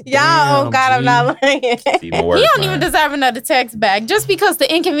worse. Y'all, oh God, I'm not lying. It's even worse. He don't man. even deserve another text back just because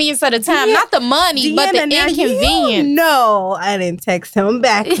the inconvenience of the time, Yeah. not the money, but the Deanna, now you inconvenience. know I didn't text him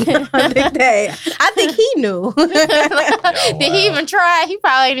back on the day. I think he knew. Did he even try? He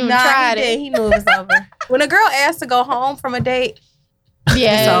probably ain't even tried he did. it. He knew it was over. When a girl asked to go home from a date,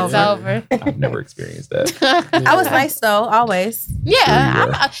 Yeah, It's it's over. I've never experienced that. I was nice though, always.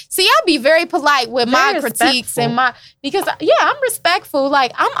 Yeah, see, I'll be very polite with my Very critiques respectful. and my because I'm respectful.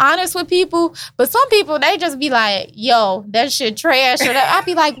 Like I'm honest with people, but some people they just be like, "Yo, that shit trash." Or that. I'll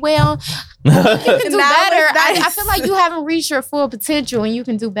be like, "Well, you can do Now better." it's nice. I feel like you haven't reached your full potential and you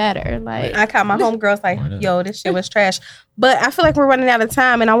can do better. Like I caught my homegirls like, Why not? yo, this shit was trash. But I feel like we're running out of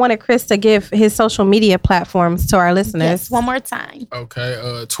time, and I wanted Chris to give his social media platforms to our listeners. yes, one more time.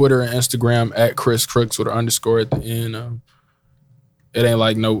 Okay. Twitter and Instagram at Chris Crooks with an underscore at the end. It ain't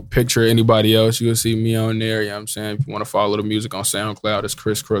like no picture of anybody else. You'll see me on there. You know what I'm saying? If you want to follow the music on SoundCloud, it's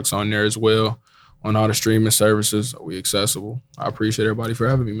Chris Crooks on there as well. On all the streaming services, we accessible. I appreciate everybody for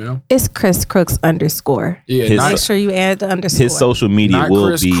having me, man. It's Chris Crooks _ Yeah, His- Make not, sure you add the underscore. His social media not will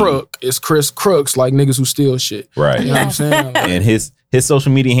Chris be Crook. It's Chris Crooks, like niggas who steal shit. right. You know what I'm saying? Like, And his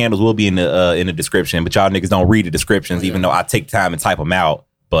social media handles will be in the description, but y'all niggas don't read the descriptions, even though I take time and type them out.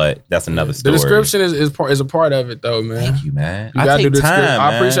 But that's another the story. description is a part of it, though, man. Thank you, man. You I gotta take do the description. time. I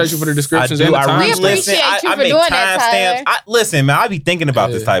man. appreciate you for the descriptions I and do. the I time. read. We appreciate Listen, you I for make doing that, timestamps. Listen, man. I be thinking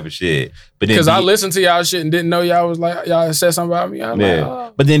about this Yeah. type of shit. But then Because I D- listened to y'all shit and didn't know y'all was like y'all said something about me. I'm Yeah. like,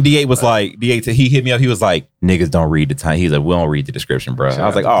 oh. But then D8 was like, he hit me up. He was like, niggas don't read the time. He's like, we don't read the description, bro. I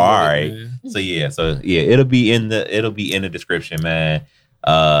was like, oh, all right. So yeah, it'll be in the description, man.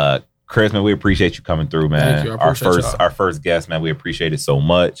 Chris, man, we appreciate you coming through, man. Thank you. I appreciate y'all. Our first guest, man. We appreciate it so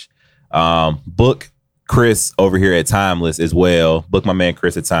much. Book Chris over here at Timeless as well. Book my man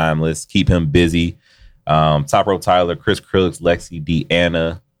Chris at Timeless. Keep him busy. Top Row Tyler, Chris Crooks, Lexi,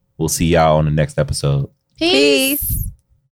 Deanna. We'll see y'all on the next episode. Peace. Peace.